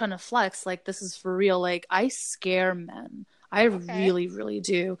like trying to flex. Like, this is for real. Like, I scare men. I really, really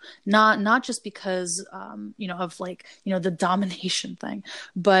do. Not just because, of like, the domination thing,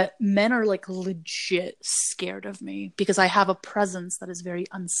 but men are like legit scared of me because I have a presence that is very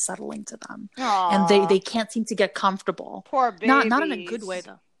unsettling to them. Aww. And they can't seem to get comfortable. Poor babies. Not in a good way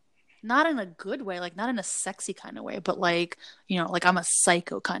though. Not in a good way, like not in a sexy kind of way, but like, like I'm a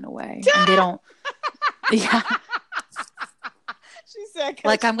psycho kind of way. And they don't, yeah. She said,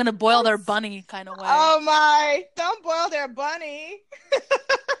 like I'm gonna boil their bunny kind of way. Oh my! Don't boil their bunny.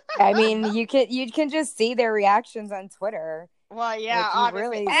 I mean, you can just see their reactions on Twitter. Well, yeah, like,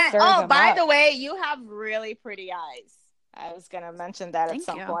 obviously. Really by the way, you have really pretty eyes. I was gonna mention that Thank at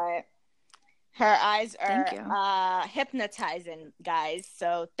some you. point. Her eyes are hypnotizing, guys.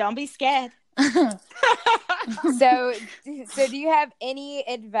 So don't be scared. So do you have any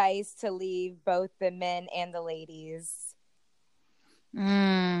advice to leave both the men and the ladies?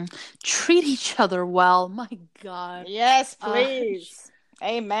 Treat each other well. My God. Yes, please.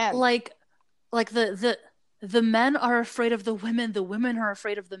 Amen. Like the men are afraid of the women are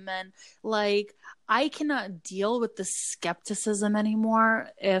afraid of the men. Like, I cannot deal with the skepticism anymore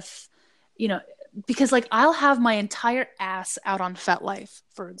if, because like I'll have my entire ass out on FetLife,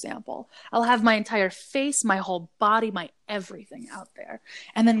 for example. I'll have my entire face, my whole body, my everything out there.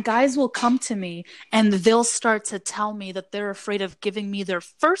 And then guys will come to me and they'll start to tell me that they're afraid of giving me their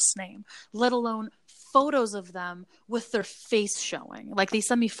first name, let alone photos of them with their face showing. Like, they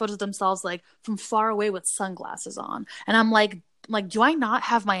send me photos of themselves like from far away with sunglasses on, and I'm like, do I not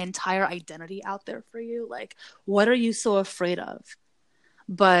have my entire identity out there for you? Like, what are you so afraid of?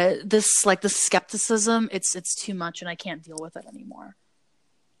 But this skepticism, it's too much, and I can't deal with it anymore.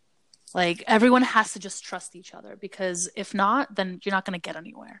 Like, everyone has to just trust each other, because if not, then you're not going to get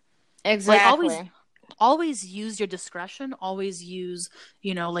anywhere. Exactly. Like, always use your discretion, always use,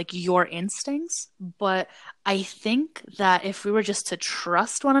 like, your instincts. But I think that if we were just to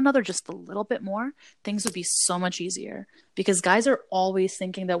trust one another just a little bit more, things would be so much easier, because guys are always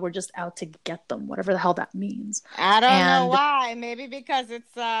thinking that we're just out to get them, whatever the hell that means. I don't know why. Maybe because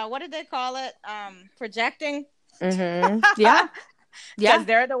it's what did they call it? Projecting. Mm-hmm. Yeah. Because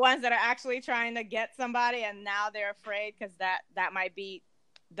they're the ones that are actually trying to get somebody, and now they're afraid because that might be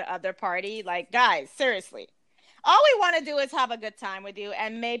the other party. Like, guys, seriously, all we want to do is have a good time with you.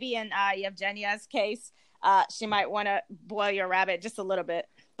 And maybe in Yevgenia's case, she might want to boil your rabbit just a little bit.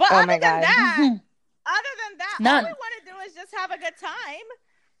 But other than that, none. All we want to do is just have a good time.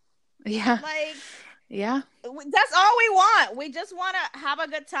 Yeah. Like, yeah, that's all we want. We just want to have a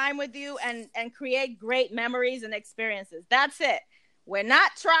good time with you and create great memories and experiences. That's it. We're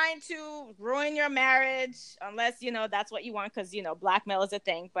not trying to ruin your marriage unless, that's what you want, because, blackmail is a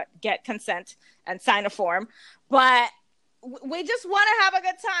thing, but get consent and sign a form. But we just want to have a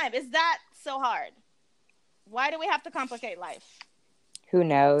good time. Is that so hard? Why do we have to complicate life? Who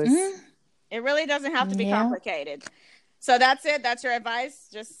knows? Mm-hmm. It really doesn't have to be complicated. So that's it. That's your advice.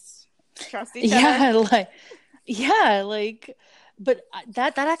 Just trust each other. But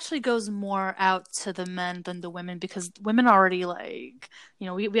that actually goes more out to the men than the women, because women already, like,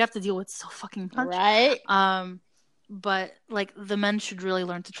 we have to deal with so fucking much. Right. But like, the men should really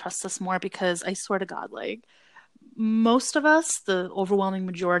learn to trust us more, because I swear to God, like, most of us, the overwhelming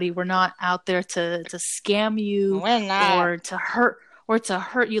majority, we're not out there to scam you or to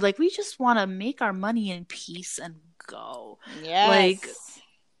hurt you. Like, we just want to make our money in peace and go. Yes. Like,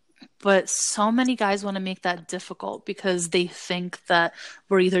 but so many guys want to make that difficult, because they think that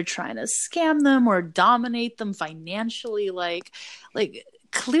we're either trying to scam them or dominate them financially. Like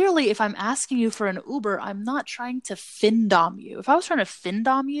clearly, if I'm asking you for an Uber, I'm not trying to fin-dom you. If I was trying to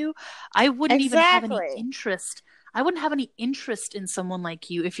fin-dom you, I wouldn't even have any interest. I wouldn't have any interest in someone like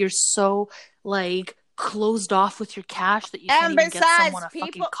you if you're so, like, closed off with your cash that you can't even get someone a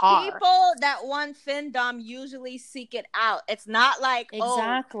fucking car. People that want findom usually seek it out. It's not like,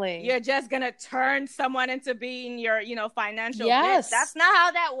 you're just gonna turn someone into being your, financial bitch. That's not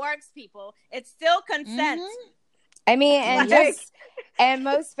how that works, people. It's still consent. Mm-hmm. I mean, and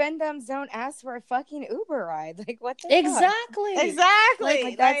most fandoms don't ask for a fucking Uber ride. Like, what the Exactly.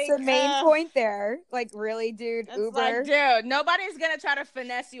 Like, that's the main point there. Like, really, dude, Uber? Like, dude, nobody's going to try to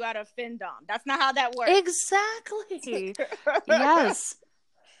finesse you out of findom. That's not how that works. Exactly. Yes.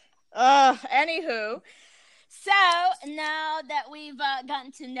 Anywho. So, now that we've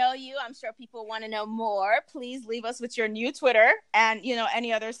gotten to know you, I'm sure people want to know more. Please leave us with your new Twitter and,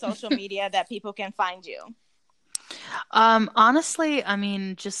 any other social media that people can find you. Honestly, I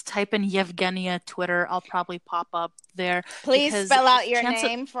mean, just type in Yevgenia Twitter. I'll probably pop up there. Please spell out your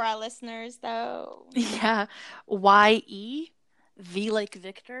name for our listeners, though. Yeah. YE, V like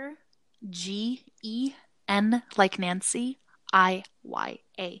Victor, GEN like Nancy,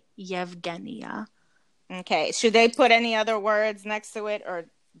 IYA. Yevgenia. Okay. Should they put any other words next to it, or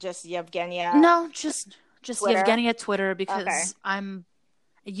just Yevgenia? No, just Twitter? Yevgenia Twitter, because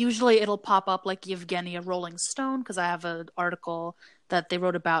usually it'll pop up like Yevgenia Rolling Stone, because I have an article that they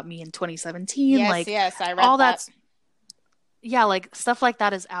wrote about me in 2017. Yes, I read all that. Yeah, like, stuff like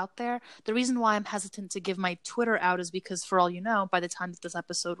that is out there. The reason why I'm hesitant to give my Twitter out is because, for all you know, by the time that this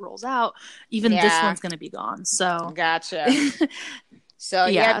episode rolls out, even this one's going to be gone. So gotcha. So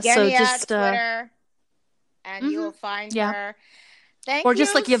Yevgenia just Twitter, and you'll find her. Or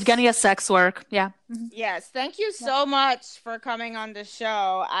just like Yevgenia Sex Work. Yeah. Mm-hmm. Yes. Thank you so much for coming on the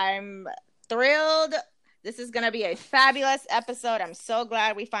show. I'm thrilled. This is going to be a fabulous episode. I'm so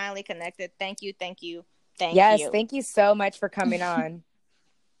glad we finally connected. Thank you. Thank you. Yes. Thank you so much for coming on.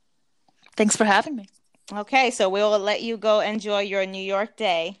 Thanks for having me. Okay. So we'll let you go enjoy your New York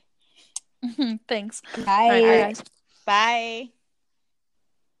day. Thanks. Bye. All right, guys. Bye.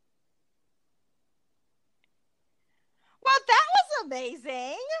 Well, that was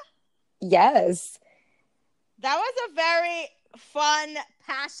amazing. Yes. That was a very fun,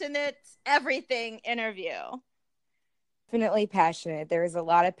 passionate, everything interview. Definitely passionate. There was a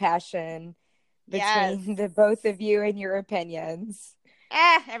lot of passion between the both of you and your opinions.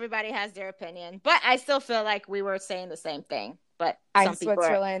 Everybody has their opinion. But I still feel like we were saying the same thing. But I'm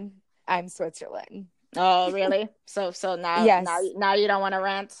Switzerland. I'm Switzerland. Oh, really? So now, Yes. now you don't want to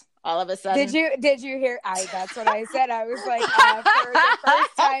rant all of a sudden? Did you hear? That's what I said. I was like, for the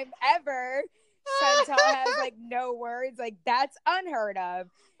first time ever, Chantal has like no words. Like, that's unheard of.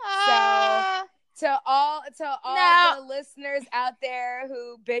 So to all the listeners out there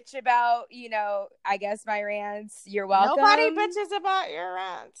who bitch about, I guess my rants, you're welcome. Nobody bitches about your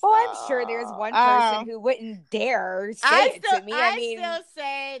rants. Oh, I'm sure there's one person who wouldn't dare say it to me. I mean, still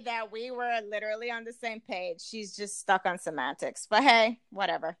say that we were literally on the same page. She's just stuck on semantics. But hey,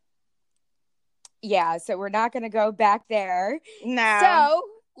 whatever. Yeah, so we're not going to go back there. No. So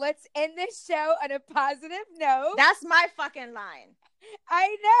let's end this show on a positive note. That's my fucking line.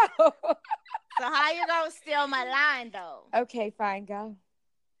 I know. So how you gonna steal my line, though? Okay, fine, go.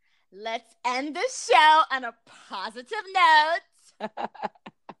 Let's end the show on a positive note.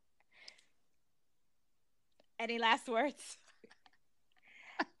 Any last words?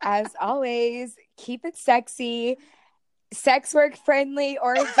 As always, keep it sexy, sex work friendly,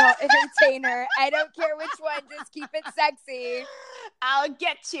 or adult entertainer. I don't care which one, just keep it sexy. I'll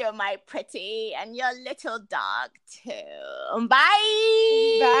get you, my pretty, and your little dog, too.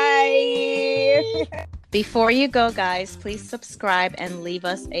 Bye. Bye. Before you go, guys, please subscribe and leave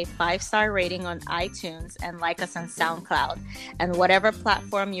us a 5-star rating on iTunes and like us on SoundCloud. And whatever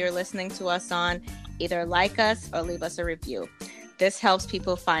platform you're listening to us on, either like us or leave us a review. This helps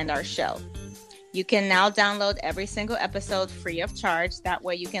people find our show. You can now download every single episode free of charge. That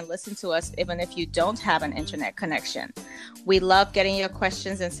way you can listen to us even if you don't have an internet connection. We love getting your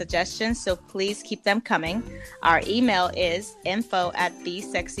questions and suggestions, so please keep them coming. Our email is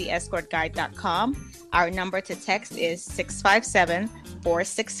info@thesexyescortguide.com. Our number to text is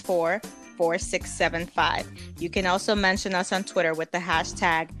 657-464-4675. You can also mention us on Twitter with the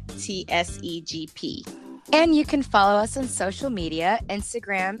hashtag TSEGP. And you can follow us on social media,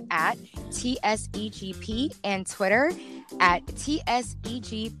 Instagram at TSEGP and Twitter at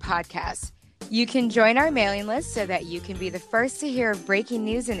TSEG Podcast. You can join our mailing list so that you can be the first to hear of breaking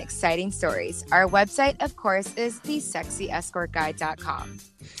news and exciting stories. Our website, of course, is thesexyescortguide.com.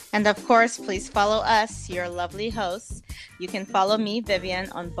 And of course, please follow us, your lovely hosts. You can follow me, Vivian,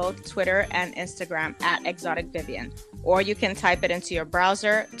 on both Twitter and Instagram at ExoticVivian. Or you can type it into your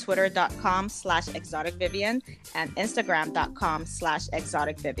browser, twitter.com/ExoticVivian and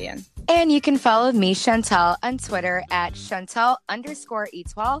Instagram.com/ExoticVivian. And you can follow me, Chantal, on Twitter at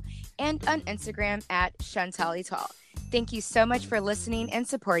Chantal_Etoile and on Instagram at Chantal Etoile. Thank you so much for listening and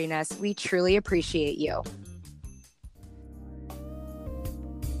supporting us. We truly appreciate you.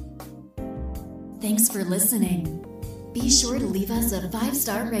 Thanks for listening. Be sure to leave us a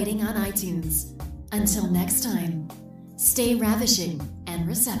 5-star rating on iTunes. Until next time, stay ravishing and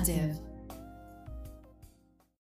receptive.